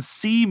I can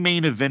see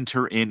main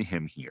eventer in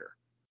him here.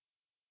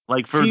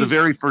 Like for the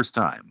very first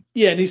time.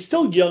 Yeah, and he's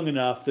still young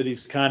enough that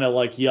he's kind of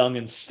like young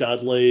and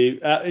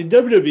studly. In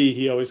WWE,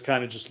 he always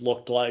kind of just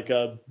looked like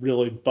a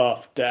really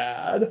buff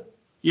dad.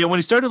 Yeah, when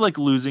he started like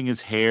losing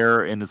his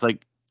hair and it's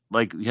like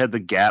he had the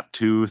gap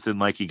tooth and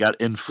like he got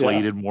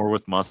inflated more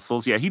with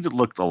muscles. Yeah, he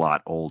looked a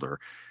lot older.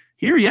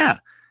 Here, yeah,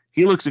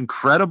 he looks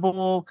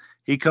incredible.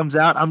 He comes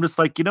out. I'm just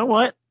like, you know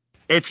what?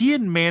 If he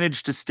had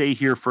managed to stay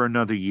here for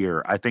another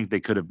year, I think they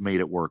could have made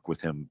it work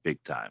with him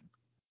big time.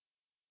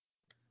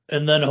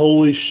 And then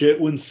holy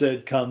shit when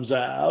Sid comes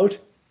out.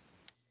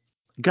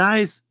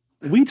 Guys,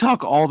 we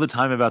talk all the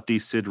time about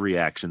these Sid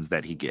reactions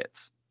that he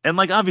gets. And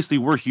like obviously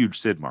we're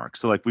huge Sid marks,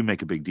 so like we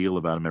make a big deal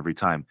about him every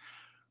time.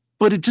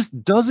 But it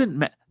just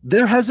doesn't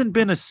there hasn't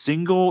been a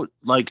single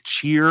like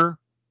cheer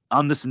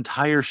on this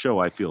entire show,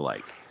 I feel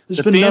like.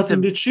 There's been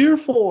nothing to cheer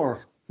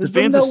for. There's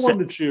been no one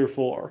to cheer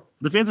for.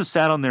 The fans have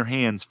sat on their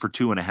hands for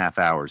 2.5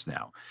 hours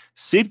now.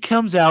 Sid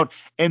comes out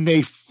and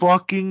they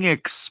fucking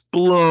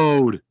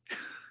explode.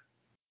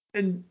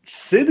 And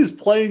Sid is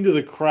playing to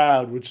the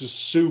crowd, which is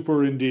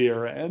super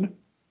endearing.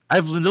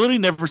 I've literally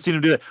never seen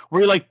him do that.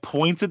 Where he like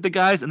points at the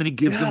guys and then he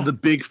gives them the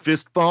big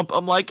fist bump.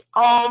 I'm like,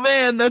 oh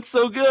man, that's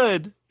so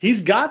good.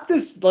 He's got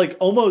this like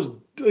almost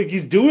like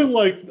he's doing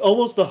like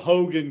almost the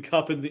Hogan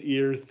cup in the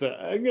ear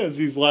thing as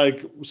he's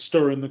like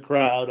stirring the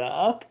crowd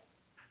up.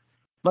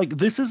 Like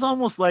this is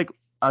almost like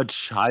a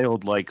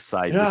childlike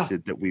side to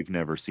Sid that we've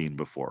never seen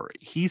before.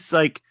 He's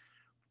like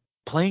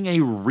playing a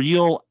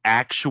real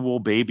actual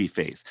baby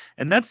face.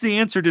 And that's the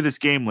answer to this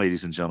game,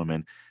 ladies and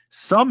gentlemen.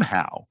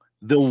 Somehow,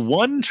 the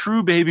one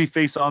true baby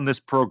face on this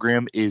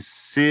program is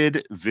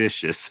Sid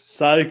Vicious.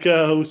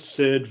 Psycho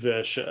Sid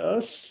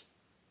Vicious.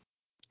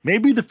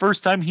 Maybe the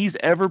first time he's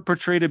ever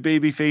portrayed a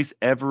baby face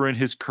ever in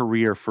his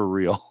career for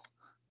real.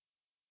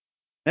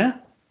 Yeah.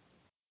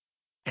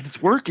 And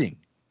it's working.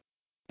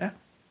 Yeah.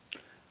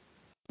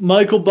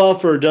 Michael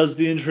Buffer does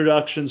the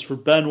introductions for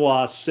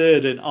Benoit,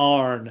 Sid, and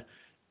Arn.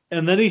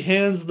 And then he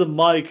hands the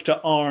mic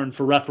to Arn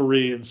for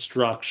referee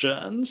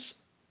instructions.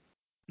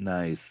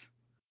 Nice.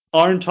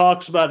 Arn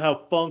talks about how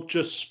Funk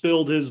just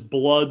spilled his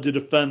blood to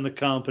defend the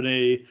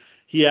company.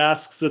 He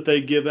asks that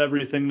they give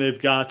everything they've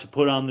got to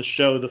put on the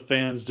show the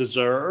fans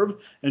deserve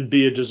and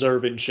be a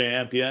deserving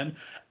champion.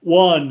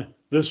 1,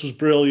 this was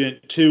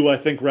brilliant. 2, I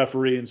think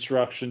referee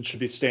instructions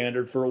should be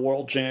standard for a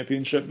world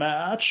championship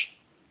match.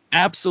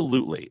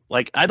 Absolutely.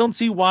 Like, I don't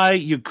see why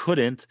you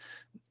couldn't.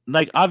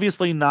 Like,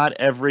 obviously not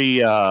every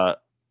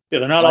yeah,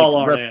 they're not like all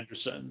Arn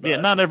Anderson. But. Yeah,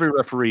 not every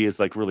referee is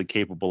like really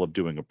capable of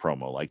doing a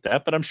promo like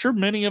that, but I'm sure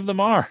many of them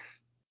are.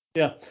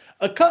 Yeah.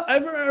 I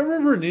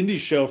remember an indie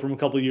show from a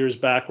couple of years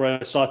back where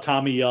I saw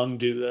Tommy Young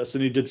do this,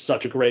 and he did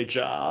such a great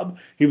job.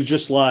 He was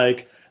just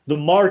like, the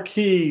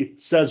marquee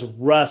says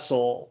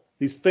wrestle.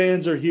 These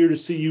fans are here to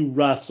see you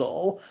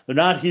wrestle. They're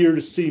not here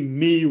to see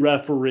me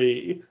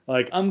referee.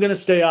 Like, I'm going to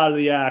stay out of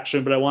the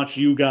action, but I want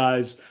you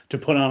guys to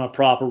put on a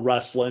proper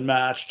wrestling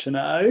match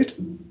tonight.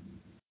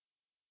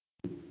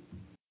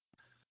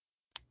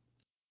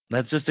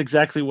 That's just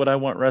exactly what I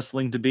want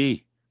wrestling to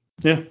be.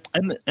 Yeah.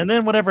 And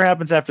then whatever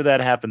happens after that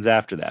happens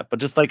after that. But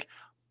just like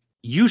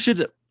you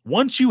should,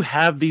 once you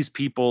have these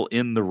people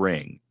in the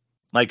ring,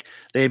 like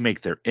they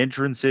make their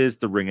entrances,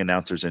 the ring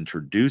announcers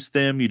introduce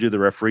them, you do the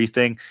referee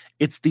thing.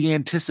 It's the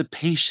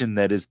anticipation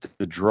that is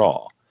the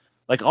draw.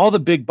 Like all the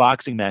big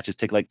boxing matches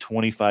take like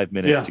 25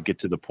 minutes to get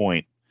to the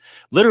point.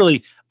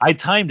 Literally, I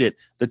timed it.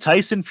 The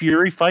Tyson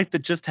Fury fight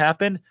that just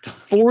happened,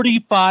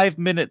 45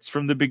 minutes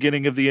from the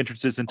beginning of the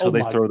entrances until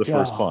they throw the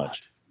first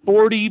punch.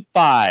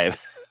 45.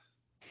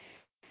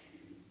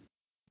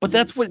 But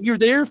that's what you're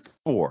there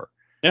for.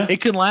 Yeah.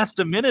 It can last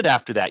a minute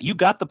after that. You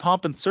got the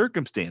pomp and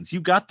circumstance.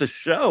 You got the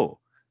show.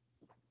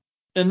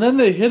 And then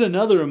they hit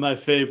another of my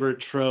favorite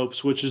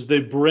tropes, which is they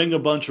bring a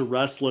bunch of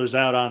wrestlers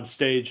out on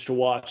stage to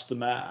watch the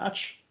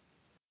match.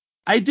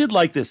 I did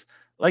like this.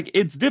 Like,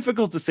 it's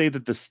difficult to say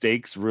that the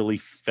stakes really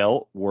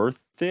felt worth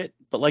it.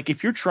 But, like,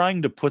 if you're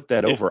trying to put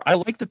that over, I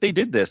like that they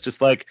did this.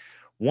 Just like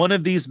one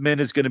of these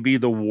men is going to be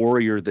the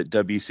warrior that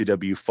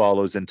WCW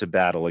follows into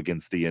battle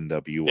against the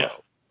NWO. Yeah.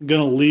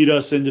 Going to lead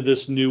us into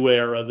this new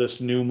era, this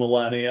new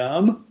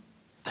millennium.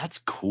 That's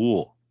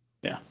cool.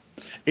 Yeah.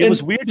 It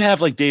was weird to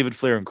have, like, David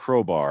Flair and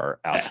Crowbar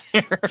out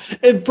there.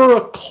 And for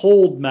a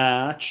cold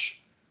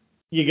match,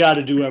 you got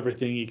to do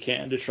everything you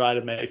can to try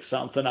to make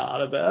something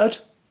out of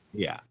it.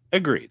 Yeah,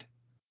 agreed.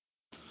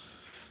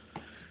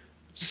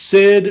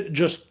 Sid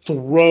just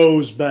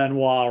throws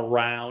Benoit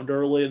around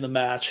early in the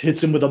match,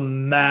 hits him with a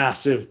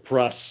massive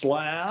press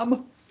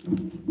slam.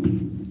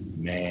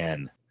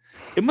 Man,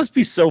 it must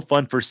be so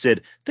fun for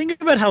Sid. Think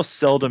about how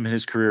seldom in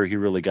his career he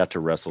really got to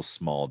wrestle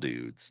small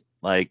dudes.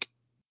 Like,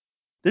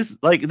 This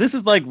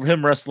is like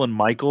him wrestling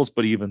Michaels,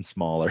 but even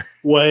smaller.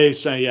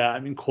 Yeah, I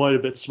mean, quite a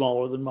bit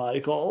smaller than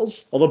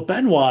Michaels. Although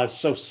Benoit is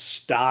so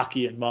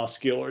stocky and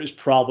muscular, he's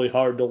probably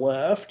hard to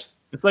lift.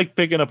 It's like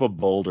picking up a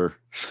boulder.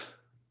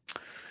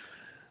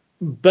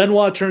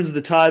 Benoit turns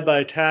the tide by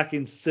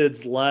attacking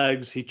Sid's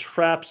legs. He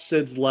traps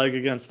Sid's leg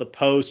against the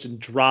post and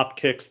drop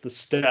kicks the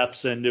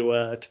steps into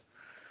it.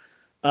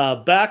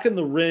 Back in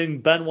the ring,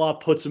 Benoit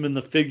puts him in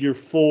the figure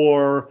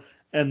four,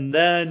 and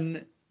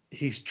then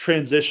he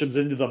transitions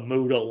into the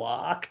Muda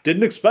lock.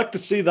 Didn't expect to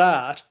see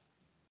that.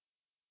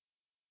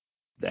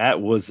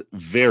 That was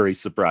very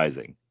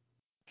surprising.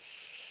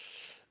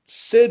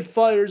 Sid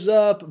fires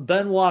up.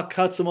 Benoit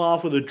cuts him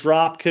off with a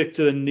drop kick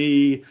to the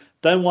knee.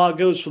 Benoit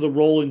goes for the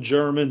rolling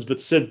Germans, but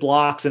Sid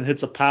blocks and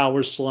hits a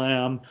power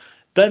slam.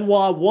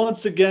 Benoit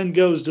once again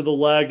goes to the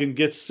leg and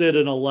gets Sid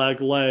in a leg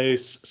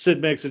lace.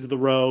 Sid makes it to the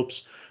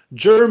ropes.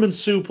 German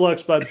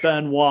suplex by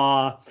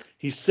Benoit.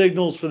 He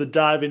signals for the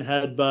diving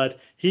headbutt.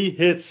 He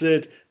hits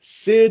it.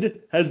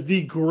 Sid has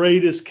the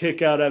greatest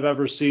kick out I've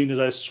ever seen, as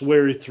I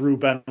swear he threw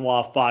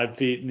Benoit 5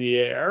 feet in the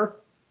air.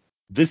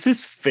 This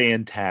is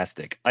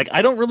fantastic. Like,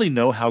 I don't really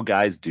know how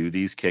guys do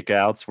these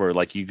kickouts where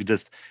like you could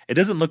just, it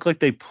doesn't look like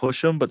they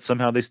push them, but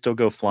somehow they still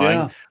go flying.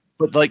 Yeah.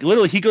 But like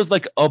literally he goes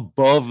like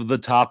above the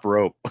top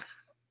rope.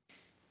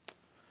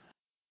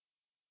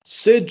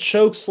 Sid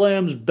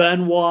chokeslams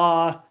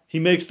Benoit. He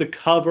makes the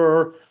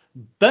cover.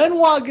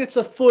 Benoit gets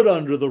a foot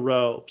under the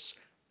ropes.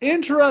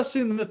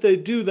 Interesting that they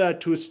do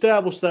that to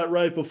establish that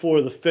right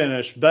before the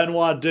finish.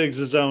 Benoit digs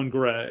his own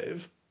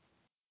grave.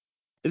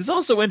 It's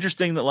also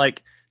interesting that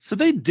like, so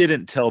they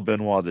didn't tell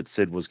Benoit that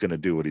Sid was going to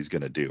do what he's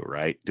going to do,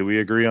 right? Do we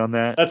agree on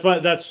that? That's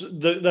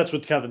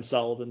what Kevin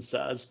Sullivan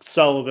says.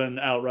 Sullivan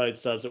outright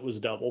says it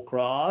was double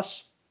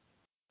cross.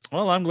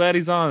 Well, I'm glad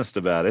he's honest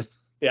about it.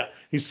 Yeah,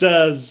 he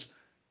says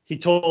he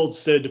told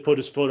Sid to put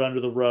his foot under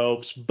the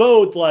ropes,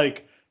 both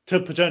like to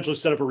potentially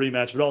set up a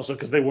rematch, but also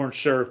because they weren't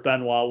sure if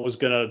Benoit was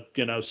gonna,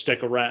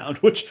 stick around.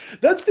 Which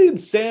that's the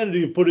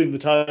insanity of putting the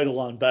title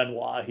on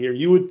Benoit here.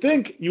 You would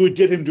think you would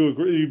get him to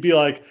agree. You'd be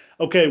like,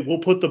 okay, we'll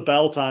put the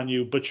belt on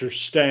you, but you're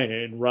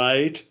staying,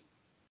 right?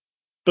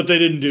 But they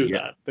didn't do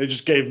Yep. that. They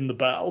just gave him the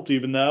belt,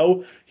 even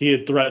though he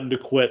had threatened to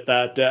quit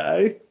that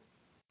day.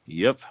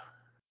 Yep.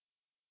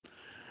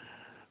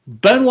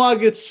 Benoit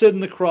gets Sid in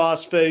the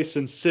crossface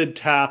and Sid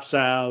taps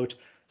out.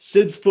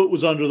 Sid's foot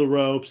was under the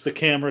ropes. The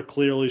camera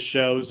clearly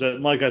shows it.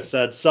 And like I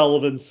said,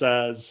 Sullivan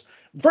says,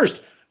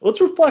 first, let's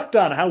reflect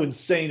on how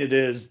insane it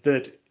is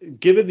that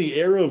given the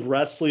era of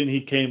wrestling he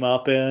came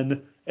up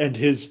in and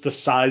the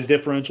size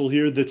differential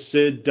here, that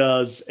Sid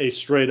does a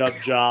straight up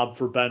job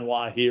for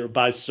Benoit here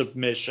by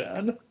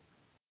submission.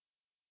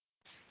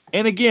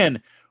 And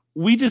again,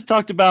 we just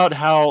talked about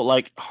how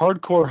like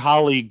Hardcore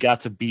Holly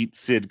got to beat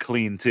Sid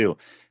clean too.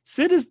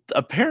 Sid is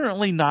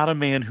apparently not a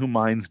man who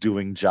minds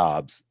doing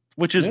jobs,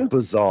 which is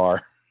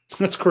bizarre.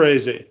 That's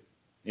crazy.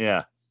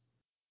 Yeah.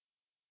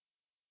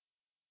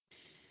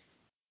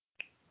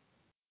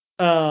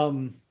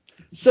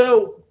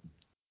 So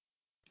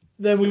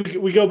then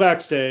we go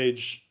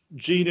backstage.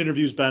 Gene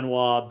interviews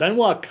Benoit.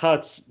 Benoit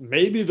cuts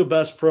maybe the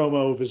best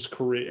promo of his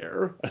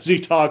career as he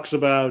talks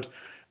about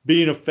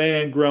being a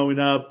fan growing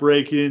up,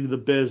 breaking into the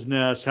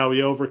business, how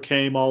he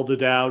overcame all the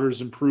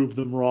doubters and proved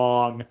them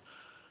wrong.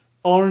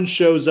 Arn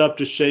shows up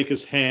to shake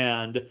his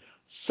hand.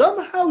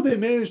 Somehow they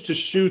managed to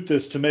shoot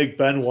this to make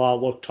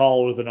Benoit look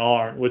taller than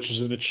Arn, which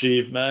is an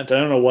achievement. I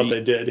don't know what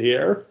they did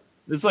here.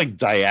 It's like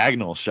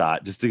diagonal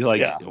shot just to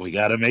like, Yeah. we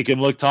got to make him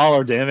look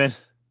taller, damn it.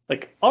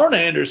 Like Arn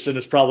Anderson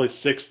is probably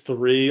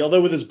 6'3",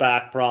 although with his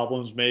back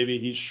problems, maybe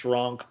he's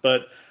shrunk.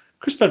 But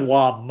Chris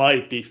Benoit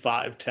might be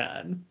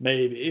 5'10",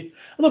 maybe.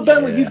 Although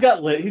Benoit, he's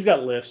got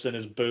lifts in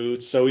his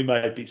boots, so he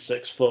might be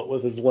 6 foot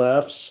with his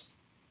lifts.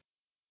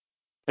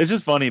 It's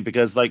just funny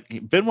because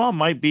like Benoit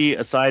might be,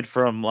 aside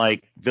from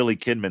like Billy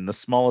Kidman, the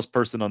smallest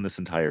person on this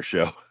entire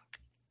show.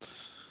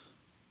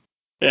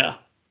 Yeah.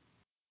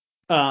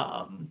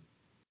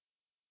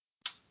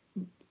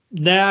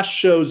 Nash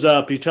shows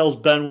up. He tells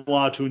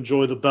Benoit to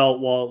enjoy the belt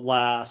while it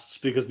lasts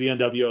because the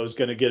NWO is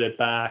going to get it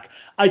back.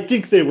 I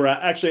think they were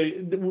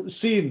actually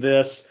seeing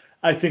this.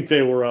 I think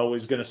they were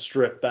always going to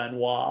strip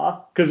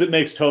Benoit because it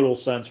makes total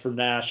sense for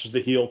Nash as the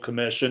heel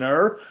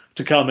commissioner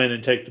to come in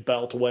and take the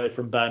belt away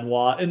from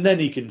Benoit, and then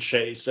he can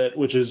chase it,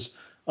 which is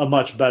a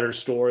much better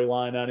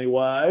storyline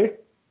anyway.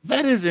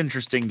 That is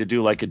interesting to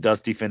do like a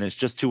dusty finish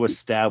just to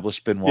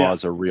establish Benoit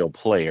as a real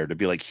player, to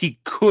be like he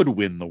could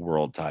win the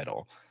world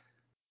title.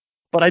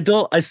 But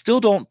I still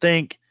don't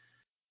think,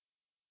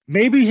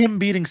 maybe him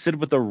beating Sid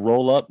with a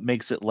roll up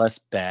makes it less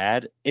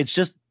bad. It's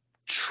just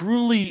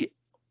truly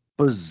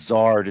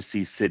bizarre to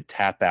see Sid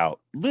tap out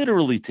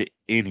literally to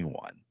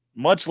anyone,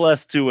 much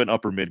less to an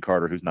upper mid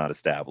carder who's not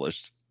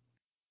established.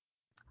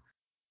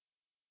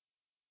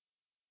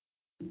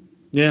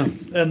 Yeah,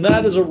 and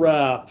that is a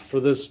wrap for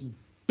this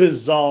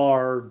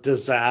bizarre,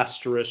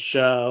 disastrous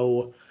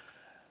show.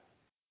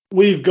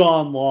 We've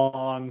gone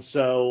long,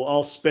 so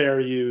I'll spare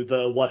you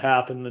the what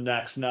happened the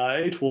next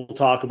night. We'll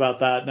talk about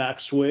that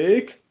next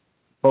week.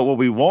 But what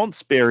we won't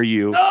spare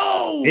you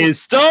No!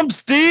 is Stump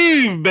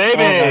Steve, Oh my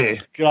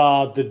baby.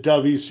 God, the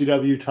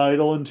WCW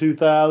title in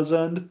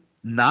 2000.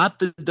 Not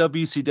the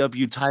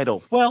WCW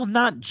title. Well,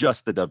 not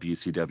just the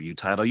WCW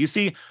title. You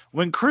see,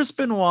 when Chris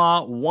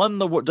Benoit won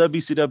the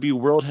WCW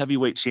World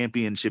Heavyweight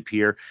Championship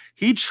here,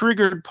 he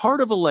triggered part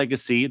of a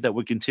legacy that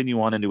would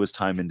continue on into his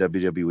time in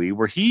WWE,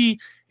 where he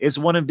is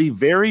one of the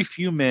very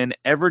few men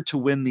ever to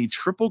win the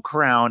Triple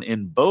Crown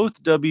in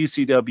both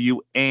WCW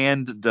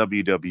and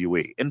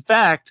WWE. In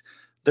fact,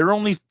 there are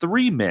only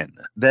 3 men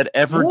that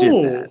ever did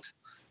that.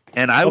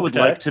 And I would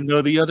like to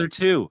know the other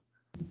 2.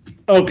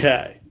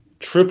 Okay.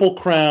 Triple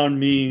Crown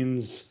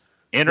means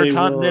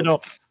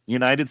Intercontinental,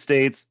 United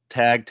States,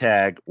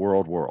 tag,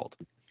 world.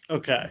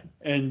 Okay.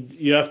 And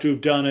you have to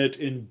have done it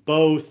in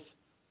both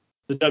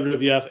the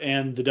WWF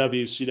and the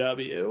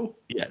WCW.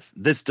 Yes.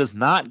 This does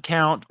not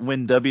count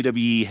when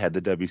WWE had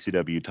the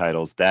WCW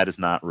titles. That is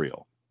not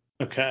real.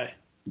 Okay.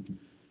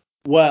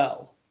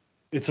 Well,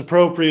 it's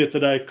appropriate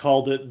that I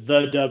called it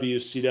the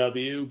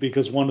WCW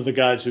because one of the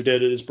guys who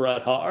did it is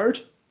Bret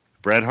Hart.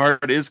 Bret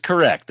Hart is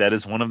correct. That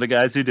is one of the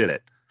guys who did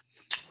it.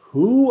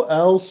 Who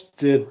else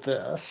did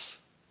this?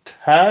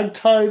 Tag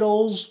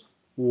titles,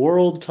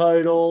 world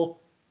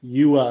title,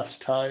 US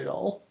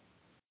title.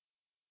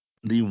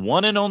 The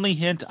one and only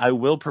hint I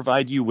will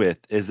provide you with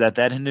is that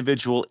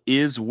individual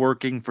is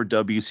working for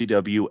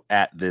WCW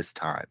at this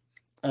time.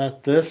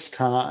 At this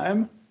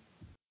time?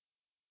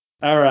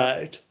 All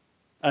right.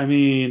 I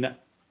mean,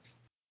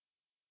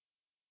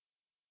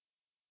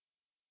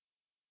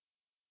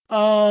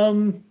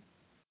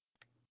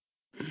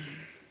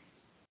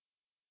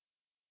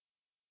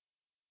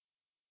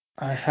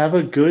 I have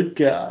a good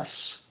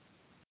guess.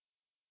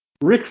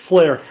 Ric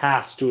Flair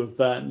has to have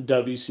been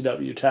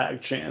WCW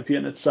Tag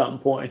Champion at some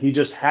point. He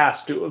just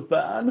has to have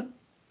been.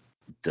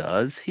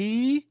 Does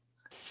he?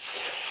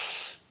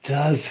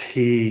 Does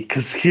he?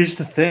 Because here's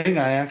the thing.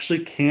 I actually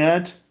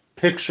can't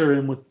picture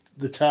him with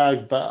the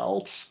tag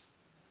belts.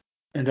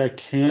 And I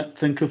can't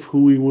think of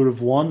who he would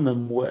have won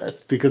them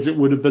with because it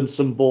would have been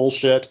some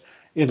bullshit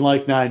in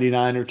like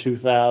 99 or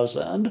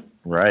 2000.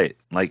 Right.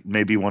 Like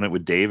maybe won it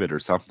with David or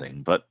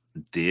something. But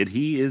did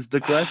he is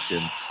the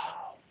question.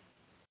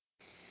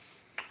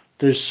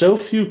 There's so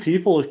few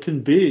people it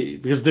can be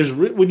because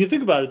when you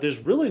think about it,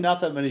 there's really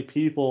not that many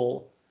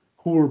people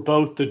who are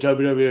both the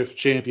WWF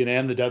champion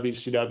and the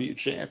WCW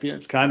champion.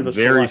 It's kind of a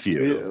Very select few.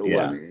 few.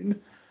 Yeah. I mean,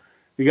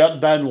 you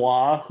got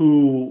Benoit,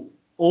 who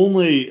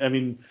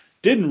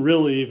didn't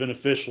really even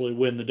officially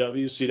win the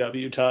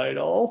WCW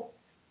title.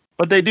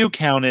 But they do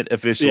count it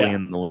officially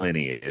in the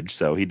lineage,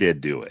 so he did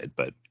do it.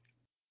 But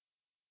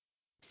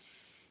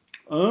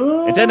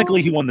and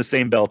technically, he won the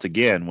same belt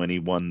again when he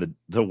won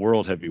the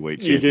World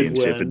Heavyweight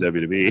Championship in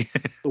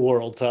WWE. The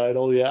world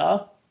title,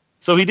 yeah.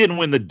 So he didn't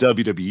win the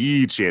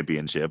WWE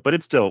Championship, but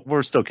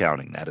we're still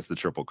counting that as the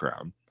Triple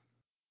Crown.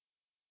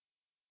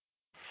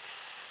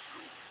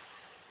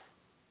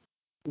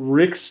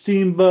 Rick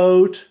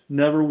Steamboat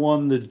never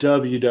won the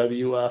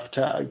WWF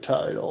tag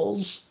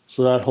titles,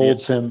 so that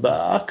holds him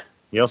back.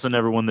 He also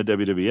never won the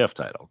WWF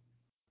title.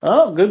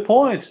 Oh, good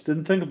point.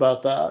 Didn't think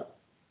about that.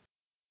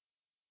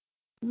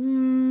 I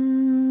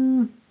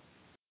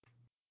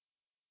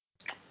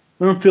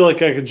don't feel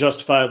like I can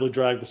justifiably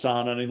drag this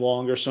on any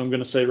longer, so I'm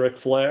going to say Ric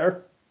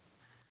Flair.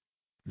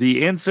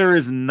 The answer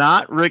is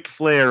not Ric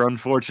Flair,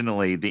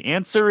 unfortunately. The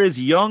answer is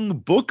young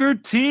Booker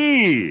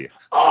T.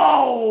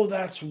 Oh,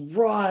 that's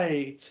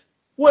right.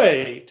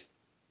 Wait.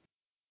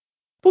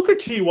 Booker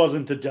T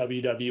wasn't the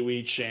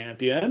WWE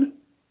champion.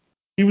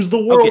 He was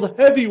the World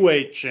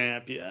Heavyweight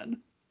champion.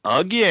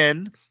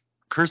 Again,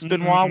 Chris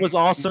Benoit was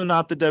also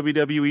not the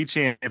WWE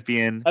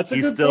champion. That's a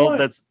good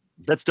point.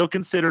 That's still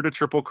considered a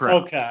Triple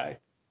Crown.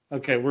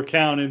 Okay, we're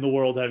counting the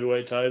World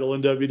Heavyweight title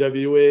in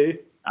WWE.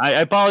 I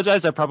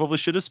apologize. I probably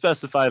should have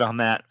specified on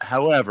that.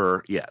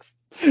 However, yes.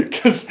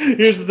 Because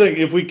here's the thing.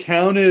 If we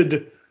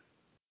counted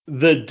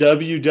the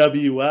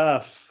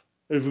WWF,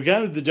 if we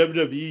counted the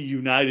WWE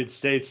United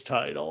States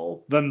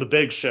title, then the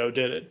Big Show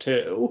did it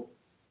too.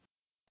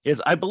 Yes,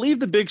 I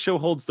believe the Big Show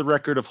holds the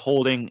record of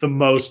holding the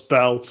most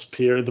belts,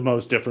 the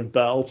most different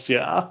belts,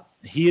 yeah.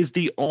 He is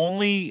the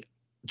only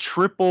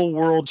triple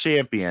world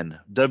champion,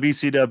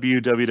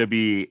 WCW,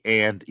 WWE,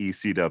 and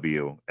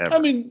ECW ever. I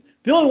mean,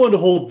 the only one to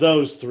hold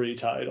those 3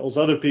 titles.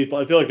 I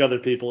feel like other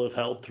people have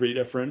held 3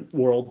 different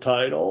world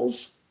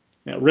titles.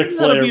 Ric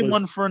Flair was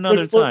one for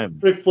another time.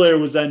 Ric Flair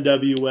was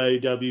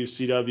NWA,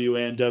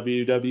 WCW, and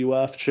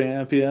WWF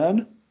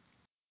champion.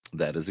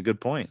 That is a good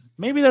point.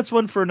 Maybe that's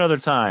one for another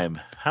time.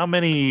 How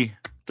many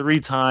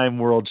 3-time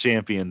world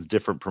champions,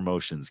 different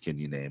promotions can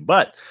you name?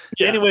 But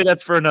anyway,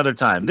 that's for another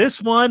time.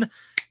 This one,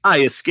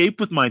 I escaped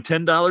with my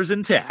 $10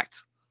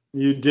 intact.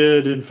 You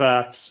did, in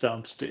fact,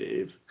 stump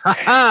Steve.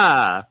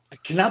 Ha! I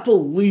cannot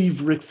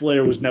believe Ric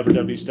Flair was never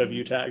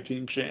WCW Tag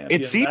Team Champion.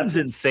 It seems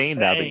insane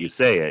now that you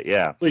say it,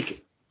 yeah.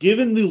 Like,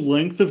 given the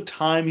length of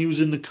time he was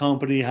in the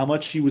company, how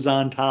much he was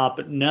on top.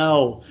 But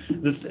no,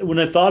 when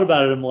I thought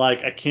about it, I'm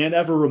like, I can't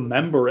ever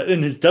remember it.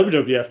 And his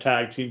WWF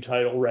Tag Team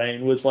title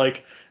reign was like,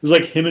 it was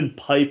like him and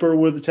Piper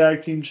were the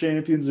Tag Team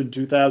champions in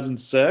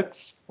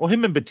 2006. Well,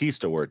 him and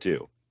Batista were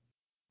too.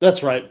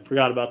 That's right.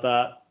 Forgot about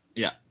that.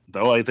 Yeah.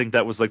 Though I think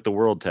that was like the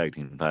world tag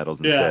team titles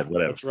instead. Yeah,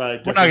 Whatever. that's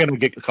right. We're not going to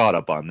get caught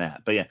up on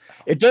that. But yeah,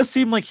 it does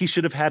seem like he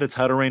should have had a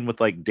title reign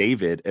with like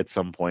David at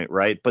some point,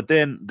 right? But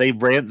then they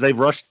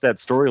rushed that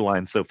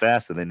storyline so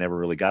fast that they never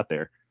really got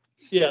there.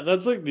 Yeah,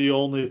 that's like the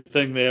only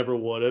thing they ever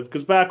would have.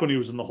 Because back when he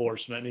was in the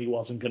Horsemen, he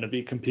wasn't going to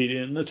be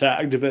competing in the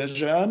tag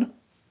division.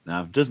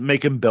 No, just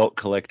make him belt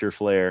collector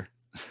Flair.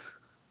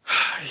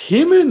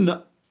 Him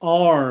and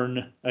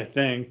Arn, I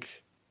think,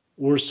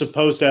 were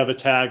supposed to have a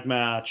tag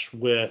match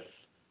with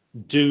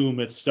Doom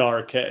at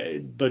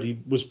Starrcade, but he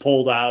was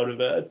pulled out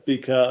of it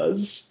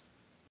because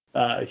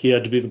he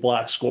had to be the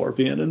Black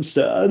Scorpion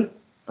instead.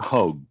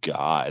 Oh,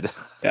 God.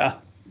 Yeah.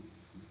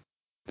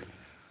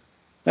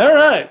 All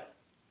right.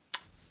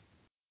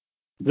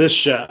 This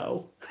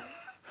show.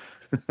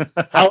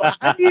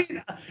 I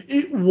mean,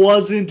 it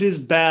wasn't as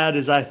bad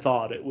as I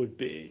thought it would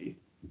be.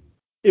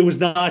 It was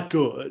not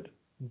good,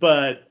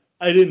 but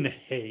I didn't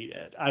hate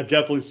it. I've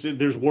definitely seen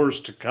there's worse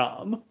to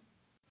come.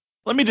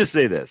 Let me just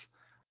say this.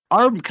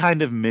 Our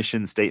kind of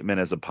mission statement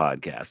as a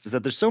podcast is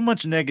that there's so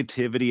much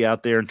negativity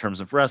out there in terms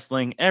of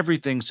wrestling.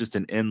 Everything's just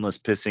an endless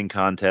pissing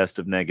contest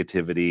of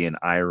negativity and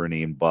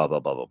irony and blah, blah,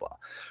 blah, blah, blah.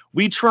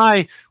 We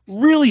try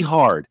really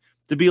hard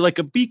to be like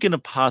a beacon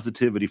of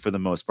positivity for the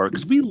most part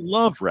because we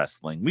love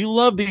wrestling. We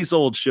love these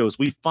old shows.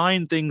 We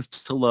find things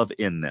to love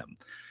in them.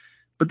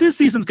 But this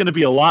season's going to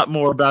be a lot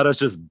more about us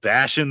just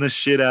bashing the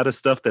shit out of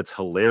stuff that's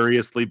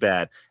hilariously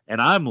bad.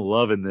 And I'm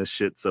loving this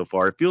shit so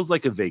far. It feels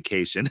like a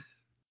vacation.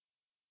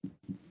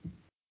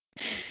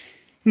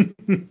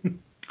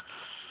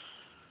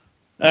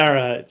 All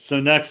right. So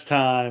next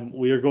time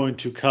we are going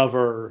to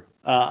cover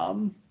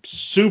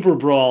Super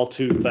Brawl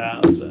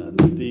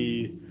 2000,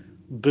 the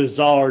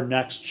bizarre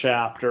next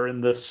chapter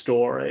in this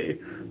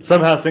story.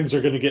 Somehow things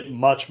are going to get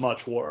much,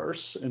 much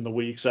worse in the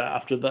weeks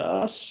after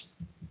this.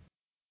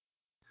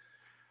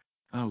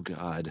 Oh,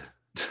 God.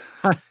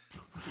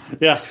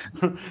 Yeah.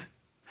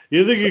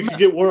 You think it could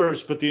get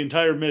worse, but the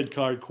entire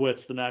mid-card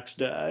quits the next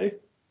day.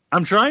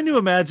 I'm trying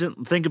to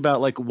think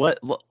about like what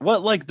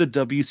like the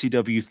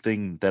WCW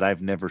thing that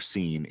I've never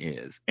seen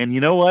is. And you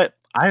know what?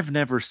 I've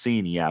never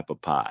seen Yappa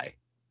Pie.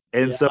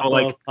 And so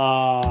like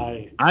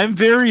Pie. I'm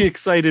very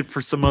excited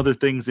for some other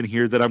things in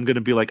here that I'm going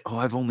to be like, "Oh,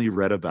 I've only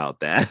read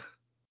about that."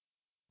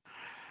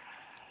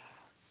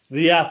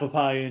 The Yappa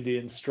Pie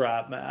Indian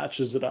strap match,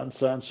 is it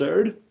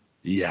uncensored?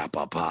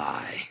 Yappa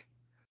Pie.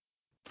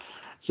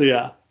 So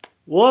yeah,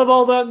 we'll have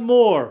all that and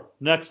more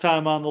next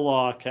time on the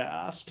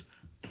Lawcast.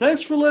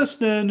 Thanks for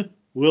listening.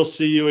 We'll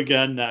see you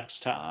again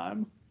next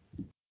time.